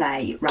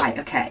say, right,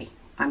 okay,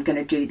 I'm going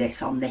to do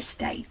this on this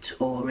date,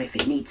 or if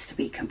it needs to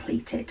be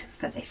completed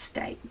for this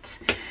date.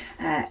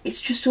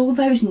 It's just all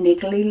those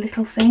niggly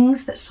little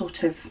things that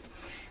sort of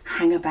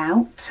hang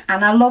about.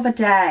 And I love a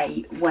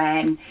day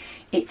when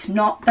it's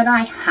not that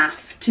I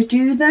have to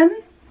do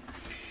them.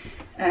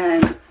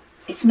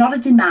 It's not a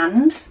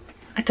demand.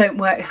 I don't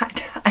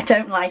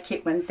like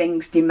it when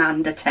things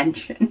demand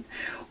attention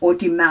or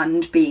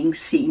demand being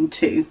seen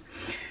to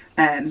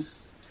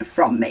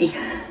from me.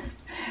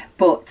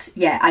 But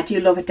yeah, I do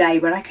love a day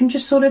where I can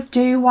just sort of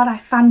do what I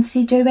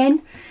fancy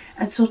doing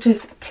and sort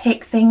of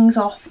tick things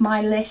off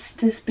my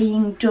list as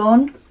being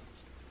done.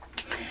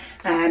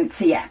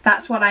 So yeah,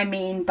 that's what I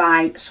mean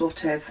by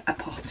sort of a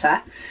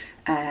potter.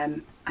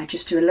 I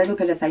just do a little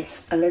bit of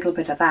this, a little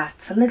bit of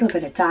that, a little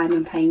bit of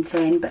diamond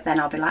painting, but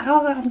then I'll be like,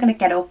 oh, I'm going to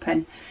get up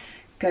and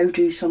go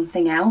do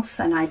something else.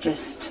 And I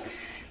just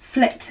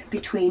flit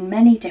between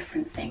many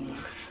different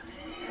things.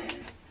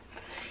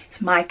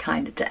 It's my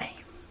kind of day.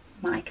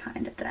 My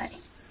kind of day.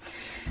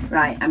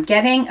 Right, I'm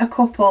getting a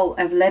couple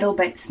of little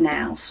bits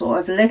now, sort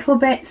of little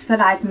bits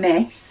that I've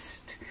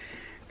missed,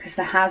 because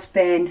there has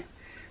been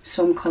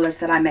some colours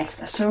that I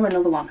missed. I saw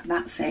another one,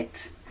 that's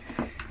it.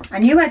 I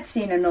knew I'd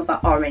seen another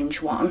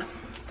orange one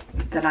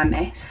that I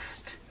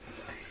missed.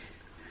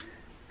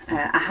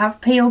 I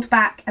have peeled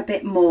back a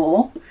bit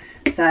more,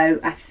 though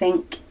I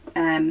think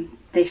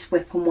this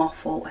WIP and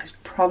Waffle has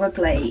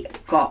probably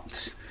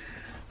got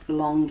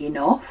long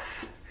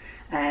enough.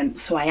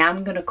 So I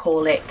am going to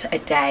call it a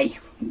day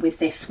with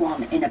this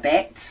one in a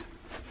bit,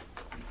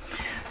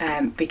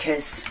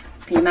 because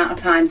the amount of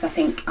times I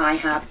think I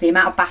have, the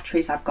amount of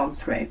batteries I've gone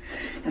through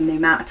and the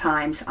amount of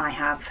times I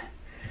have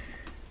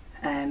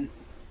had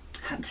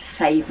to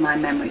save my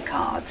memory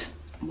card.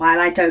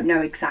 While I don't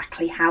know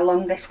exactly how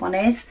long this one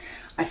is,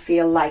 I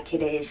feel like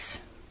it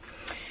is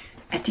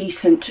a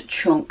decent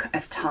chunk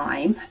of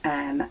time,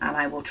 and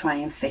I will try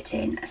and fit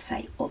in,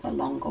 say, other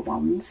longer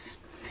ones.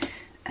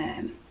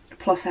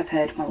 Plus I've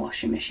heard my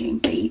washing machine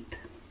beep,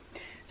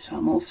 so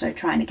I'm also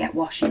trying to get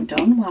washing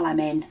done while I'm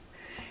in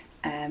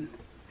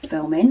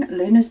filming.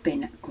 Luna's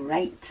been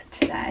great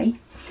today.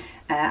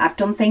 I've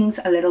done things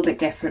a little bit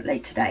differently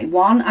today.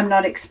 One, I'm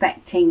not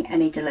expecting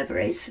any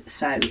deliveries,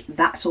 so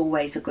that's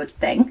always a good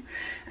thing,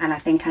 and I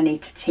think I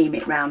need to team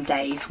it round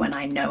days when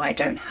I know I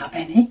don't have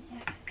any.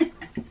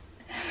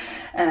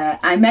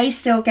 I may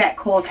still get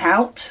caught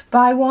out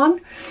by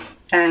one,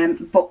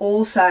 but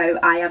also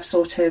I have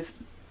sort of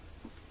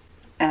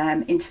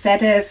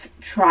instead of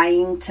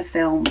trying to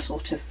film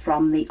sort of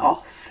from the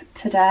off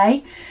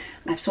today,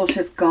 I've sort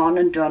of gone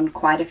and done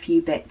quite a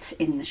few bits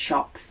in the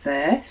shop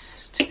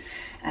first.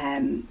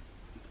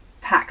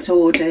 Packed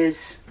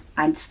orders.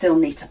 I still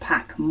need to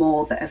pack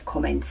more that have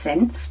come in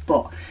since,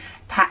 but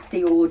packed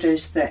the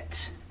orders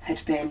that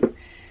had been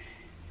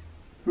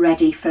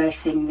ready first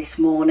thing this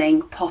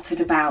morning,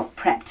 pottered about,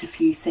 prepped a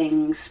few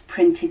things,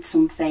 printed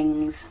some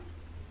things.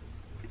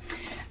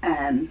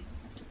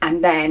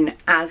 And then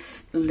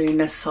as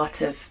Luna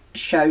sort of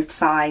showed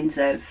signs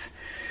of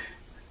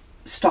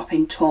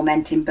stopping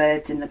tormenting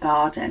birds in the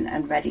garden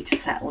and ready to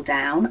settle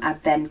down,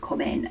 I've then come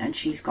in and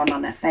she's gone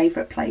on her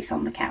favourite place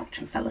on the couch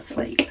and fell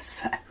asleep.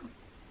 So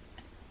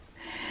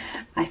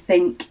I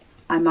think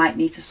I might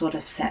need to sort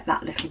of set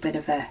that little bit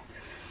of a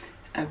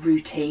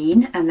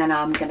routine, and then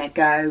I'm going to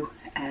go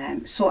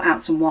sort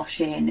out some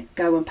washing,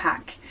 go and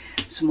pack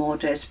some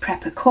orders,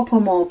 prep a couple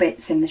more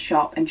bits in the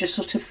shop, and just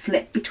sort of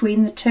flip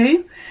between the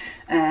two.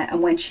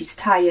 And when she's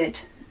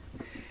tired,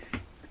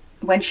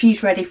 when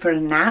she's ready for a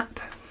nap,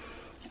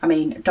 I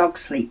mean,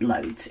 dogs sleep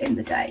loads in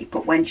the day,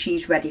 but when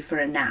she's ready for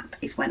a nap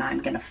is when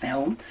I'm going to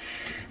film.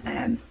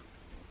 And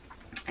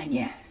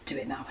yeah, do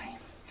it that way.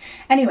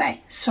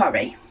 Anyway,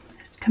 sorry,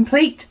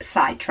 complete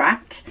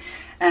sidetrack.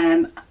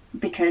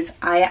 Because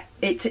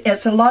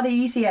it's a lot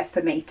easier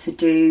for me to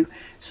do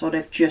sort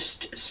of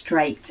just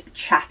straight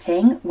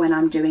chatting when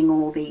I'm doing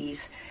all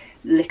these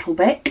little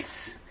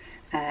bits,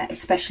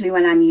 especially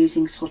when I'm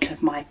using sort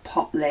of my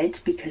pot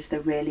lid, because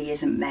there really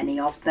isn't many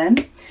of them,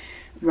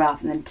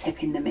 rather than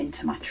tipping them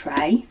into my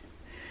tray,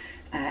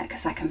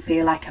 because I can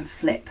feel I can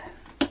flip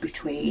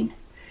between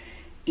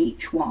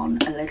each one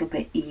a little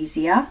bit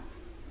easier,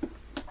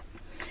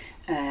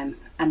 and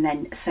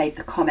then save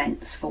the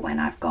comments for when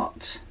I've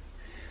got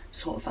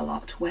sort of a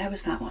lot. Where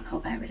was that one? Oh,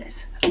 there it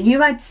is. I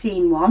knew I'd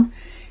seen one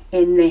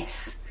in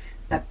this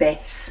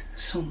abyss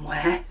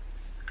somewhere.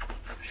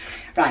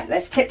 Right,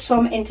 let's tip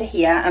some into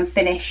here and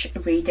finish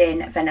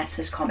reading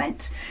Vanessa's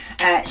comment.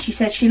 She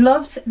says she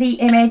loves the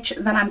image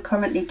that I'm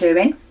currently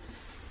doing.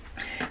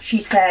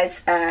 She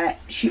says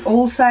she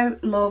also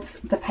loves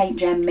the Paint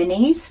Gem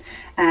minis,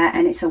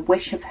 and it's a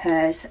wish of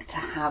hers to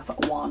have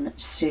one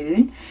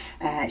soon.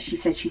 She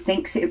said she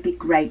thinks it would be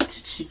great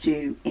to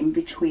do in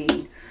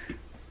between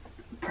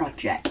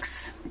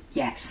projects.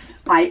 Yes,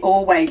 I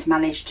always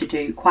manage to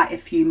do quite a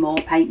few more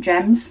paint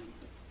gems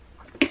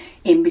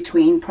in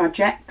between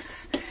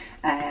projects.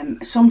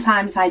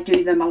 Sometimes I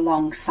do them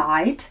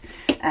alongside,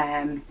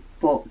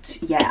 but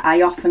yeah,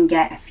 I often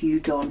get a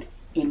few done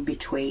in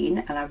between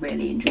and I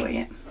really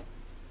enjoy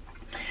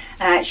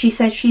it. She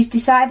says she's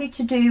decided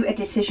to do a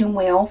decision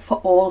wheel for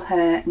all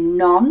her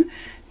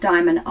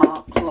non-Diamond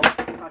Art Club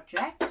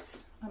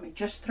projects. Let me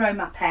just throw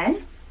my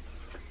pen.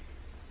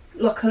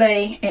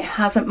 Luckily, it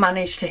hasn't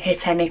managed to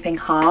hit anything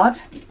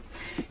hard.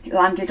 It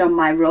landed on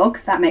my rug.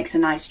 That makes a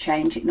nice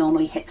change. It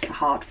normally hits the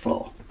hard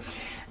floor.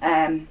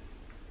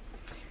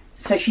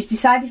 So she's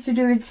decided to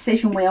do a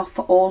decision wheel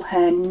for all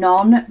her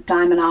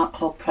non-Diamond Art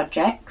Club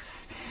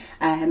projects.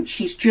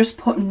 She's just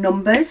put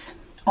numbers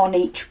on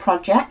each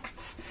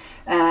project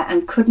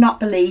and could not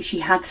believe she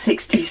had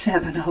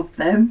 67 of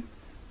them.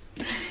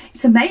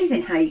 It's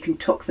amazing how you can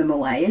tuck them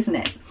away, isn't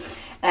it?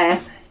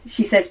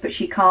 She says, but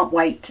she can't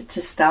wait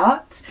to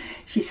start.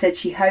 She said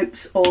she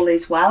hopes all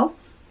is well,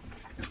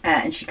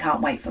 and she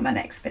can't wait for my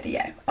next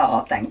video.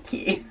 Oh, thank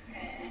you.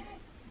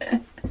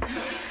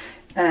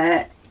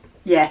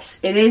 Yes,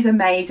 it is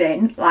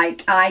amazing.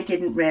 Like, I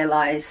didn't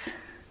realise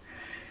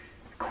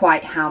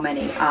quite how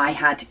many I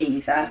had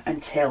either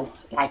until,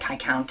 like, I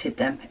counted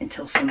them,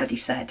 until somebody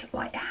said,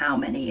 like, how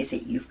many is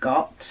it you've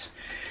got?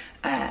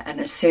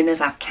 And as soon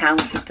as I've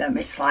counted them,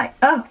 it's like,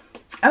 oh,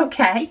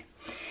 okay.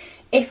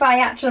 If I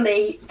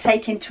actually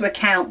take into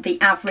account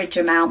the average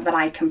amount that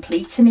I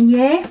complete in a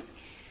year,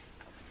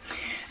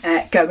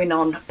 going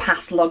on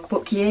past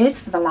logbook years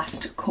for the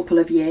last couple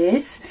of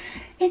years,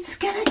 it's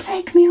going to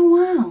take me a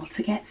while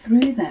to get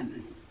through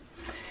them.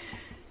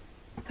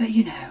 But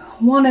you know,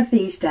 one of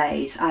these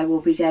days I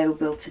will be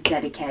able to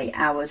dedicate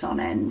hours on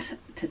end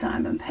to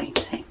diamond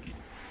painting.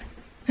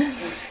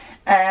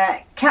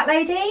 Cat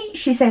Lady,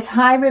 she says,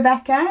 hi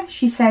Rebecca.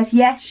 She says,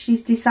 yes,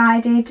 she's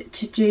decided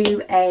to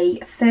do a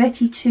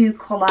 32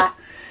 colour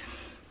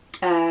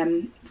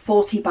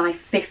 40 by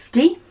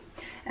 50.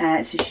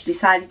 So she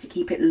decided to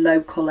keep it low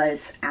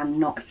colours and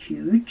not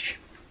huge.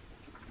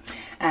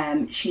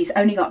 She's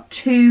only got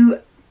 2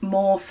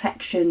 more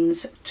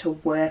sections to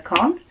work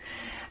on.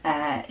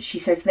 She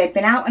says they've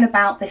been out and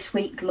about this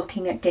week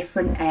looking at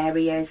different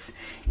areas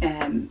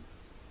to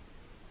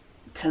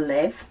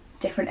live.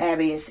 Different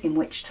areas in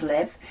which to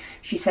live.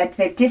 She said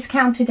they've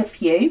discounted a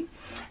few,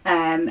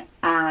 and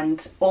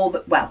all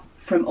that, well,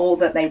 from all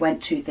that they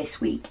went to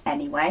this week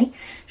anyway.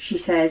 She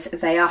says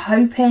they are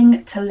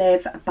hoping to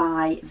live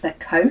by the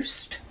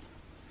coast,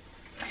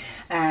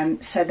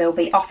 so they'll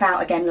be off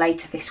out again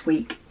later this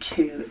week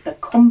to the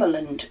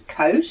Cumberland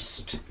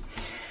coast.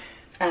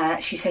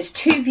 She says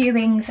 2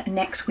 viewings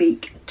next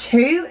week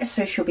too,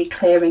 so she'll be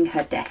clearing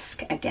her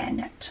desk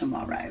again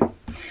tomorrow.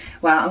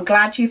 Well, I'm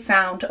glad you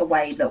found a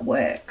way that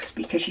works,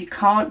 because you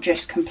can't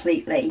just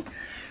completely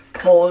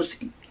pause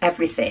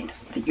everything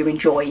that you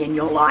enjoy in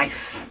your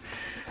life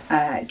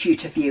due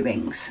to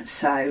viewings.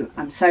 So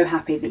I'm so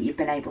happy that you've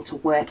been able to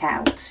work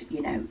out,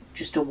 you know,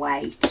 just a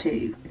way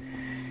to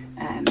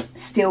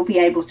still be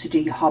able to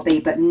do your hobby,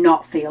 but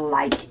not feel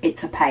like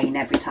it's a pain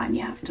every time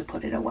you have to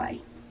put it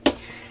away.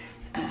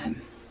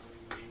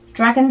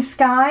 Dragon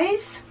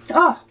Skies.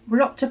 Oh,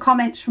 we're up to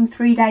comments from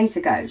 3 days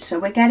ago, so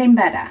we're getting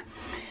better.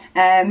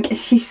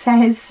 She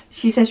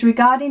says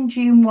regarding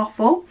June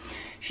Waffle,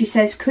 she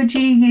says, could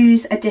you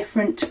use a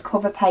different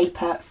cover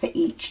paper for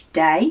each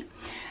day?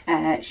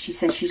 She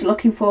says she's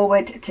looking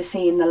forward to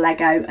seeing the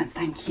Lego, and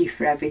thank you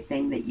for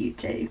everything that you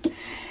do.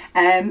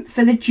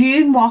 For the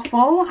June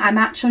Waffle, I'm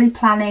actually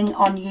planning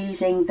on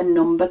using the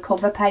number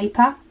cover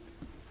paper.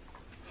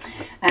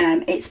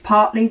 It's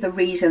partly the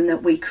reason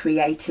that we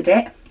created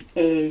it,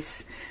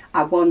 is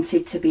I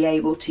wanted to be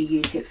able to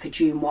use it for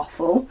June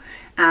Waffle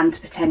and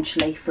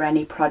potentially for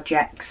any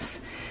projects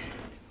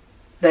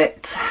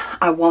that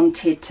I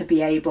wanted to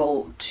be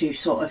able to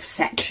sort of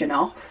section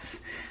off,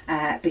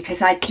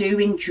 because I do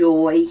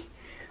enjoy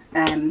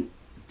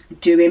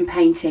doing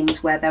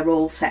paintings where they're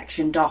all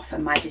sectioned off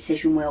and my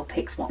decision wheel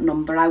picks what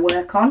number I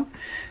work on,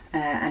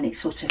 and it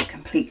sort of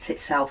completes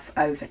itself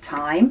over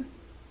time.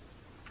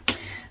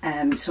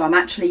 So I'm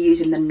actually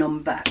using the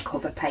number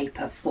cover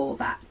paper for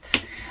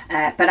that,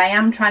 but I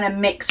am trying to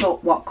mix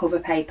up what cover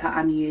paper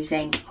I'm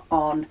using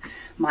on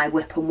my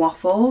WIP and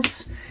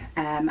Waffles.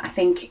 I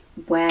think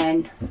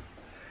Walking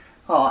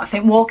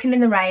in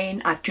the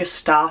Rain, I've just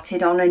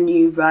started on a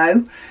new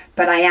row,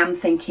 but I am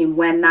thinking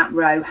when that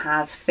row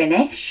has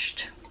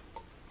finished,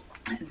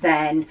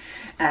 then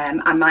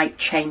I might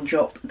change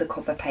up the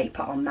cover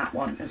paper on that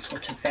one and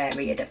sort of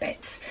vary it a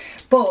bit.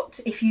 But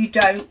if you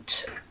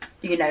don't,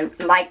 you know,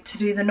 like to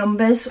do the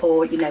numbers,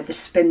 or, you know, the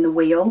spin the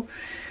wheel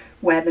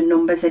where the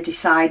numbers are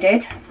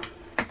decided,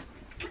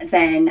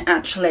 then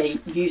actually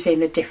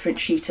using a different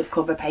sheet of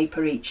cover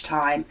paper each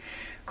time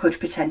could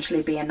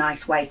potentially be a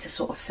nice way to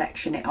sort of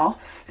section it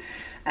off.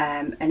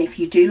 And if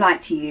you do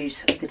like to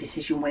use the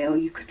decision wheel,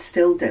 you could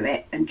still do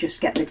it and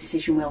just get the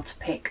decision wheel to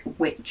pick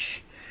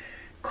which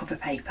cover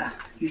paper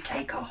you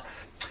take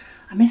off.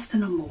 I missed the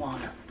number one.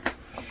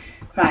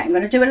 Right, I'm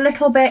going to do a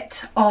little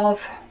bit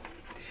of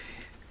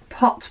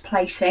pot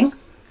placing,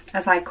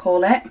 as I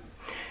call it,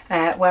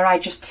 where I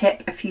just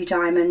tip a few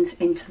diamonds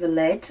into the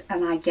lid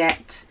and I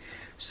get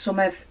some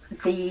of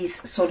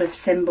these sort of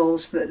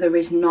symbols that there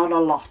is not a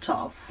lot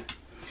of.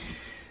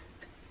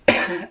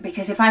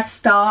 Because if I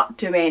start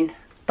doing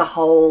the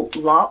whole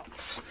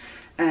lot,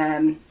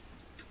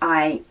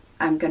 I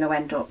am going to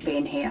end up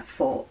being here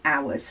for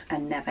hours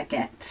and never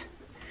get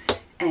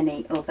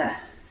any other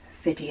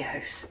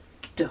videos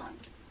done.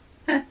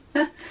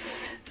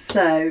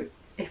 So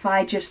if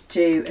I just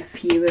do a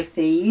few of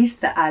these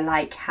that I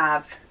like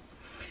have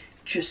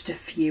just a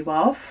few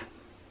of,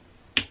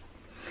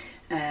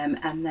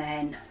 and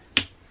then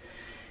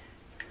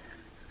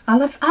I'll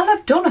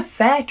have done a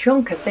fair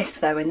chunk of this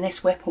though in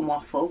this WIP and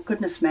Waffle.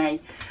 Goodness me,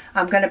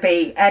 I'm going to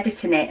be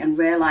editing it and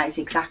realise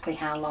exactly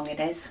how long it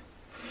is.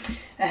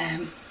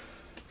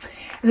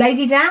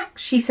 Lady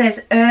Dax, she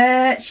says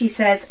a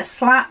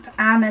slap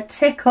and a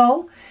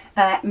tickle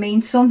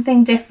means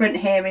something different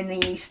here in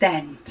the East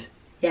End.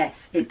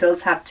 Yes, it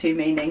does have two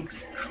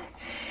meanings.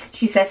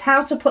 She says,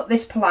 how to put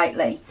this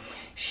politely?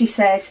 She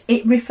says,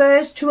 it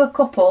refers to a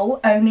couple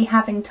only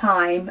having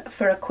time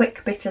for a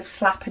quick bit of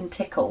slap and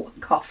tickle,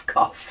 cough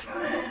cough.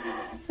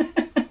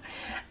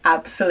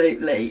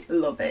 Absolutely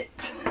love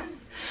it.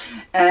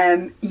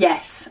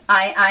 Yes,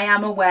 I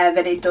am aware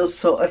that it does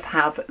sort of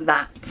have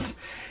that,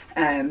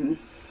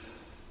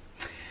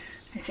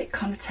 is it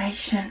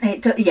connotation?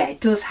 Yeah, it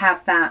does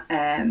have that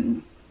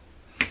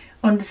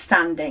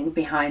understanding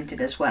behind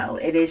it as well.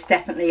 It is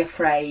definitely a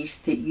phrase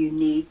that you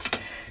need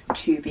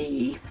to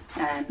be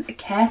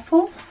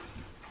careful,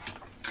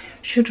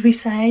 should we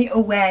say,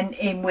 or when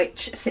in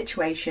which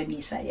situation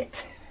you say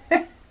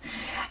it.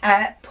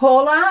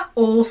 Paula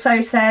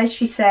also says,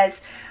 she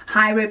says,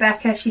 hi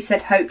Rebecca, she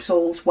said, hopes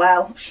all's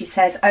well. She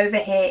says, over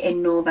here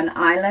in Northern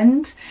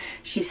Ireland,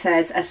 she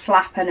says, a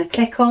slap and a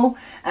tickle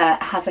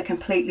has a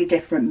completely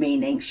different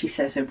meaning. She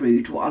says, a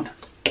rude one.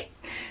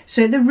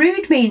 So the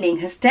rude meaning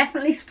has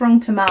definitely sprung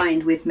to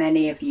mind with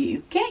many of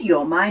you. Get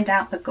your mind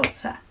out the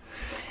gutter.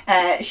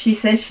 She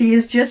says she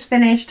has just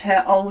finished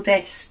her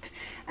oldest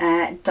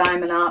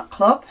Diamond Art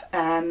Club,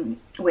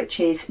 which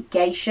is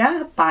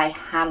Geisha by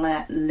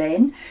Hannah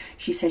Lynn.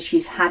 She says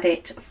she's had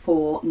it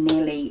for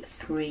nearly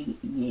 3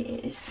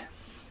 years.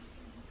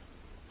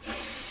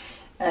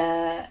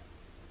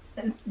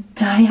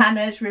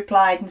 Diana's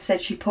replied and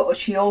said she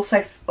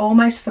also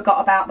almost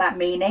forgot about that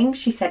meaning.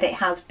 She said it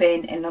has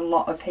been in a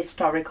lot of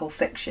historical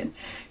fiction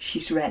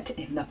she's read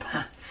in the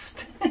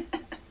past.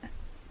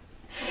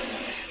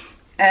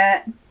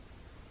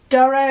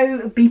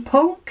 Doro be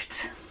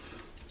punked.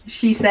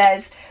 She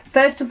says,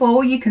 first of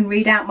all, you can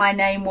read out my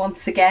name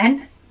once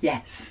again.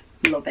 Yes,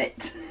 love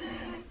it.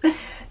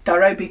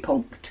 Doro be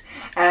punked.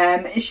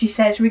 She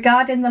says,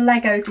 regarding the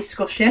Lego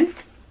discussion,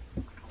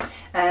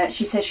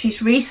 she says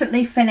she's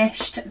recently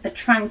finished the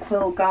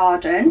Tranquil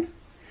Garden.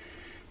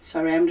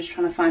 Sorry, I'm just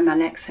trying to find my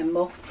next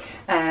symbol.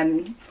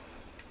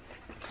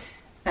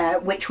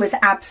 Which was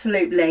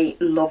absolutely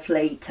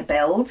lovely to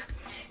build.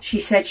 She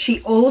said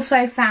she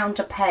also found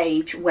a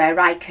page where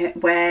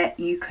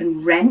you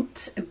can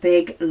rent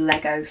big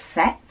Lego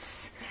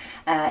sets.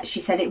 She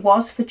said it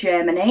was for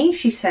Germany,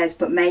 she says,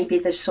 but maybe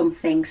there's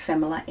something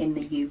similar in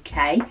the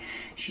UK.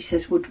 She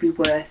says would be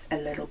worth a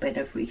little bit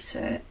of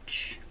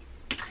research.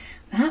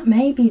 That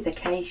may be the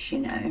case, you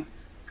know.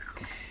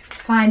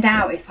 Find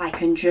out if I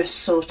can just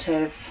sort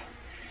of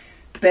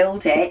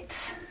build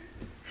it.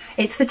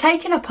 It's the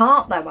taking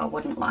apart though I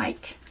wouldn't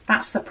like.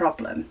 That's the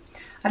problem.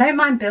 I don't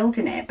mind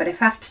building it, but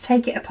if I have to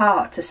take it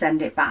apart to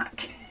send it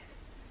back,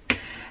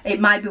 it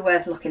might be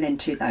worth looking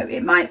into though.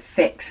 It might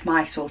fix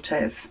my sort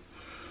of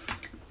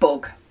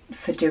bug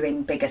for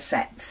doing bigger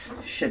sets,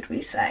 should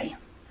we say.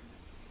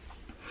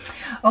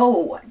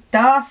 Oh,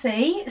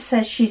 Darcy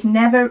says she's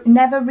never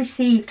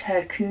received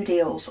her coup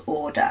deals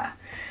order.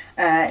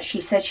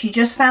 She said she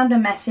just found a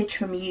message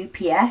from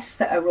UPS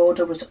that her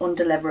order was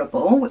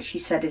undeliverable, which she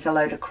said is a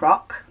load of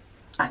crock.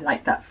 I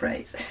like that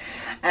phrase.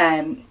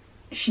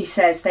 She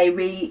says they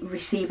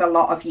receive a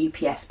lot of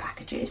UPS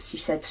packages. She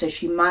said so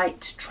she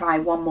might try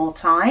one more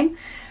time,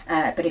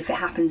 but if it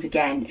happens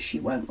again, she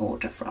won't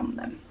order from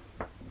them.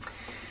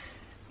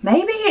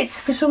 Maybe it's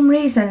for some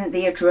reason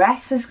the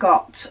address has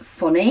got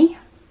funny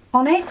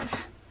on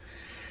it.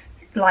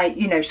 Like,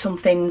 you know,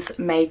 something's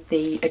made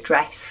the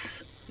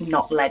address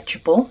not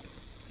legible,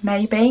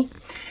 maybe.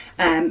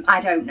 I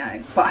don't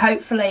know, but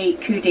hopefully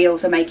coup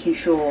deals are making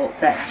sure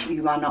that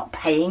you are not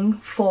paying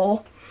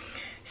for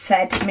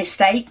said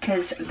mistake,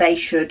 because they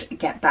should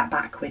get that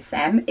back with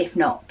them. If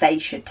not, they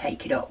should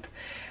take it up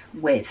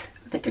with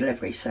the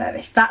delivery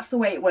service. That's the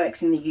way it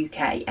works in the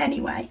UK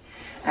anyway.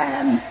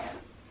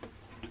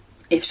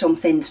 If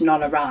something's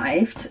not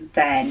arrived,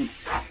 then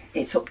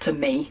it's up to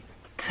me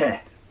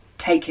to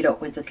take it up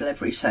with the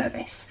delivery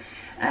service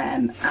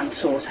and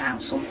sort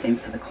out something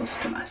for the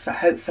customer. So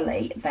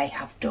hopefully they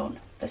have done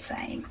the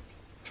same.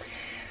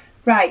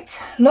 Right,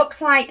 looks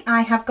like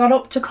I have got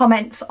up to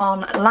comments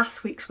on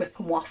last week's WIP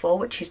and Waffle,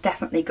 which is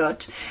definitely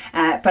good,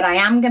 but I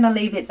am going to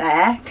leave it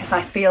there because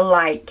I feel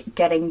like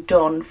getting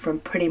done from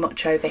pretty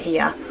much over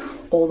here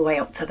all the way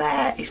up to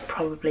there is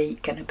probably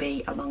going to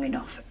be a long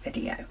enough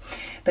video.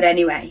 But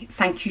anyway,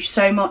 thank you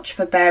so much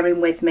for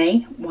bearing with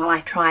me while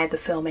I try the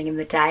filming in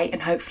the day,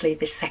 and hopefully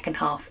this second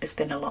half has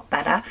been a lot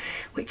better,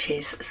 which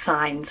is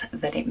signs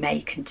that it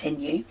may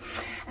continue.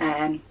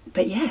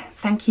 But yeah,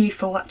 thank you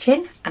for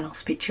watching, and I'll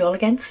speak to you all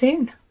again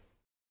soon.